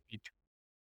might be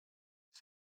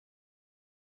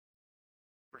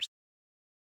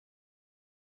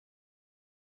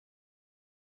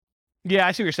Yeah,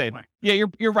 I see what you're saying. Right. Yeah,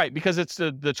 you're right, because it's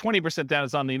the 20% down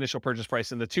is on the initial purchase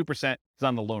price and the 2% is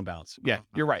on the loan balance. Yeah,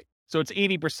 you're right. So it's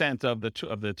 80% of the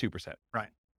 2%. Right.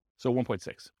 So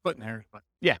 1.6. putting there, but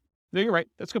No, you're right.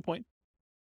 That's a good point.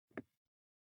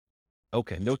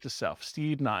 Okay, note to self.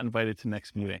 Steve not invited to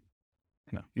next meeting.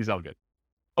 No, he's all good.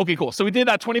 Okay, cool. So we did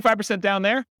that 25% down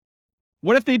there.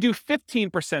 What if they do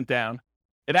 15% down?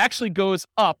 It actually goes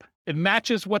up. It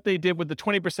matches what they did with the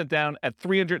 20% down at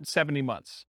 370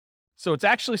 months. So it's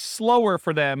actually slower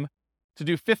for them to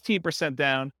do 15%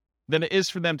 down than it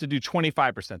is for them to do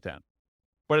 25% down.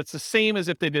 but it's the same as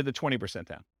if they did the 20%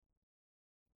 down.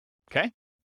 Okay?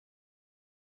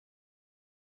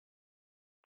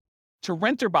 To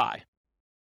rent or buy.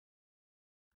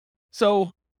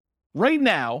 So right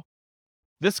now,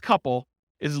 this couple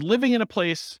is living in a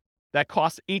place that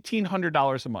costs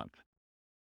 $1,800 a month.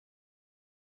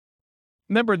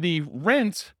 Remember, the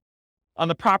rent on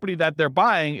the property that they're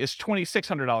buying is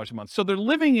 $2,600 a month. So they're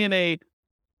living in a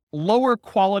lower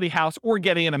quality house or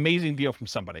getting an amazing deal from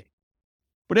somebody.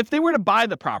 But if they were to buy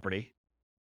the property,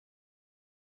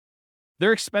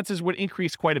 their expenses would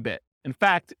increase quite a bit. In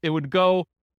fact, it would go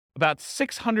about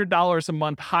 $600 a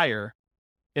month higher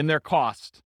in their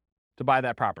cost to buy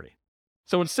that property.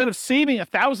 So instead of saving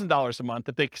 $1,000 a month,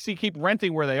 if they keep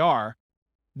renting where they are,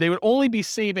 they would only be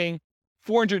saving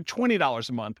 $420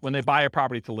 a month when they buy a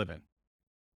property to live in.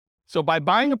 So by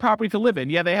buying a property to live in,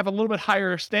 yeah, they have a little bit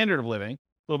higher standard of living,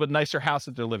 a little bit nicer house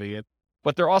that they're living in,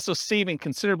 but they're also saving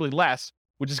considerably less,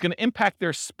 which is going to impact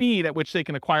their speed at which they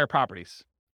can acquire properties.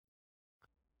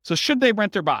 So should they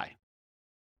rent or buy?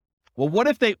 Well, what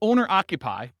if they own or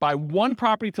occupy, buy one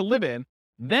property to live in,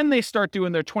 then they start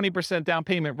doing their 20% down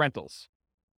payment rentals?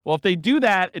 Well, if they do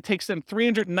that, it takes them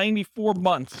 394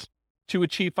 months to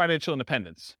achieve financial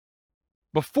independence.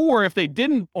 Before, if they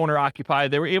didn't own or occupy,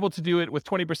 they were able to do it with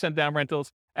 20% down rentals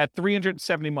at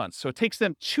 370 months. So it takes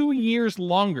them 2 years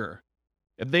longer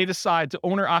if they decide to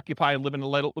own or occupy and live in a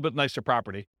little bit nicer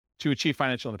property to achieve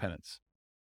financial independence.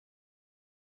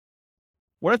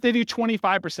 What if they do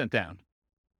 25% down?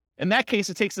 In that case,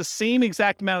 it takes the same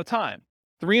exact amount of time,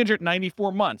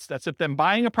 394 months. That's if them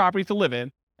buying a property to live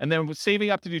in and then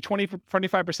saving up to do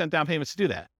 25% down payments to do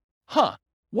that.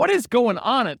 What is going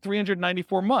on at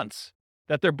 394 months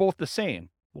that they're both the same?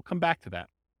 We'll come back to that.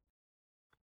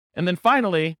 And then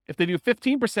finally, if they do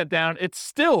 15% down, it's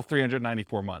still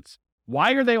 394 months.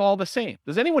 Why are they all the same?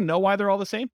 Does anyone know why they're all the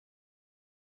same?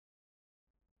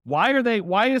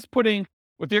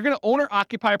 If you're going to own or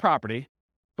occupy a property,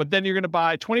 but then you're going to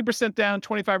buy 20% down,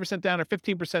 25% down, or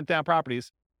 15% down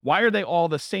properties, why are they all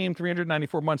the same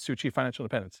 394 months to achieve financial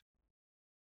independence?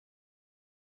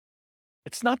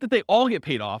 It's not that they all get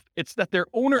paid off. It's that their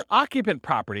owner-occupant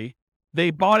property,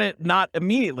 they bought it not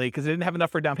immediately because they didn't have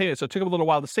enough for a down payment, so it took them a little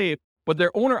while to save, but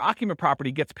their owner-occupant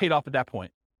property gets paid off at that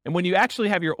point. And when you actually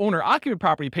have your owner-occupant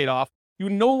property paid off, you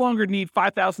no longer need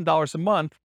 $5,000 a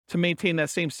month to maintain that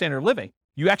same standard of living.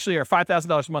 You actually are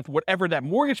 $5,000 a month, whatever that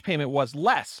mortgage payment was,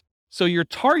 less. So your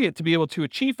target to be able to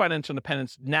achieve financial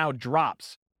independence now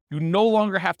drops. You no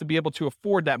longer have to be able to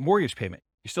afford that mortgage payment.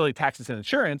 You still need taxes and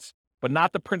insurance, but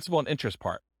not the principal and interest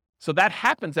part. So that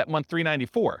happens at month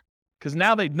 394, because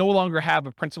now they no longer have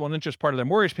a principal and interest part of their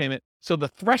mortgage payment. So the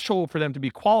threshold for them to be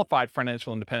qualified for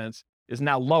financial independence is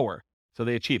now lower. So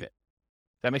they achieve it.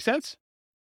 That make sense?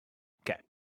 Okay.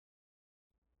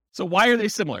 So why are they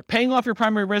similar? Paying off your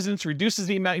primary residence reduces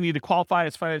the amount you need to qualify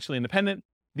as financially independent.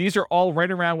 These are all right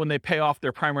around when they pay off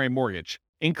their primary mortgage,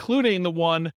 including the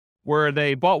one where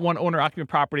they bought one owner-occupant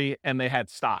property and they had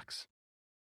stocks,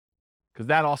 because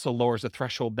that also lowers the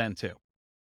threshold then too.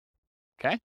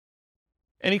 Okay?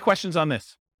 Any questions on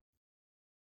this?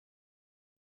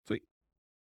 Sweet.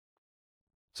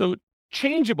 So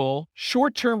changeable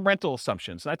short-term rental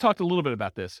assumptions. And I talked a little bit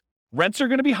about this. Rents are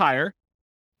going to be higher,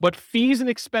 but fees and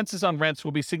expenses on rents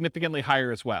will be significantly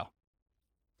higher as well.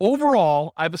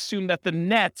 Overall, I've assumed that the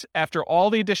net after all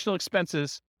the additional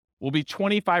expenses will be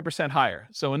 25% higher.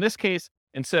 So in this case,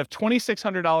 instead of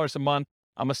 $2,600 a month,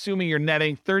 I'm assuming you're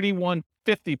netting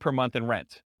 $3,150 per month in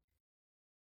rent.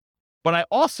 But I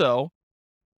also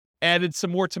added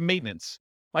some more to maintenance.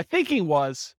 My thinking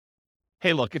was,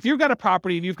 hey, look, if you've got a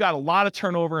property and you've got a lot of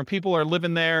turnover and people are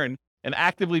living there and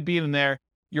actively being in there,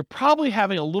 you're probably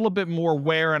having a little bit more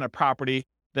wear on a property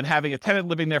than having a tenant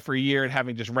living there for a year and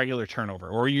having just regular turnover,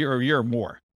 or a year or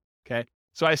more. Okay.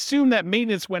 So I assume that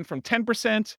maintenance went from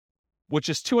 10%, which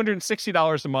is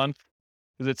 $260 a month,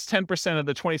 because it's 10% of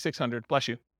the $2,600, bless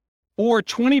you, or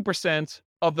 20%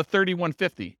 of the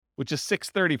 $3,150, which is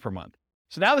 $630 per month.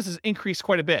 So now this has increased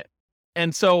quite a bit.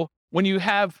 And so when you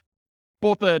have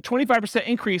both a 25%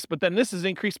 increase, but then this is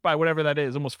increased by whatever that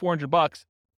is, almost $400,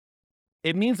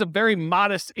 it means a very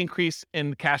modest increase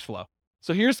in cash flow.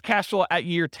 So here's cash flow at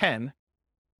year 10.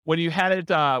 When you had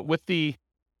it with the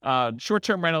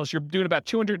short-term rentals, you're doing about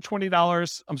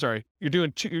 $220. I'm sorry, you're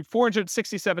doing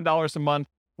 $467 a month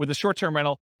with a short-term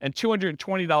rental and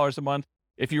 $220 a month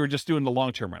if you were just doing the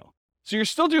long-term rental. So you're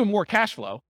still doing more cash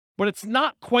flow, but it's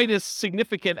not quite as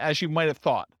significant as you might have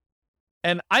thought.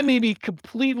 And I may be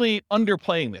completely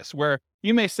underplaying this, where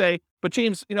you may say, but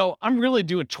James, I'm really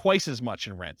doing twice as much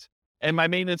in rent. and my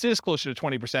maintenance is closer to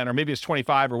 20%, or maybe it's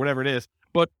 25 or whatever it is,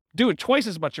 but doing twice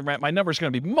as much in rent, my number is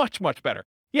going to be much, much better.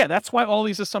 Yeah, that's why all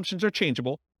these assumptions are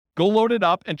changeable. Go load it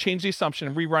up and change the assumption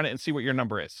and rerun it and see what your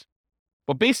number is.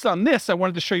 But based on this, I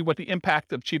wanted to show you what the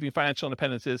impact of achieving financial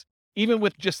independence is, even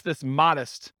with just this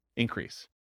modest increase.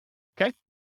 Okay?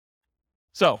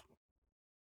 So,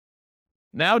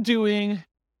 now doing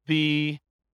the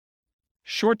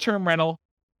short-term rental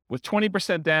with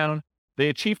 20% down, they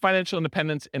achieve financial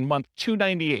independence in month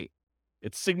 298.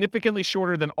 It's significantly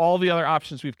shorter than all the other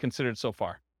options we've considered so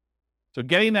far. So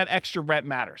getting that extra rent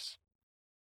matters.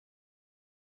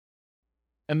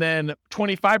 And then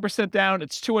 25% down,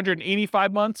 it's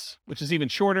 285 months, which is even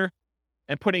shorter.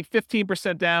 And putting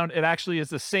 15% down, it actually is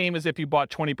the same as if you bought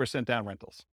 20% down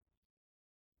rentals.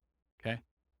 Okay.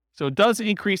 So it does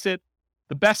increase it.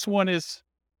 The best one is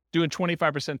doing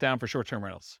 25% down for short-term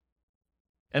rentals.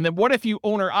 And then what if you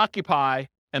own or occupy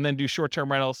and then do short-term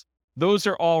rentals? Those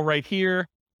are all right here.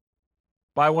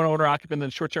 Buy one owner occupant, then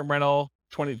short-term rental,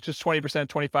 20%,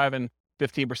 25 and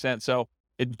 15%. So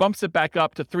it bumps it back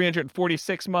up to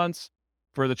 346 months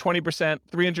for the 20%,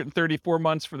 334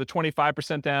 months for the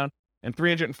 25% down, and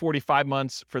 345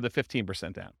 months for the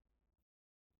 15% down.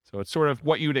 So it's sort of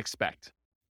what you'd expect.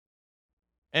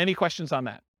 Any questions on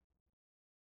that?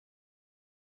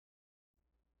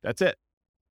 That's it.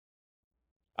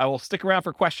 I will stick around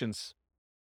for questions.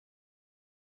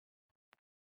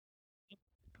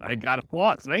 I got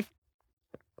applause, right?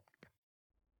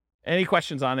 Any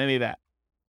questions on any of that?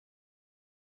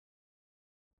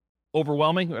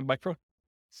 Overwhelming? Microphone?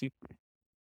 See.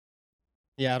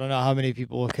 Yeah, I don't know how many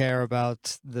people will care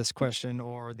about this question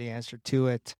or the answer to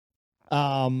it.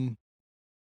 It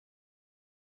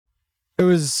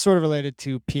was sort of related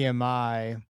to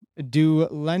PMI. Do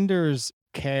lenders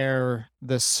care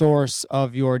the source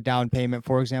of your down payment?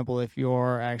 For example, if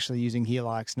you're actually using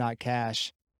HELOCs, not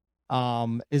cash,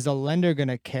 is a lender going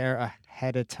to care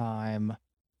ahead of time,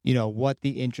 what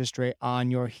the interest rate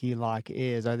on your HELOC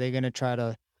is? Are they going to try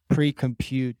to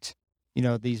pre-compute,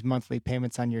 these monthly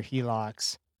payments on your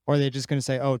HELOCs? Or are they just going to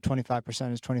say, oh,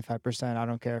 25% is 25%. I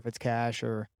don't care if it's cash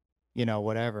or,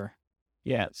 whatever.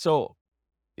 Yeah. So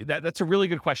that's a really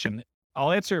good question.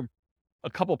 I'll answer a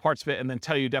couple parts of it and then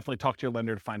tell you definitely talk to your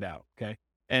lender to find out. Okay.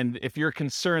 And if you're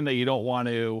concerned that you don't want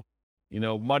to,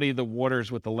 muddy the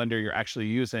waters with the lender you're actually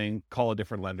using, call a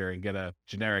different lender and get a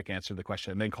generic answer to the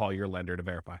question, and then call your lender to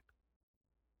verify.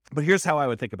 But here's how I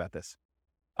would think about this.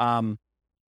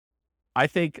 I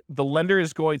think the lender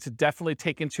is going to definitely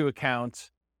take into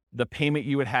account the payment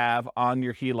you would have on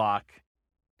your HELOC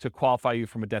to qualify you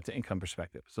from a debt to income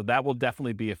perspective. So that will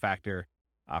definitely be a factor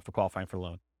for qualifying for a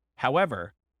loan.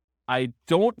 However, I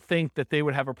don't think that they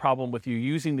would have a problem with you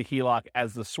using the HELOC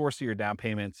as the source of your down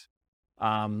payments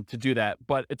to do that.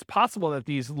 But it's possible that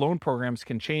these loan programs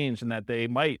can change and that they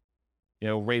might,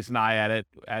 raise an eye at it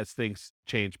as things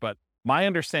change. But my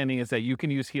understanding is that you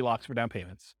can use HELOCs for down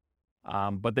payments,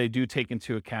 but they do take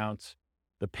into account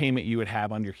the payment you would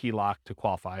have on your HELOC to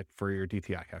qualify for your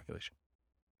DTI calculation.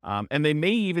 And they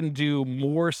may even do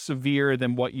more severe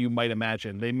than what you might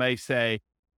imagine. They may say,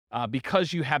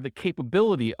 because you have the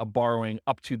capability of borrowing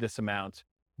up to this amount,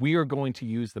 we are going to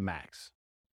use the max.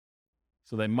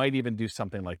 So they might even do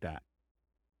something like that.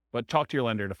 But talk to your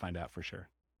lender to find out for sure.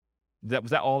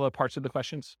 Was that all the parts of the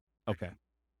questions? Okay.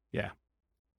 Yeah.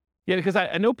 Yeah, because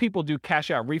I know people do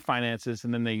cash out refinances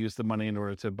and then they use the money in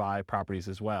order to buy properties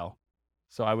as well.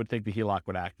 So I would think the HELOC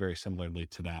would act very similarly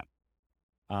to that.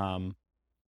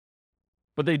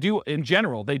 But they do, in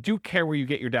general, they do care where you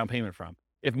get your down payment from.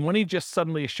 If money just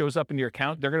suddenly shows up in your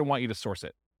account, they're going to want you to source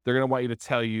it. They're going to want you to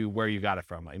tell you where you got it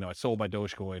from. I sold my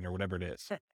Dogecoin or whatever it is.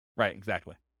 Right,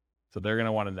 exactly. So they're going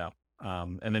to want to know.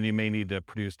 And then you may need to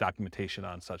produce documentation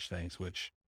on such things,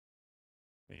 which,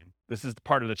 this is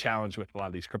part of the challenge with a lot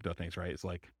of these crypto things, right? It's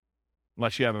like,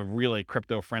 unless you have a really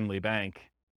crypto-friendly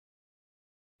bank,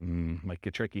 might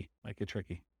get tricky.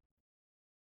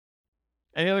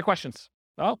 Any other questions?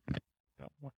 Oh.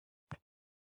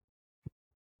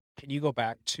 Can you go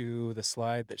back to the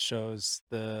slide that shows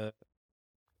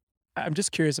I'm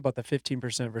just curious about the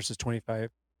 15% versus 20%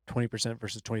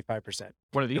 versus 25%.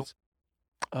 What are these?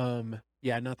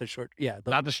 Yeah, not the short. Yeah.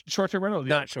 Not the short-term rental?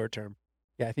 Not short-term.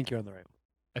 Yeah, I think you're on the right one.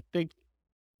 I think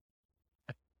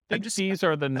these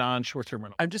are the non-short-term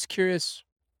rental. I'm just curious.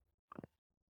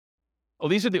 Oh,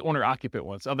 these are the owner-occupant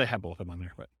ones. Oh, they have both of them on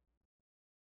there, but.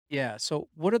 Yeah. So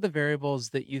what are the variables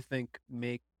that you think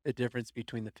make the difference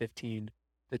between the 15,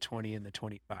 the 20, and the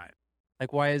 25?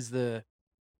 Like, why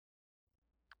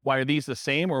are these the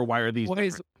same, or why are these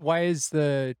different? Why is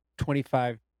the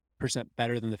 25%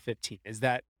 better than the 15? Is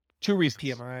that two reasons?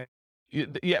 PMI?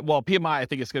 Yeah, well, PMI, I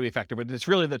think it's going to be a factor, but it's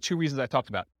really the two reasons I talked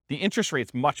about. The interest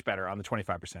rate's much better on the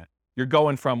 25%. You're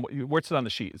going from, what's it on the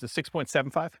sheet? Is it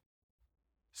 6.75?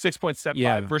 6.75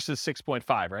 Yeah. versus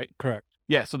 6.5, right? Correct.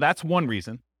 Yeah, so that's one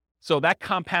reason. So that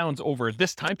compounds over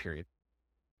this time period,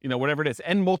 whatever it is,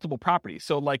 and multiple properties.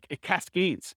 So like it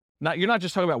cascades. You're not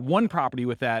just talking about one property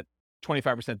with that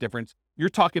 25% difference. You're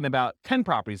talking about 10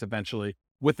 properties eventually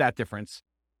with that difference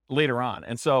later on.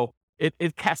 And so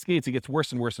it cascades, it gets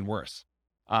worse and worse and worse,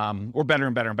 or better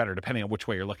and better and better, depending on which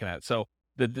way you're looking at it. So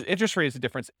the interest rate is the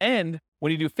difference. And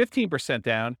when you do 15%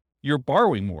 down, you're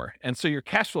borrowing more. And so your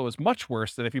cash flow is much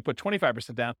worse than if you put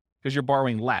 25% down because you're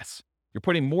borrowing less. You're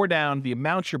putting more down. The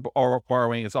amount you're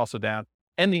borrowing is also down,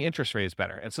 and the interest rate is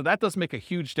better. And so that does make a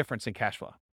huge difference in cash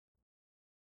flow.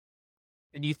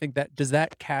 And you think does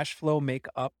that cash flow make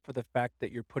up for the fact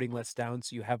that you're putting less down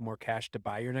so you have more cash to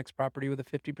buy your next property with a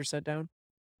 50% down?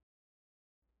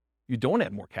 You don't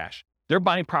have more cash. They're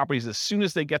buying properties as soon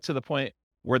as they get to the point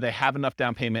where they have enough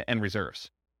down payment and reserves.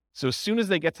 So as soon as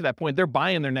they get to that point, they're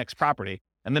buying their next property,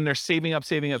 and then they're saving up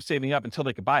until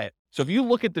they could buy it. So if you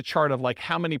look at the chart of like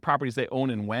how many properties they own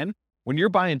and when you're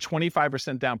buying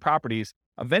 25% down properties,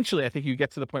 eventually I think you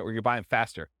get to the point where you're buying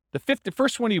faster. The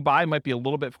first one you buy might be a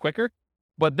little bit quicker,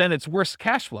 but then it's worse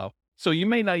cash flow. So you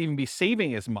may not even be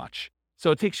saving as much.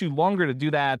 So it takes you longer to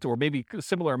do that, or maybe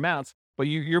similar amounts, but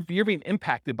you're being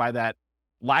impacted by that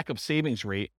lack of savings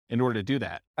rate in order to do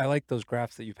that. I like those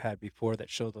graphs that you've had before that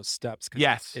show those steps.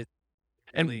 Yes.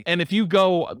 Really... And if you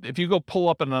go pull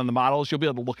up on the models, you'll be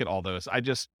able to look at all those.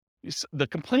 The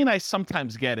complaint I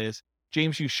sometimes get is,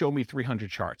 James, you show me 300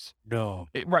 charts. No.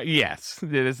 Right. Yes.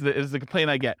 It is the complaint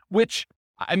I get, which,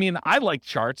 I mean, I like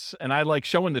charts and I like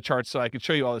showing the charts so I can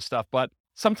show you all this stuff. But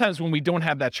sometimes when we don't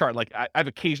have that chart, like I've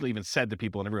occasionally even said to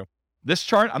people in the room, this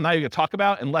chart, I'm not even gonna talk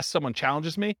about unless someone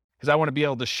challenges me, because I want to be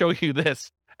able to show you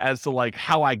this as to like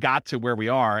how I got to where we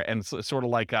are. And it's sort of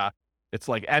like, it's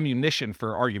like ammunition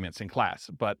for arguments in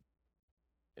class. But,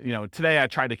 today I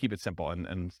tried to keep it simple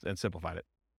and simplified it.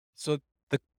 So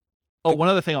one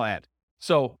other thing I'll add.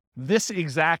 So this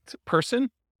exact person,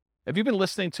 have you been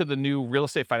listening to the new Real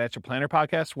Estate Financial Planner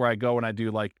podcast where I go and I do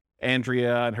like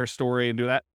Andrea and her story and do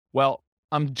that? Well,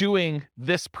 I'm doing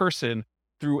this person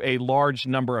through a large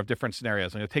number of different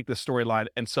scenarios. I'm going to take this storyline.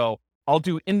 And so I'll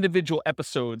do individual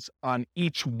episodes on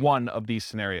each one of these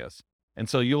scenarios. And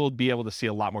so you'll be able to see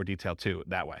a lot more detail too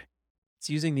that way. It's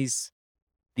using these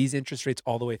interest rates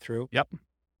all the way through? Yep.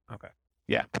 Okay.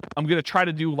 Yeah. I'm going to try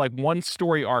to do like one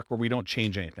story arc where we don't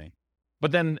change anything.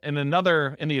 But then in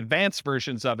the advanced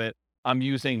versions of it, I'm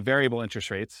using variable interest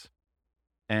rates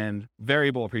and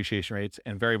variable appreciation rates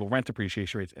and variable rent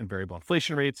appreciation rates and variable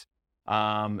inflation rates.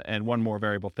 And one more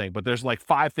variable thing, but there's like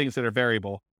 5 things that are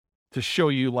variable to show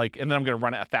you and then I'm going to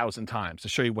run it 1,000 times to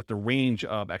show you what the range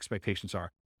of expectations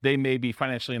are. They may be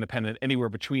financially independent anywhere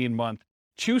between month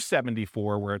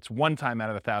 274, where it's 1 time out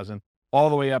of 1,000, all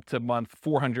the way up to month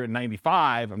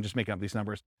 495. I'm just making up these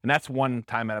numbers. And that's 1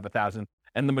 time out of 1,000.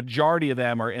 And the majority of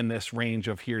them are in this range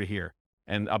of here to here.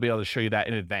 And I'll be able to show you that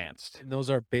in advance. And those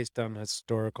are based on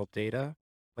historical data,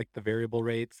 like the variable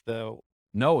rates,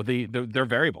 No, they're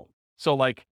variable. So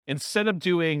like instead of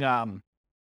doing an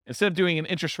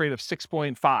interest rate of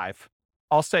 6.5,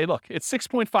 I'll say, look, it's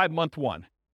 6.5 month 1,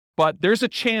 but there's a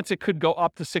chance it could go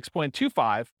up to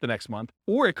 6.25 the next month,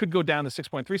 or it could go down to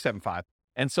 6.375.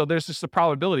 And so there's just a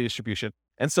probability distribution.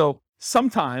 And so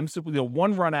sometimes,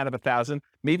 1 run out of 1,000,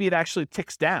 maybe it actually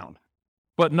ticks down,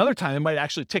 but another time it might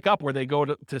actually tick up where they go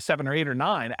to 7 or 8 or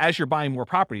 9 as you're buying more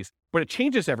properties, but it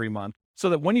changes every month so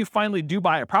that when you finally do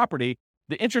buy a property,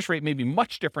 the interest rate may be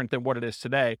much different than what it is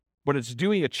today, but it's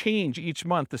doing a change each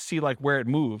month to see like where it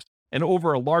moves, and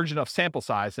over a large enough sample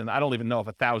size. And I don't even know if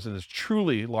 1,000 is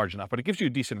truly large enough, but it gives you a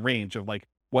decent range of like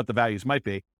what the values might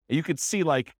be. And you could see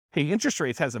like, hey, interest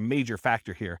rates has a major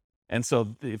factor here. And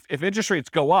so if interest rates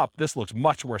go up, this looks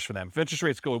much worse for them. If interest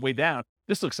rates go way down,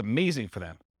 this looks amazing for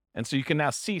them. And so you can now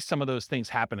see some of those things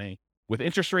happening with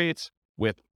interest rates,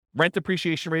 with rent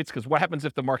appreciation rates, because what happens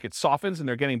if the market softens and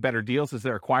they're getting better deals as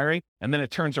they're acquiring, and then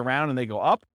it turns around and they go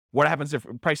up? What happens if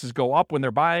prices go up when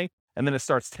they're buying, and then it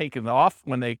starts taking off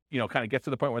when they, kind of get to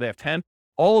the point where they have 10?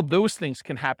 All of those things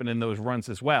can happen in those runs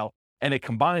as well. And it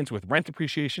combines with rent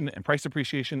appreciation and price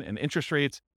appreciation and interest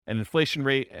rates and inflation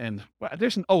rate. And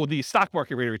the stock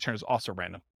market rate of return is also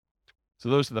random. So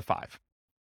those are the 5. Does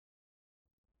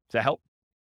that help?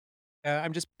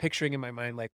 I'm just picturing in my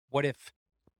mind, like, what if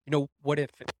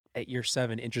at year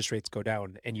 7 interest rates go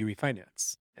down and you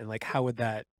refinance? And like, how would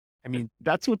that,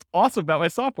 that's what's awesome about my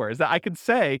software, is that I could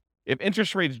say, if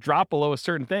interest rates drop below a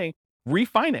certain thing,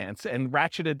 refinance and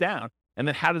ratchet it down. And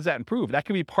then how does that improve? That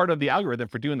could be part of the algorithm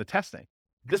for doing the testing.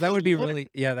 That would be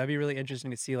that'd be really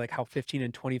interesting to see like how 15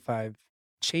 and 25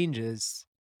 changes,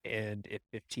 and if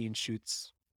 15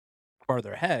 shoots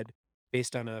farther ahead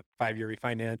based on a 5-year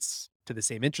refinance to the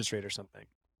same interest rate or something.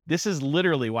 This is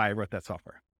literally why I wrote that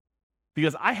software,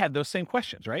 because I had those same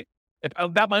questions, right?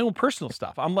 About my own personal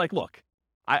stuff. I'm like, look,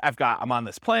 I'm on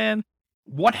this plan.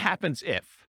 What happens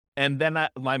if? And then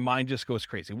my mind just goes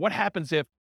crazy. What happens if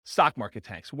stock market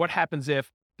tanks? What happens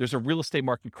if there's a real estate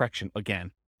market correction again?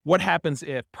 What happens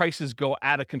if prices go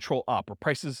out of control up, or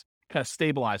prices kind of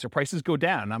stabilize, or prices go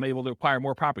down and I'm able to acquire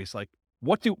more properties? Like,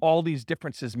 what do all these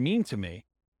differences mean to me?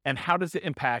 And how does it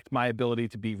impact my ability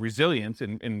to be resilient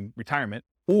in retirement?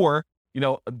 Or,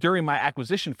 during my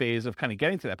acquisition phase of kind of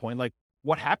getting to that point, like,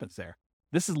 what happens there?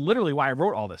 This is literally why I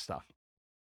wrote all this stuff.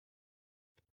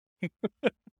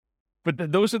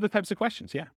 But those are the types of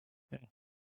questions. Yeah.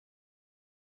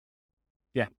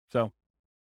 So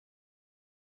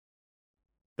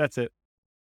that's it.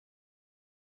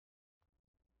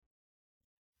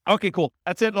 Okay, cool.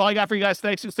 That's it. All I got for you guys.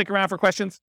 Thanks for sticking around for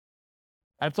questions.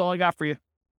 That's all I got for you.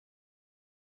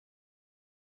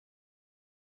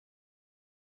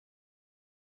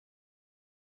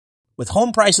 With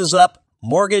home prices up,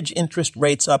 mortgage interest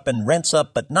rates up, and rents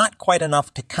up, but not quite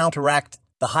enough to counteract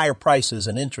the higher prices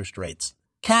and interest rates,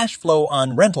 cash flow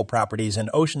on rental properties in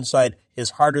Oceanside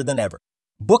is harder than ever.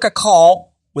 Book a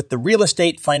call with the Real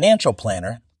Estate Financial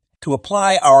Planner to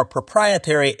apply our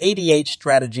proprietary 88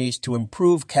 strategies to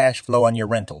improve cash flow on your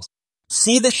rentals.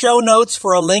 See the show notes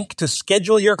for a link to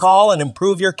schedule your call and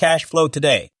improve your cash flow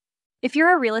today. If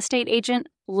you're a real estate agent,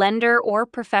 lender, or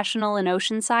professional in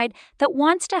Oceanside that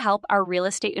wants to help our real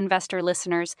estate investor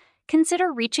listeners,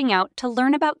 consider reaching out to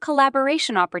learn about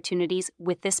collaboration opportunities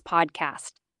with this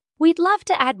podcast. We'd love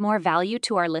to add more value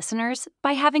to our listeners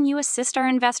by having you assist our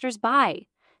investors buy,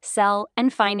 sell,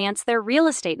 and finance their real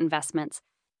estate investments.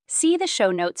 See the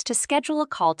show notes to schedule a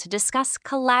call to discuss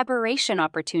collaboration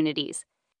opportunities.